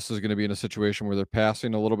Indianapolis is going to be in a situation where they're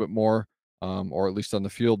passing a little bit more, or at least on the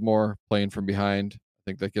field more, playing from behind. I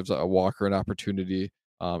think that gives a Walker an opportunity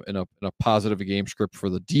in a positive game script for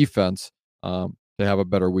the defense to have a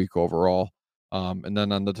better week overall. And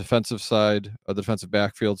then on the defensive side, the defensive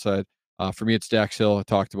backfield side, for me, it's Dax Hill.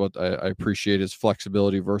 I appreciate his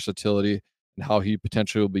flexibility, versatility, and how he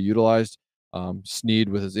potentially will be utilized. Sneed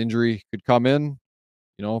with his injury could come in,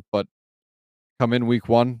 but come in week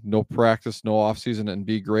 1, no practice, no offseason, and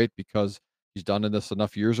be great because he's done in this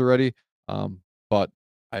enough years already. But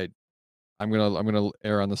I I'm gonna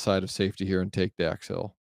err on the side of safety here and take Dax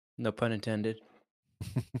Hill. No pun intended.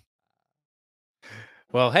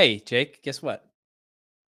 Well, hey, Jake, guess what?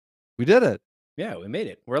 We did it. Yeah, we made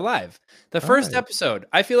it. We're live. The All first right. episode.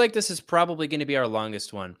 I feel like this is probably going to be our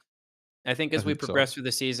longest one. I think I as we think so. progress through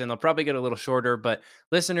the season, they'll probably get a little shorter. But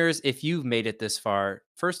listeners, if you've made it this far,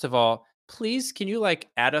 first of all, please can you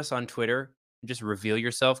add us on Twitter and just reveal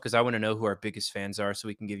yourself? Because I want to know who our biggest fans are so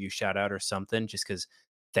we can give you a shout out or something. Just because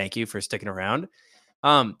thank you for sticking around.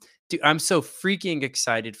 Um, Dude, I'm so freaking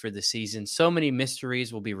excited for the season. So many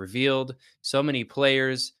mysteries will be revealed. So many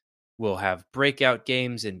players will have breakout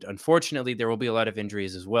games, and unfortunately, there will be a lot of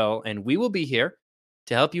injuries as well. And we will be here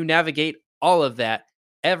to help you navigate all of that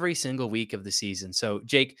every single week of the season. So,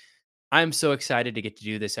 Jake, I'm so excited to get to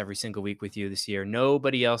do this every single week with you this year.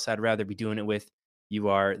 Nobody else I'd rather be doing it with. You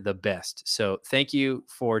are the best. So, thank you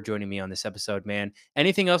for joining me on this episode, man.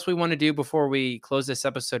 Anything else we want to do before we close this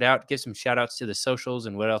episode out? Give some shout outs to the socials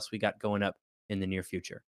and what else we got going up in the near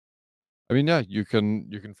future. I mean, yeah, you can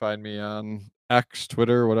find me on X,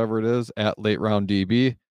 Twitter, whatever it is, at Late Round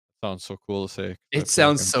DB. Sounds so cool to say 'cause I It feel like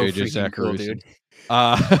sounds I'm so JJ freaking cool, dude. Zachariason.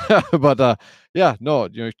 But yeah, no,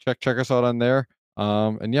 check us out on there.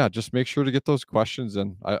 And yeah, just make sure to get those questions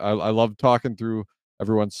in. I love talking through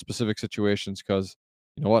everyone's specific situations because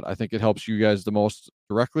you know what? I think it helps you guys the most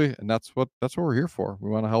directly, and that's what we're here for. We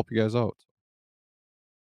want to help you guys out.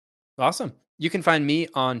 Awesome. You can find me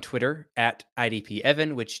on Twitter at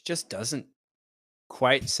IDPEvan, which just doesn't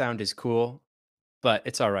quite sound as cool, but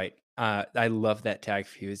it's all right. I love that tag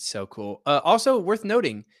for you. It's so cool. Also worth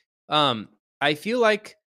noting, um, I feel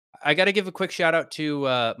like I got to give a quick shout out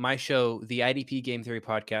to my show, the IDP Game Theory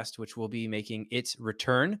Podcast, which will be making its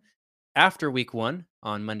return after week one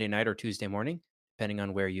on Monday night or Tuesday morning, depending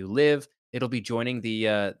on where you live. It'll be joining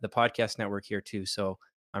the podcast network here too. So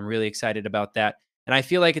I'm really excited about that. And I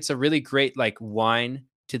feel like it's a really great like wine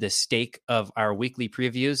to the steak of our weekly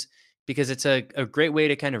previews because it's a great way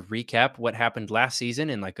to kind of recap what happened last season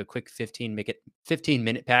in like a quick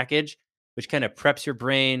 15-minute package, which kind of preps your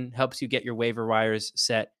brain, helps you get your waiver wires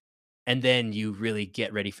set, and then you really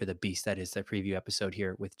get ready for the beast that is the preview episode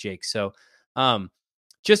here with Jake. So um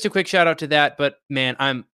just a quick shout out to that, but man,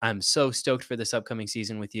 I'm so stoked for this upcoming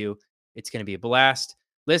season with you. It's going to be a blast.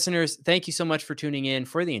 Listeners, thank you so much for tuning in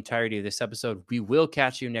for the entirety of this episode. We will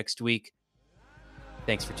catch you next week.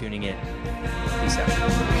 Thanks for tuning in. Peace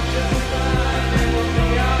out.